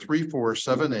number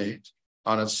 3478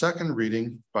 on its second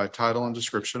reading by title and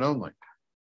description only.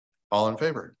 All in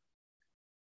favor?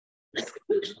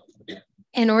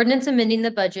 An ordinance amending the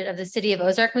budget of the city of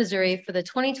Ozark, Missouri for the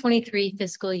 2023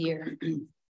 fiscal year.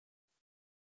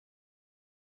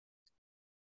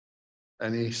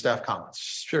 Any staff comments?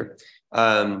 Sure.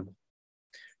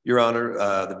 Your Honor,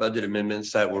 the budget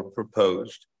amendments that were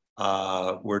proposed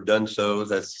were done so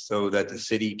that the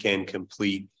city can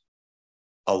complete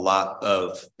a lot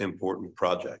of important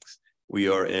projects. We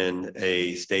are in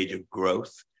a stage of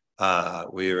growth.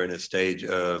 We are in a stage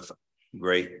of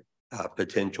great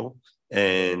potential,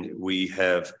 and we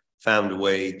have found a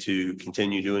way to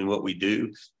continue doing what we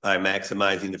do by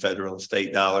maximizing the federal and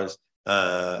state dollars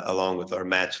along with our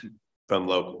match from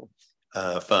local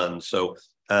funds. So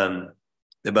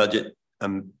the budget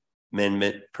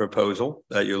amendment proposal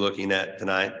that you're looking at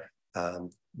tonight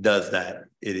does that.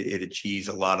 It achieves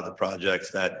a lot of the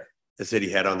projects that the city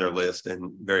had on their list,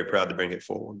 and very proud to bring it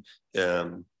forward. If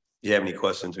you have any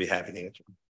questions, we'd be happy to answer.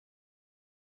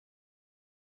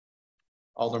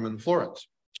 Alderman Flores.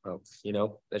 Oh, you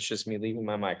know, that's just me leaving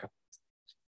my mic.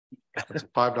 That's a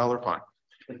 $5 fine.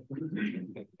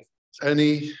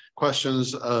 Any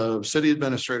questions of City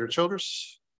Administrator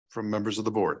Childress from members of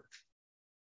the board?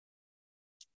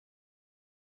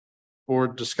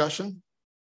 Board discussion?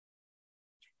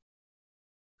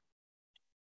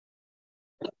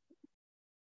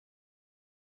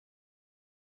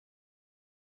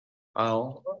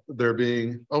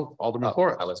 Alderman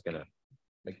Flores. I was gonna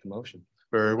make the motion.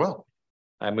 Very well.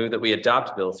 I move that we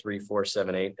adopt Bill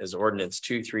 3478 as ordinance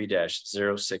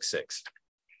 23-066.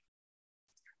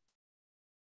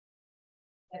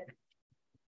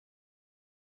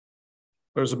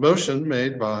 There's a motion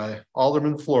made by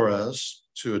Alderman Flores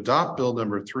to adopt bill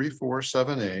number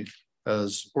 3478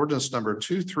 as ordinance number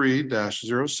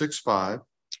 23-065,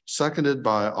 seconded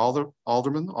by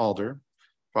Alderman Alder,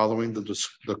 following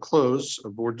the close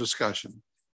of board discussion.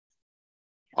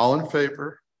 All in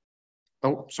favor?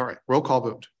 Oh, sorry, roll call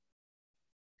vote.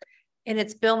 And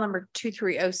it's bill number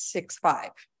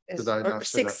 23065. Did I not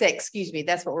say that? 66, excuse me.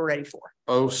 That's what we're ready for.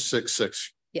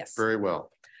 066. Yes. Very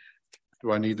well.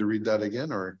 Do I need to read that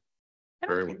again or? I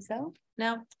don't think so.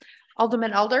 No.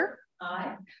 Alderman Alder.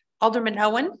 Aye. Alderman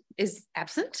Owen is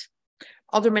absent.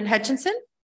 Alderman Hutchinson.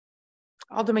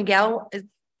 Alderman Galloway,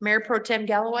 Mayor Pro Tem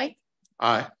Galloway.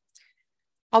 Aye.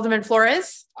 Alderman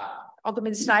Flores. Aye.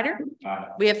 Alderman Snyder. Aye.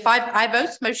 We have 5 aye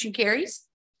votes. Motion carries.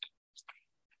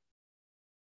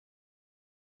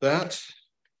 That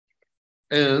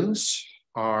ends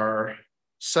our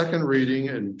second reading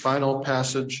and final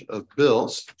passage of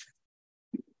bills.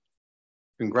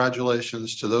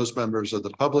 Congratulations to those members of the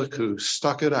public who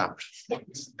stuck it out.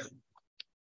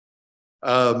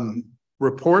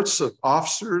 Reports of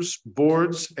officers,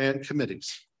 boards, and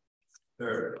committees.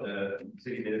 Sure. The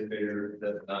city administrator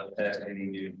does not have any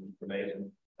new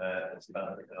information. It's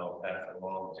about it. I'll pass it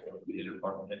along to the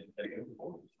department head to take it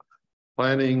forward.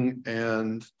 Planning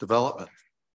and development.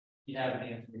 You haven't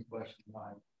answered these questions,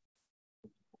 Mike.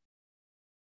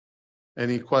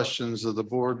 Any questions of the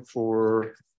board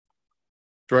for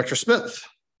Director Smith?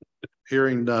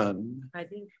 Hearing none. I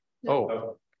think.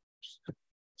 Oh,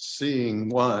 seeing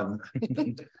one.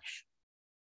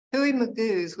 Huey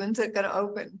Magoo's, when's it gonna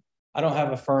open? I don't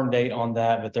have a firm date on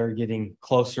that, but they're getting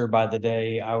closer by the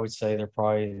day. I would say they're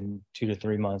probably in 2 to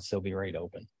 3 months, they'll be ready to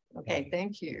open. Okay,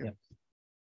 thank you. Yep.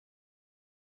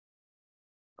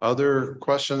 Other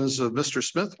questions of Mr.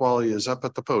 Smith while he is up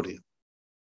at the podium?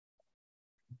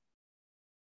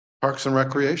 Parks and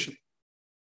Recreation.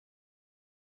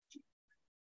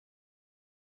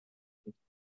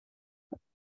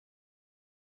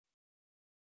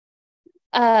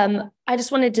 I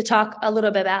just wanted to talk a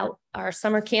little bit about our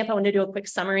summer camp. I want to do a quick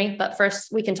summary, but first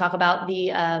we can talk about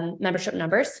the membership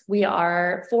numbers. We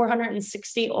are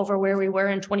 460 over where we were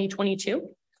in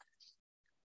 2022.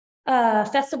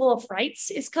 Festival of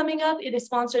Frights is coming up. It is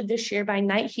sponsored this year by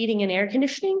Night Heating and Air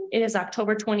Conditioning. It is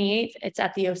October 28th. It's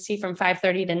at the OC from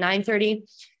 5:30 to 9:30.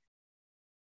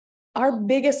 Our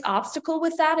biggest obstacle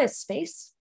with that is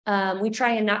space. We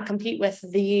try and not compete with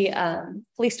the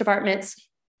police department's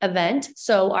event.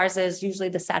 So ours is usually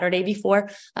the Saturday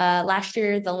before. Last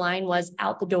year, the line was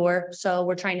out the door. So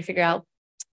we're trying to figure out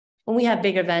when we have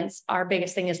big events, our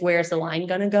biggest thing is where's the line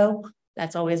going to go?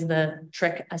 That's always the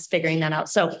trick, us figuring that out.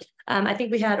 So I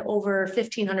think we had over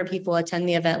 1,500 people attend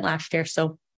the event last year.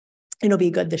 So it'll be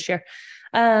good this year.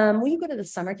 Will you go to the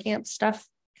summer camp stuff?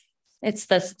 It's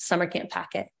the summer camp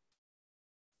packet.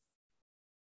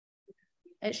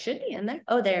 It should be in there.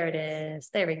 Oh, there it is.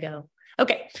 There we go.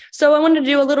 Okay, so I wanted to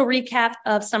do a little recap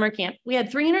of summer camp. We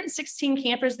had 316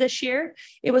 campers this year.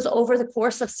 It was over the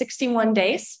course of 61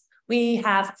 days. We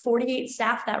have 48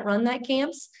 staff that run that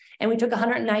camps, and we took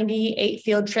 198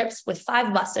 field trips with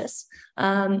 5 buses.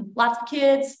 Lots of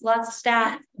kids, lots of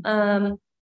staff,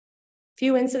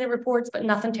 few incident reports, but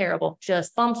nothing terrible,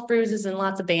 just bumps, bruises, and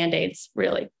lots of Band-Aids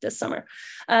really this summer.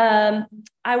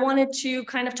 I wanted to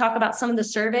kind of talk about some of the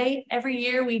survey. Every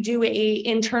year we do a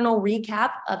internal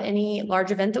recap of any large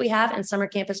event that we have, and summer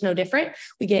camp is no different.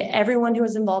 We get everyone who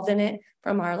is involved in it,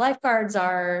 from our lifeguards,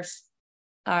 our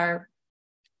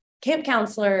camp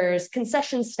counselors,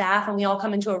 concession staff, and we all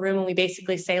come into a room and we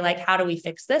basically say, like, how do we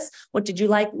fix this? What did you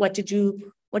like? What did you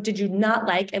not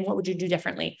like? And what would you do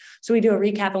differently? So we do a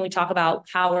recap and we talk about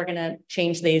how we're going to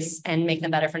change these and make them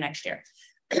better for next year.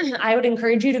 I would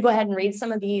encourage you to go ahead and read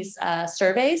some of these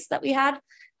surveys that we had.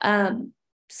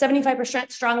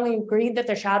 75% strongly agreed that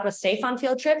their child was safe on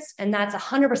field trips, and that's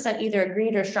 100% either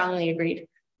agreed or strongly agreed.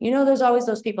 You know, there's always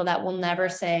those people that will never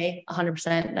say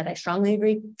 100% that I strongly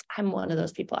agree. I'm one of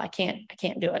those people. I can't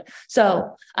do it.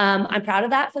 So I'm proud of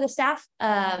that for the staff.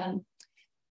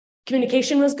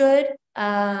 Communication was good.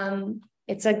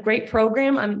 It's a great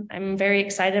program. I'm very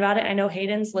excited about it. I know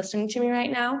Hayden's listening to me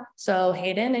right now. So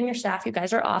Hayden and your staff, you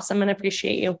guys are awesome and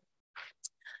appreciate you.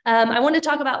 I want to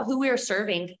talk about who we are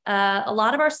serving. A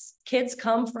lot of our kids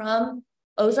come from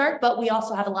Ozark, but we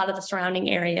also have a lot of the surrounding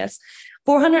areas.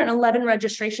 411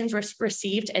 registrations were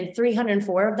received and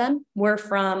 304 of them were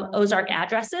from Ozark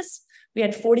addresses. We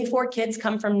had 44 kids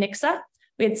come from Nixa.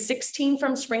 We had 16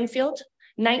 from Springfield,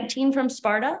 19 from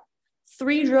Sparta,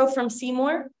 3 drove from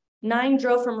Seymour, 9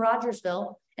 drove from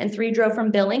Rogersville, and 3 drove from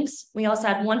Billings. We also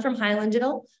had 1 from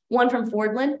Highlandville, 1 from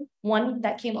Fordland, 1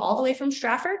 that came all the way from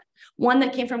Stratford, 1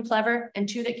 that came from Clever, and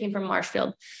 2 that came from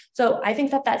Marshfield. So I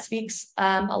think that speaks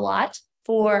a lot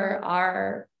for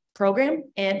our program,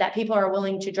 and that people are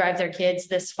willing to drive their kids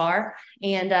this far.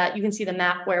 And you can see the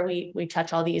map where we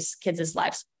touch all these kids'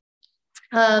 lives.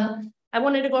 I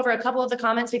wanted to go over a couple of the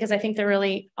comments because I think they're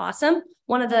really awesome.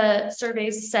 One of the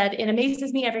surveys said, it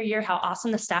amazes me every year how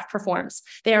awesome the staff performs.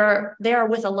 They are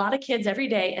with a lot of kids every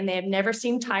day and they have never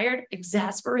seemed tired,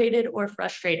 exasperated, or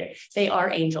frustrated. They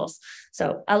are angels.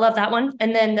 So I love that one.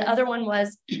 And then the other one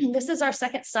was, this is our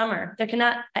second summer. I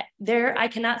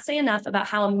cannot say enough about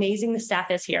how amazing the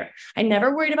staff is here. I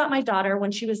never worried about my daughter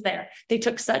when she was there. They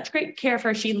took such great care of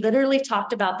her. She literally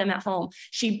talked about them at home.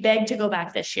 She begged to go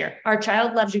back this year. Our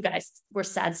child loves you guys. We're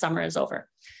sad summer is over.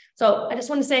 So I just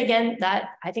want to say again that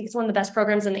I think it's one of the best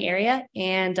programs in the area.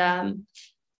 And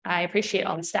I appreciate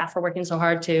all the staff for working so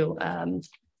hard to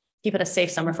keep it a safe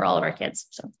summer for all of our kids.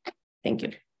 So thank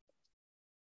you.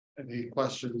 Any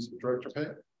questions, Director Pay?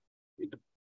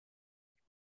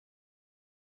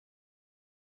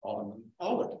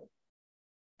 Alderman.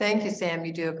 Thank you, Sam.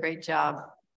 You do a great job.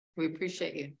 We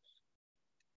appreciate you.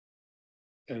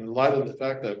 In light of the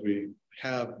fact that we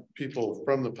have people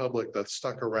from the public that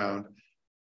stuck around,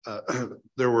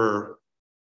 there were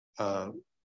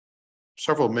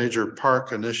several major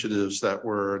park initiatives that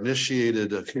were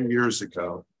initiated a few years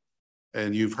ago,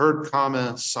 and you've heard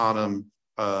comments on them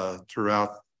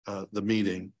throughout the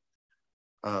meeting.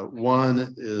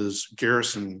 One is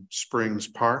Garrison Springs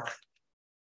Park.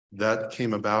 That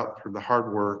came about through the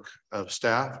hard work of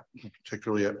staff,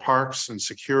 particularly at Parks, and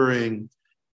securing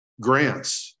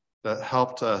grants that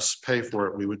helped us pay for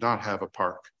it. We would not have a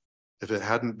park if it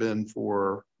hadn't been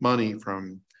for money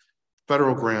from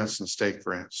federal grants and state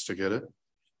grants to get it.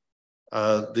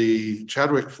 The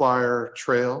Chadwick Flyer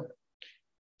Trail,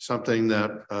 something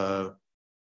that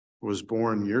was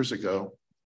born years ago,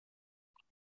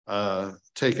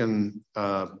 taken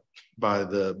by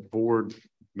the board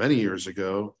many years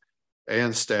ago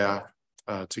and staff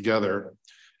together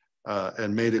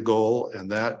and made a goal,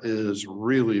 and that is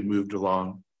really moved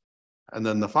along. And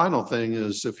then the final thing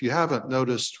is, if you haven't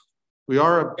noticed, we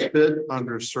are a bit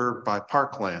underserved by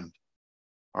parkland.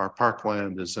 Our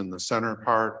parkland is in the center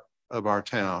part of our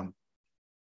town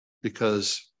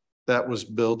because that was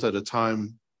built at a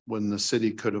time when the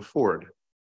city could afford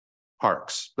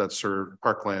parks that served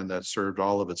parkland that served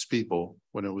all of its people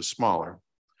when it was smaller.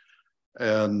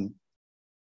 And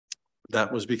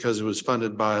that was because it was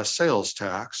funded by a sales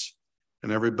tax,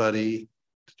 and everybody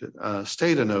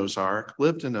stayed in Ozark,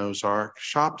 lived in Ozark,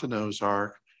 shopped in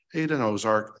Ozark, ate in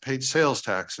Ozark, paid sales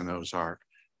tax in Ozark.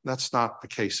 That's not the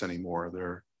case anymore.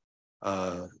 They're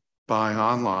buying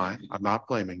online. I'm not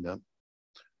blaming them.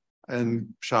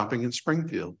 And shopping in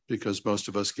Springfield, because most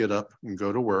of us get up and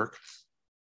go to work.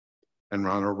 And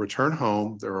on our return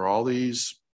home, there are all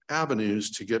these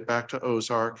avenues to get back to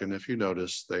Ozark. And if you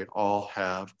notice, they all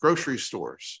have grocery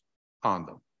stores on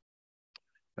them.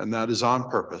 And that is on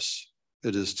purpose.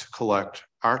 It is to collect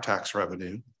our tax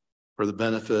revenue for the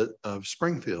benefit of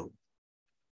Springfield.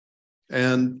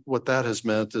 And what that has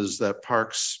meant is that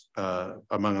Parks,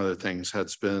 among other things,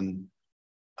 has been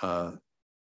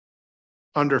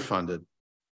underfunded.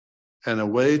 And a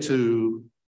way to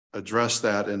address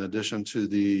that, in addition to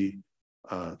the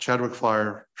Chadwick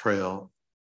Flyer Trail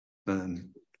and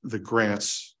the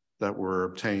grants that were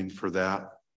obtained for that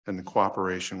and the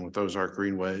cooperation with Ozark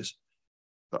Greenways,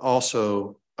 but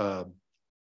also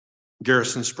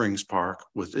Garrison Springs Park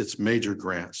with its major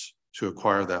grants to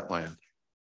acquire that land.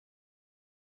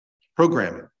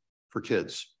 Programming for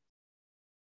kids.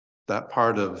 That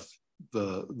part of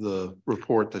the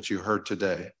report that you heard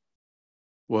today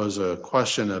was a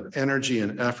question of energy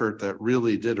and effort that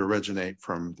really did originate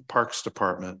from the Parks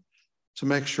Department to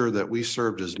make sure that we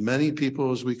served as many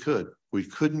people as we could. We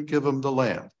couldn't give them the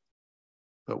land,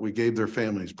 but we gave their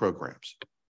families programs.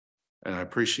 And I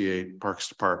appreciate Parks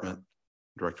Department,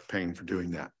 Director Payne, for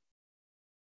doing that.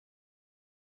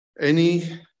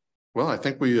 Well, I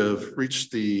think we have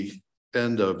reached the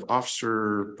end of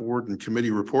officer, board, and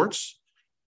committee reports.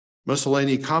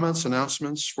 Miscellaneous comments,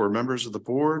 announcements for members of the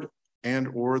board and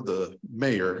or the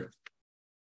mayor.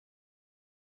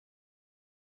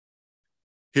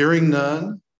 Hearing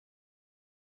none,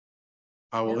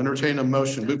 I will entertain a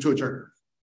motion. Move to adjourn.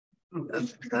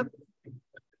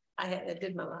 I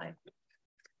did my life.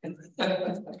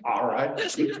 All right.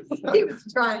 He was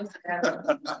trying.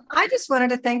 I just wanted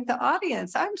to thank the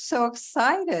audience. I'm so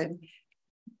excited.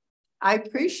 I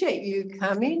appreciate you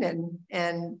coming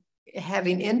and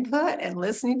having input and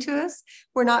listening to us.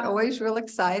 We're not always real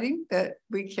exciting, but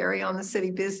we carry on the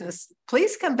city business.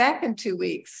 Please come back in 2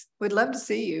 weeks. We'd love to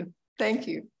see you. Thank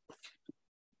you.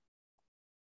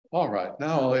 All right,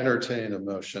 now I'll entertain a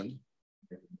motion.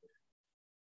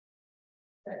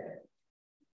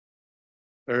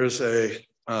 There's a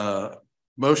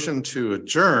motion to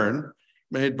adjourn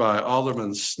made by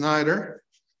Alderman Snyder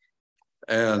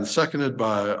and seconded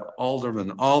by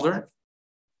Alderman Alder.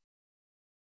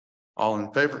 All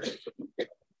in favor?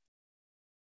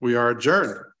 We are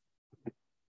adjourned.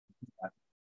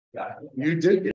 You did.